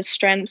has his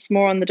strengths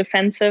more on the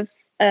defensive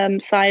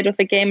side of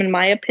the game, in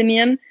my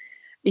opinion.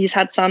 He's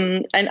had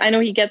some, and I know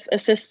he gets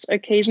assists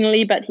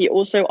occasionally, but he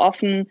also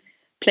often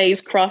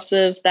plays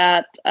crosses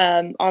that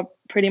are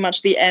pretty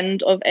much the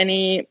end of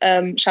any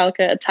Schalke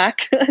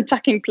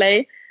attacking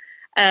play.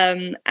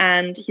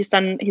 And he's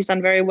done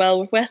very well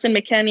with Weston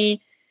McKennie.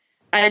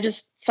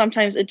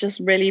 Sometimes it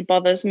just really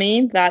bothers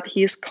me that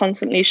he's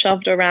constantly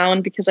shoved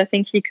around, because I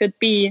think he could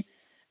be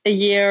a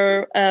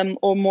year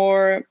or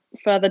more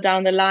further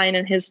down the line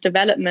in his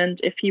development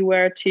if he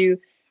were to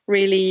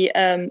really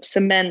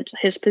cement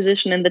his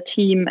position in the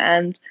team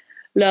and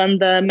learn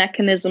the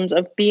mechanisms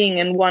of being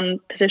in one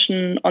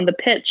position on the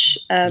pitch,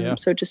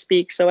 so to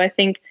speak. So I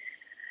think,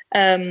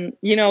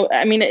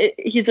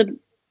 he's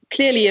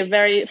clearly a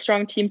very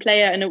strong team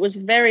player, and it was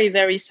very,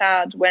 very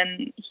sad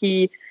when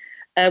he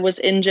was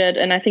injured.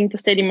 And I think the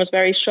stadium was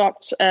very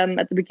shocked.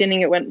 At the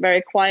beginning, it went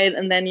very quiet,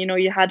 and then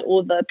you had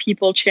all the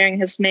people cheering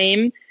his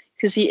name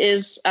because he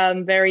is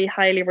very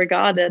highly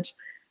regarded.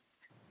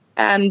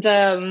 And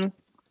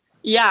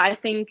I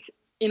think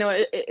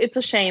it's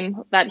a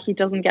shame that he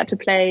doesn't get to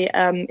play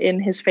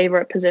in his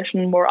favorite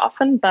position more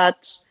often.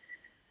 But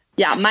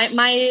yeah,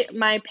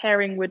 my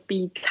pairing would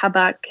be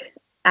Kabak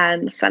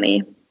and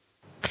Sunny.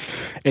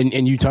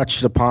 And you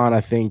touched upon,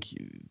 I think,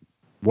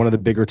 one of the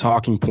bigger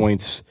talking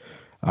points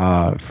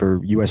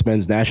for U.S.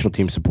 men's national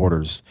team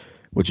supporters,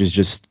 which is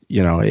just,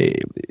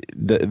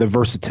 the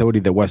versatility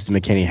that Weston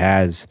McKennie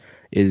has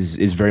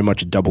is very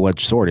much a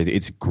double-edged sword.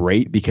 It's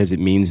great because it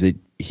means that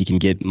he can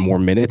get more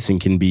minutes and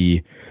can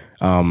be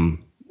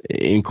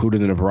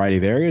included in a variety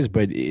of areas,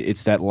 but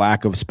it's that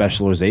lack of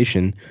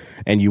specialization,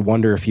 and you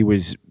wonder if he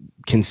was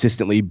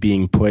consistently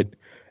being put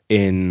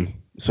in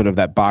sort of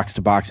that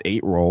box-to-box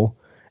 8 role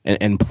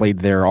and played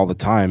there all the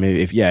time.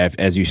 If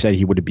as you said,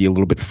 he would be a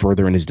little bit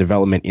further in his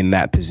development in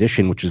that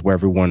position, which is where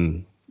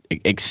everyone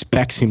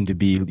expects him to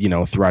be,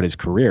 throughout his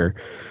career,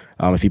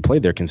 if he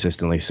played there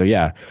consistently. So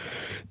yeah,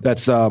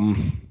 that's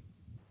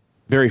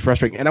very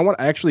frustrating. And I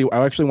actually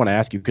want to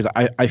ask you, because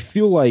I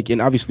feel like,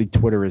 and obviously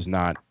Twitter is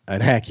not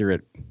an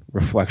accurate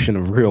reflection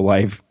of real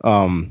life,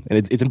 and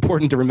it's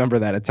important to remember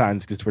that at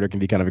times, because Twitter can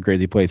be kind of a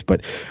crazy place.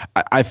 But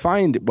I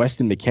find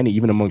Weston McKennie,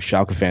 even among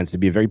Schalke fans, to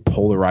be a very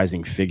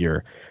polarizing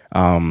figure,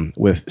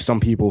 with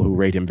some people who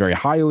rate him very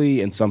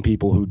highly and some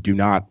people who do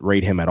not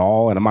rate him at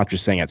all. And I'm not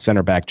just saying at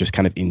center back, just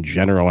kind of in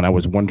general. And I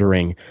was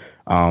wondering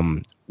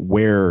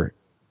where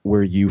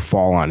you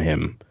fall on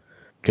him.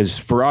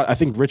 Because I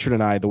think Richard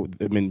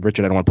and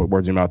Richard, I don't want to put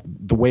words in your mouth.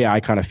 The way I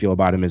kind of feel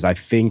about him is I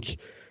think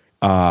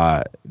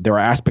there are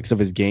aspects of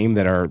his game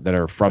that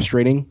are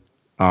frustrating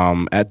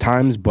at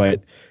times,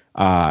 but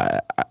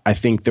I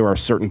think there are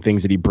certain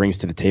things that he brings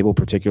to the table,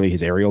 particularly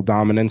his aerial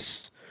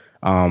dominance,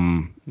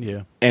 and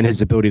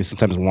his ability to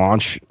sometimes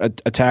launch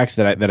attacks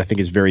that I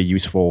think is very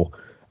useful,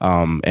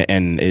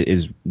 and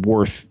is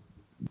worth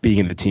being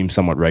in the team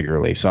somewhat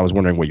regularly. So I was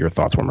wondering what your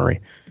thoughts were, Marie.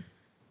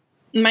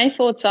 My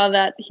thoughts are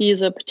that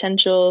he's a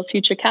potential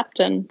future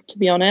captain, to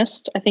be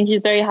honest. I think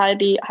he's very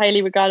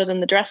highly regarded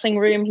in the dressing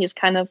room. He's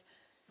kind of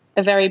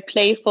a very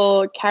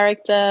playful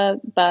character,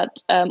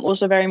 but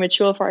also very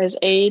mature for his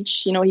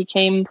age. He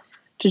came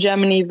to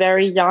Germany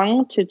very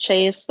young to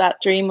chase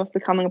that dream of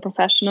becoming a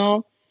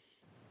professional.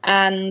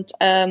 And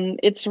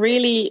it's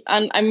really,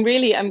 I'm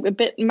a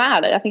bit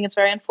mad. I think it's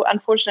very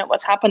unfortunate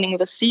what's happening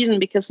this season,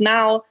 because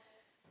now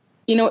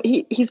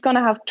he's going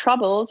to have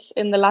troubles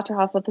in the latter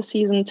half of the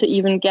season to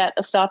even get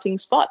a starting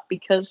spot,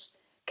 because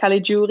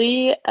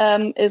Caligiuri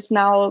is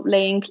now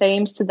laying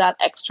claims to that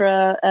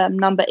extra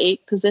number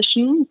 8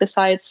 position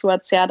besides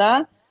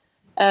Suazerda.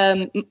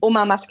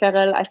 Omar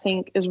Mascarell, I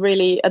think, is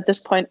really at this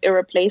point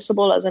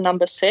irreplaceable as a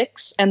number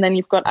 6. And then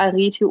you've got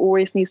Arid, who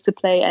always needs to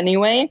play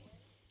anyway.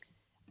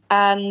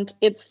 And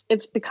it's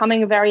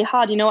becoming very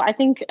hard. I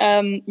think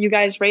you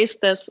guys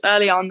raised this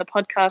earlier on the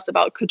podcast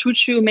about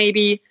Kutucu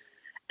maybe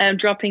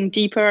dropping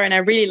deeper. And I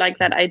really like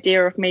that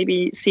idea of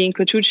maybe seeing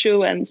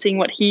Kutucu and seeing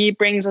what he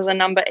brings as a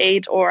number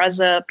 8 or as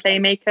a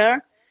playmaker.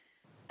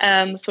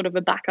 Sort of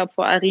a backup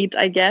for Arid,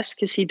 I guess,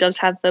 because he does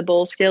have the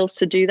ball skills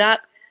to do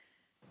that.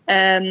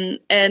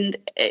 And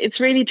it's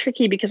really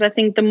tricky, because I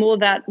think the more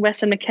that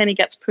Weston McKennie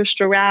gets pushed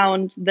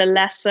around, the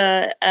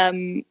lesser,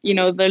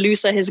 the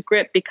looser his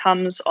grip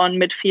becomes on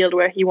midfield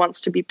where he wants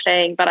to be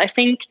playing. But I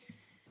think,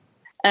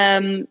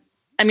 I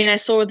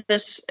saw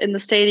this in the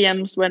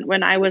stadiums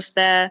when I was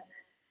there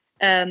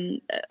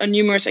on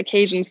numerous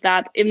occasions,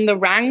 that in the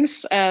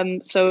ranks,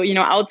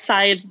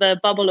 outside the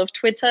bubble of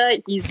Twitter,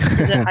 he's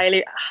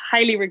a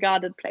highly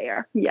regarded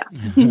player. Yeah.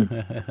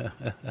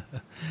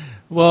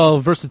 Well,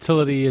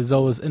 versatility is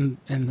always, and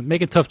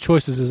making tough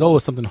choices is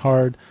always something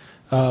hard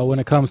when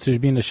it comes to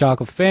being a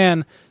Schalke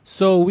fan.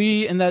 So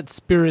we, in that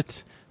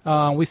spirit,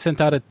 we sent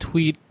out a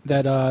tweet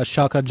that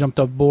Schalke jumped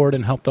up board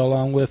and helped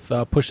along with,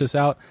 push this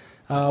out,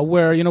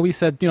 where, we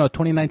said,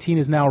 2019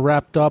 is now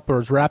wrapped up, or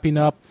is wrapping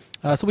up.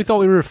 So we thought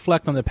we would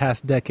reflect on the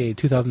past decade,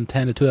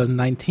 2010 to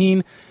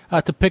 2019,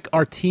 to pick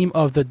our team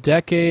of the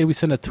decade. We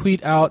sent a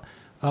tweet out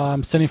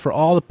sending for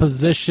all the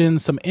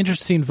positions, some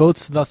interesting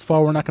votes thus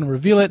far. We're not going to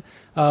reveal it.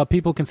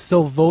 People can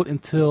still vote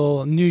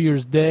until New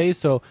Year's Day,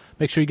 so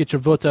make sure you get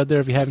your votes out there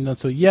if you haven't done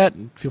so yet.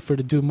 Feel free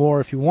to do more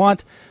if you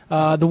want.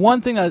 The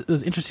one thing that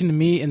was interesting to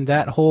me in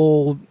that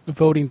whole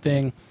voting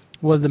thing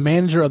was the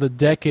manager of the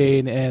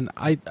decade, and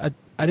I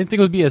didn't think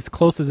it would be as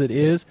close as it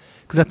is,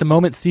 because at the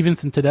moment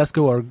Stevens and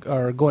Tedesco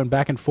are going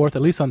back and forth,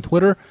 at least on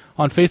Twitter.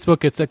 On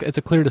Facebook, it's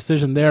a clear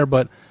decision there,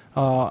 but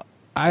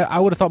I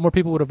would have thought more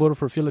people would have voted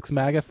for Felix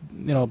Magath,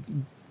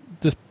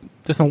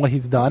 just on what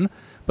he's done.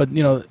 But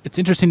it's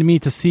interesting to me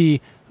to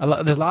see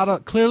there's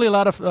clearly a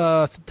lot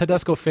of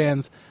Tedesco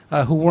fans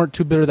who weren't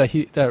too bitter that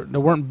he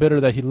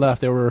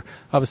left. They were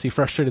obviously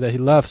frustrated that he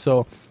left.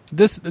 So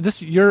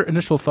this your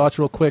initial thoughts,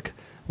 real quick.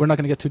 We're not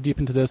going to get too deep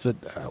into this, but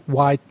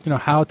why,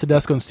 how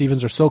Tedesco and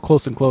Stevens are so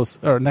close,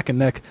 or neck and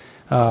neck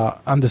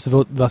on this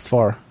vote thus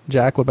far.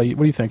 Jack, what about you?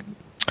 What do you think?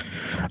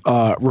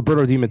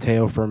 Roberto Di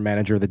Matteo for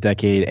manager of the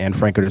decade and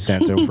Franco De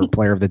Santo for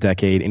player of the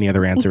decade. Any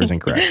other answer is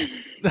incorrect.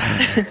 How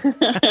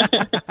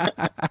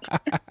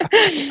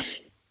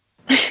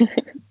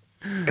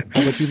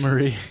about you,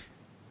 Marie?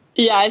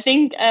 Yeah, I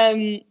think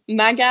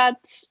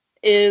Magath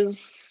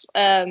is,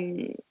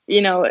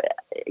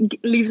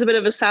 leaves a bit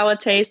of a sour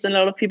taste in a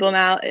lot of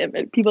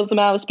people's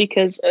mouths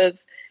because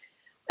of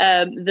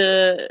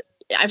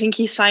I think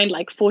he signed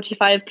like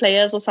 45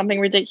 players or something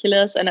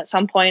ridiculous. And at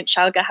some point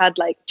Schalke had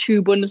like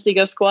 2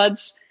 Bundesliga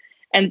squads.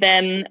 And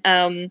then,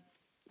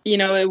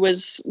 it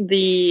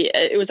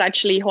was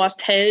actually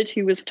Horst Held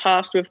who was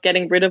tasked with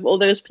getting rid of all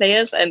those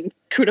players, and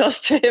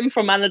kudos to him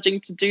for managing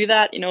to do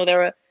that. There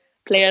were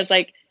players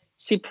like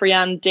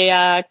Cyprian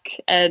Deac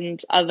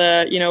and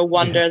other,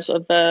 wonders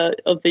of the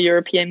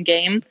European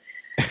game.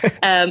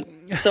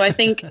 So I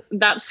think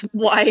that's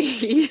why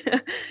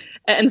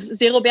and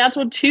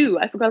Zeroberto too.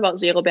 I forgot about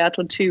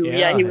Zeroberto too.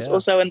 Yeah, he was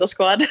also in the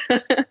squad.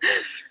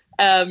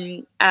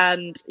 So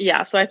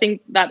I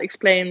think that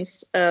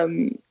explains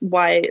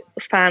why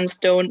fans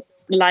don't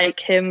like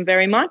him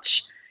very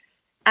much.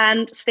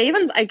 And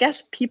Stevens, I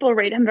guess people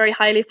rate him very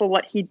highly for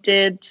what he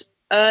did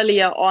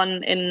earlier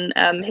on in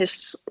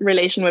his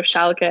relation with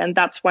Schalke, and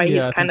that's why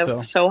he's kind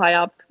of so high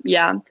up.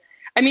 Yeah.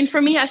 I mean,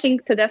 for me, I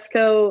think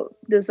Tedesco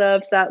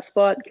deserves that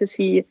spot because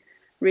he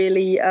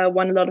really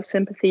won a lot of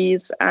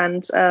sympathies,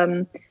 and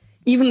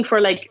even for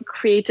like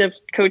creative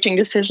coaching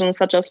decisions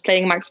such as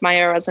playing Max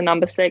Meyer as a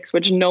number 6,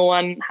 which no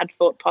one had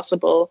thought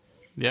possible,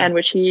 and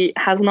which he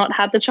has not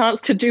had the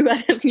chance to do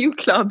at his new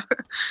club.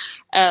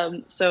 I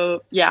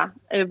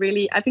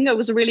think that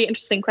was a really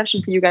interesting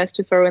question for you guys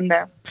to throw in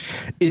there.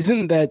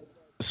 Isn't that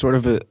sort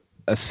of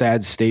a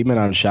sad statement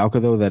on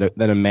Schalke, though,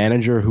 that a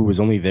manager who was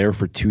only there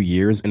for 2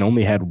 years and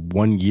only had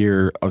 1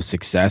 year of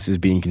success is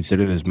being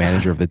considered as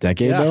manager of the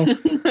decade, though?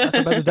 That's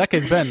about the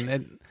decade's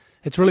been.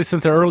 It's really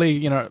since the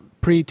early,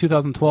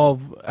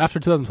 pre-2012, after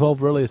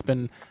 2012, really it's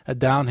been a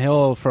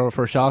downhill for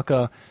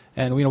Schalke.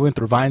 And we went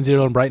through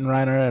Weinzierl and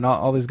Breitenreiner and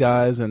all these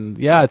guys. And,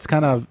 it's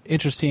kind of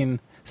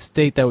interesting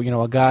state that,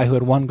 a guy who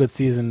had 1 good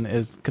season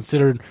is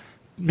considered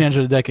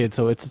manager of the decade.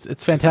 So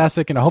it's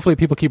fantastic, and hopefully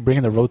people keep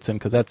bringing their votes in,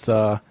 because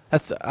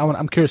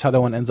I'm curious how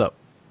that one ends up.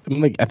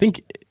 I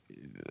think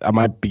I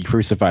might be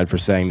crucified for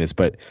saying this,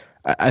 but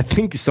I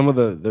think some of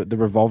the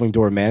revolving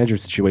door manager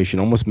situation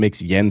almost makes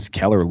Jens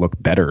Keller look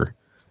better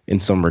in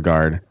some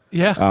regard.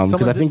 Yeah,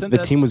 because I think the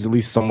team was at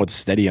least somewhat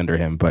steady under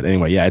him. But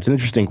anyway, it's an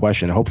interesting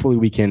question. Hopefully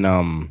we can.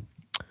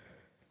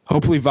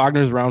 Hopefully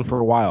Wagner's around for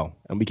a while,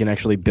 and we can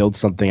actually build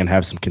something and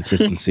have some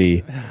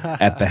consistency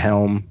at the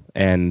helm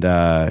and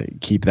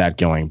keep that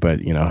going.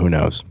 But, who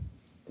knows?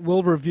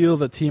 We'll reveal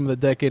the team of the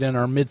decade in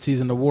our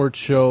mid-season award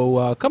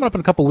show coming up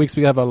in a couple of weeks.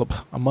 We have a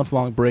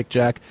month-long break,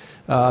 Jack,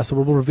 so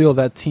we'll reveal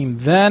that team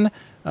then.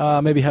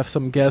 Maybe have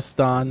some guests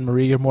on.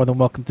 Marie, you're more than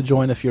welcome to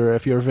join if you're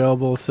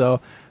available.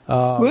 So,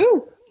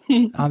 Woo!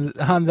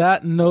 on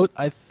that note,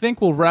 I think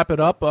we'll wrap it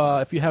up.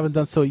 If you haven't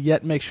done so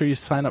yet, make sure you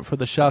sign up for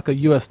the Schalke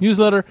US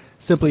newsletter.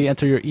 Simply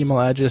enter your email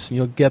address, and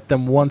you'll get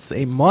them once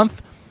a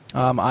month.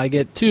 I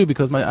get 2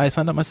 because I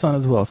signed up my son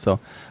as well. So,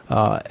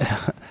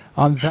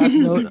 on that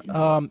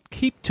note,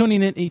 keep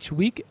tuning in each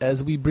week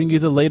as we bring you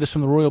the latest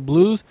from the Royal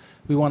Blues.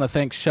 We want to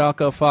thank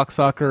Schalke, Fox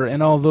Soccer,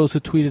 and all those who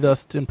tweeted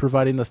us and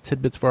providing us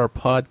tidbits for our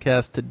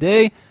podcast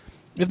today.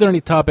 If there are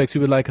any topics you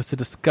would like us to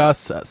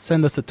discuss,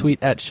 send us a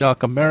tweet at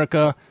Schalke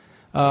America.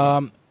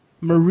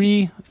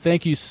 Marie,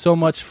 thank you so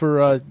much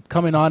for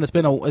coming on. It's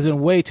been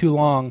way too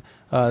long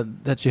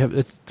that you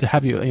have to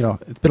have you.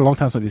 It's been a long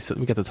time since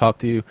we get to talk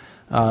to you.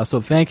 So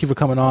thank you for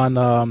coming on,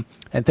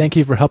 and thank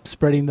you for help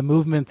spreading the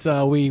movement.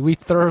 We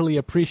thoroughly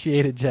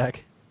appreciate it,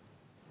 Jack.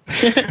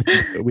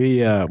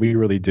 We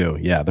really do.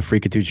 Yeah, the Free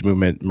Catucci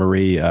movement.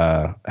 Marie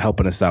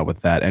helping us out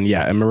with that, and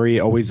Marie,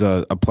 always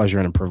a pleasure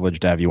and a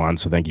privilege to have you on.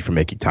 So thank you for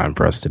making time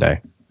for us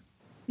today.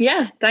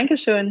 Yeah, danke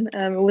schön.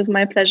 It was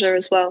my pleasure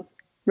as well.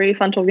 Really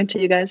fun talking to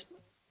you guys.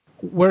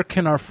 Where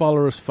can our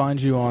followers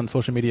find you on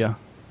social media?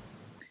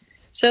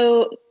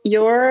 So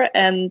your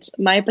and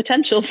my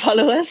potential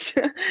followers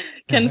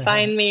can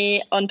find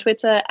me on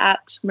Twitter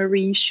at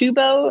Marie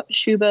Schubo.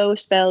 Schubo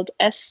spelled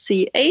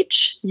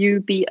SCHUBO.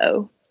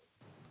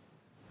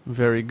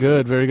 Very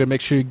good, very good.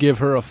 Make sure you give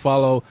her a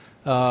follow.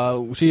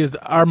 She is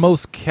our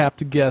most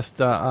capped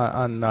guest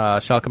on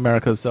Schalke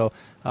America, so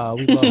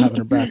we love having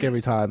her back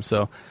every time.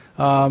 So,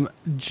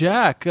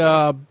 Jack,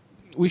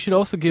 we should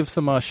also give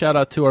some shout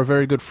out to our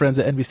very good friends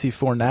at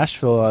NBC4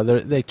 Nashville.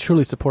 They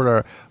truly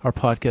support our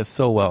podcast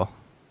so well.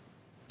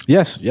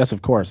 Yes,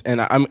 of course.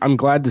 And I'm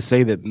glad to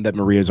say that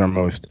Maria is our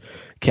most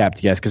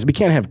capped guest, because we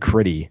can't have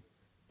Critty,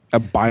 a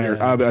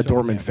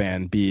Dortmund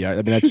fan, be. I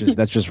mean,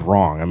 that's just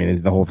wrong. I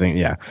mean, the whole thing.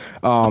 Yeah.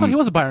 I thought he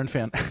was a Bayern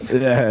fan.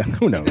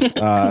 Who knows?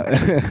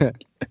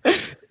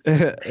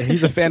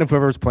 He's a fan of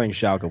whoever's playing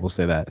Schalke. We'll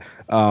say that.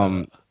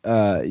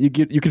 You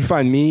can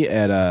find me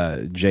at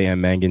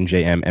JMMangan,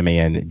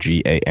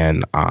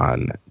 JMMangan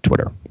on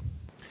Twitter.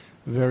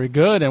 Very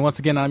good. And once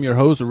again, I'm your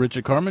host,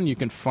 Richard Carmen. You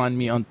can find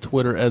me on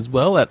Twitter as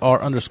well at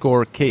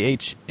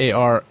R_KHARMAN.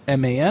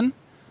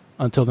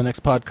 Until the next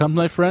pod comes,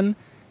 my friend,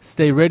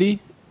 stay ready,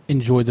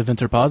 enjoy the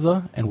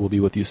Winterpause, and we'll be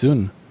with you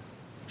soon.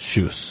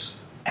 Tschüss.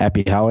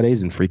 Happy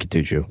holidays and Free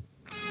Catucci.